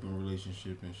have an open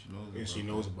relationship and she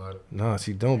knows about it. Nah,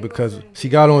 she don't, because she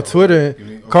got on Twitter.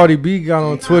 Cardi B got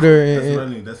on Twitter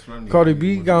and that's funny. Cardi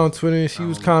B got on Twitter and she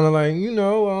was kind of like,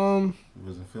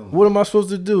 what am I supposed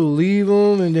to do? Leave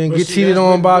him and then get cheated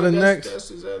on by the next?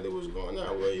 That's exactly what's going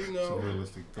on. Well, you know,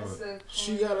 realistic thought.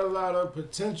 She got a lot of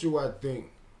potential, I think.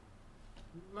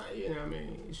 Like, you know what I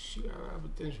mean? She got a lot of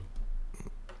potential.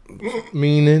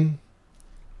 Meaning?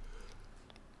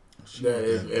 That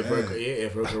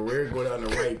if her career go down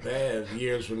the right path,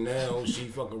 years from now, she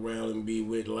fuck around and be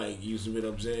with, like, you see what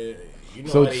I'm saying? You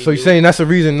know so you're saying that's a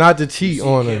reason not to cheat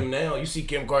on her? Now you see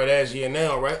Kim Kardashian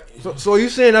now, right? So you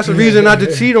saying that's a reason not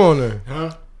to cheat on her?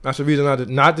 Huh? That's a reason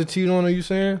not to cheat on her? You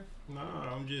saying? Nah,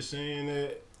 I'm just saying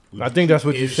that. I think that's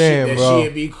what you're saying, bro.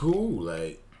 She'd be cool,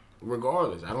 like,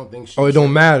 regardless. I don't think she. Oh, it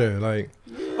don't matter, like.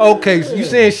 Okay, so you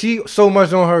saying she so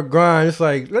much on her grind? It's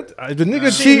like the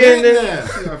nigga cheating.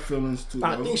 She got feelings too.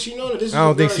 I think she know that. This is I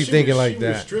don't think she thinking like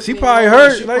that. She probably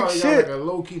hurt hurt like shit. Like a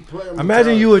low-key player.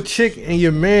 Imagine you a chick and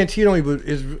your man cheat on you,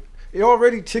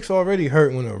 but chicks already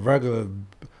hurt when a regular,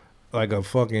 like a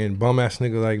fucking bum ass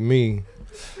nigga like me.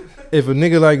 If a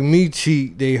nigga like me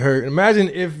cheat, they hurt. Imagine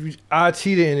if I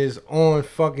cheated and it's on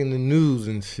fucking the news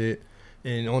and shit,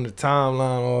 and on the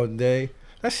timeline all day.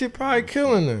 That shit probably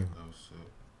killing her.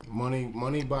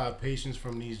 Money buy patience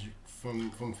from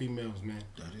females, man.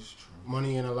 That is true.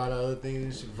 Money and a lot of other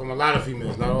things from a lot of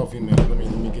females, not all females. Let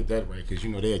me get that right, because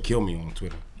you know they'll kill me on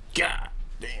Twitter. God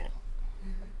damn.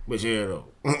 But yeah, though,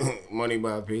 money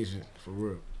buy patience for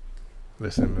real.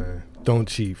 Listen, man, don't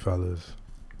cheat, fellas.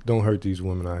 Don't hurt these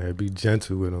women out here. Be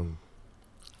gentle with them.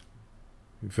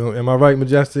 You feel me? Am I right,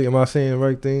 Majestic? Am I saying the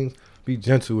right things? Be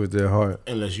gentle with their heart.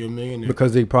 Unless you're a millionaire.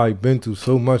 Because they probably been through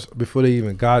so much before they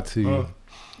even got to you.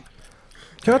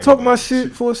 Can I talk my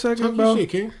shit for a second, bro? Shit,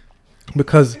 King.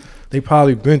 Because they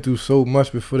probably been through so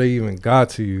much before they even got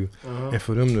to you. And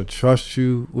for them to trust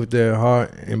you with their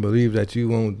heart and believe that you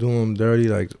won't do them dirty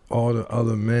like all the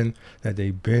other men that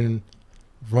they've been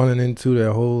running into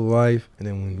their whole life. And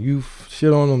then when you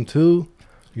shit on them too,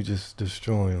 you just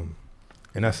destroy them.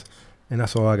 And that's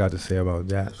all I got to say about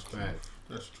that.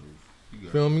 That's true. You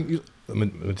feel me?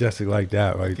 Majestic like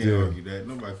that right there. Can't argue that.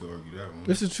 Nobody can argue that one.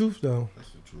 It's the truth though.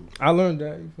 That's the truth. I learned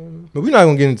that. You feel me? But we not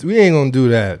gonna get into. We ain't gonna do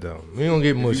that though. We ain't gonna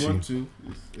get mushy. You want to?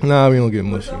 Nah, we don't get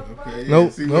mushy. Okay,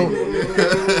 Nope.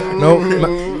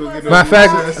 Matter of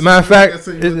fact,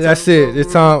 that's it.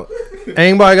 It's time.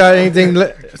 Anybody got anything?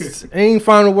 Any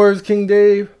final words, King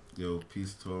Dave? Yo,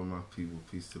 peace to all my people.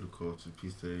 Peace to the culture.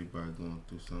 Peace to everybody going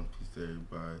through something. Peace to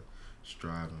everybody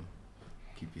striving.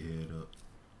 Keep your head up.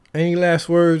 Any last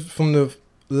words from the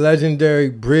legendary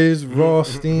Briz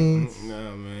Rothstein?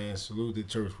 Nah, man. Salute the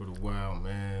Church for the Wild,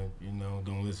 man. You know,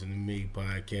 Don't Listen to Me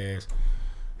podcast.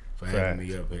 For having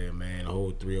me up here, man. The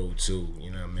whole 302.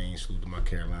 You know what I mean? Salute to my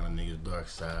Carolina niggas, Dark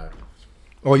Side.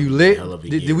 Oh, you lit? Hell of a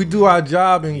Did year, we do man. our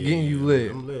job in getting you lit?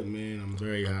 I'm lit, man. I'm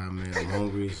very high, man. I'm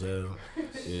hungry as hell.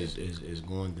 It's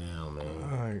going down, man.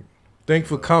 All right. Thanks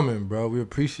for coming, bro. We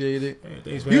appreciate it. Hey,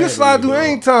 thanks for You can having slide me, through bro.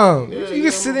 anytime. Yeah, You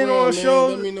can sit in on a man. show.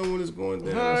 Let me know when it's going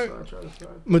down. All right. I'll try to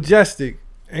slide. Majestic.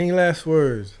 Any last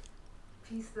words?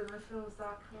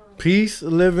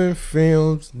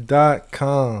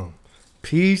 PeaceLivingFilms.com.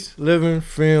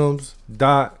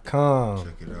 PeaceLivingFilms.com.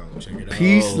 Check it out. Check it out.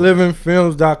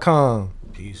 PeaceLivingFilms.com.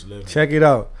 Peace, living. Check it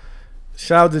out.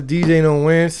 Shout out to DJ No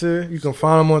Answer. You can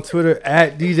find him on Twitter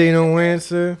at DJ No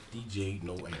Answer. DJ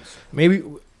No Answer.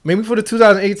 Maybe for the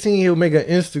 2018 he'll make an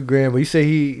Instagram, but he say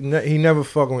he never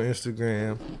fuck on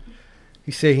Instagram.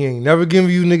 He say he ain't never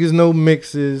giving you niggas no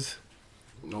mixes.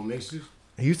 No mixes?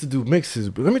 He used to do mixes,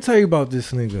 but let me tell you about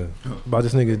this nigga. About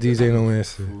this nigga DJ No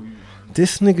Answer.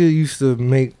 This nigga used to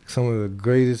make some of the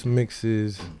greatest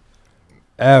mixes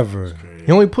ever.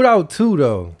 He only put out 2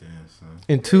 though. Damn, son.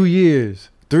 In 2 years.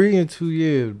 3 in 2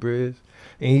 years, Briz.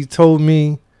 And he told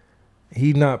me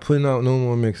he not putting out no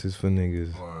more mixes for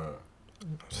niggas.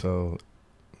 So,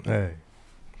 hey.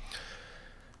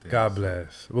 God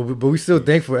bless. But we still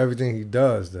thankful for everything he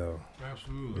does, though.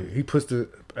 Absolutely. He puts the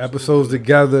episodes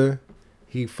together.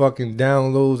 He fucking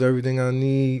downloads everything I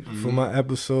need for my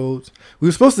episodes. We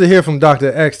were supposed to hear from Dr.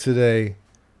 X today,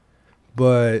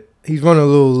 but he's running a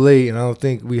little late, and I don't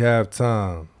think we have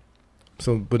time.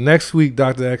 So, but next week,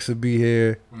 Dr. X will be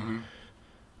here. Mm-hmm.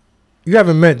 You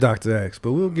haven't met Dr. X,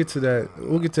 but we'll get to that.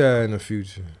 We'll get to that in the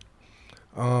future.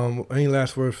 Any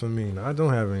last words from me? No, I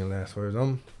don't have any last words.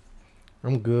 I'm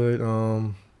good.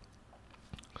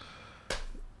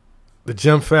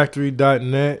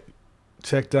 TheGemFactory.net.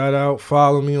 Check that out.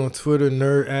 Follow me on Twitter,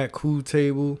 nerd at Cool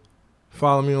Table.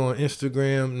 Follow me on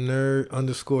Instagram,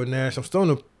 nerd_Nash. I'm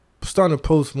starting to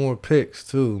post more pics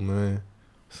too, man.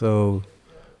 So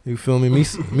you feel me?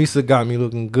 Misa got me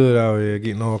looking good out here,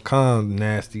 getting all kinds of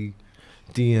nasty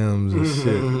DMs and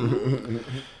shit.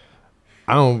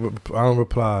 I don't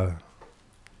reply.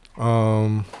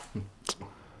 All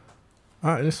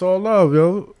right, it's all love,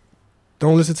 yo.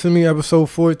 Don't Listen to Me, episode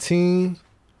 14.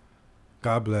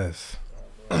 God bless.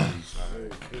 Peace.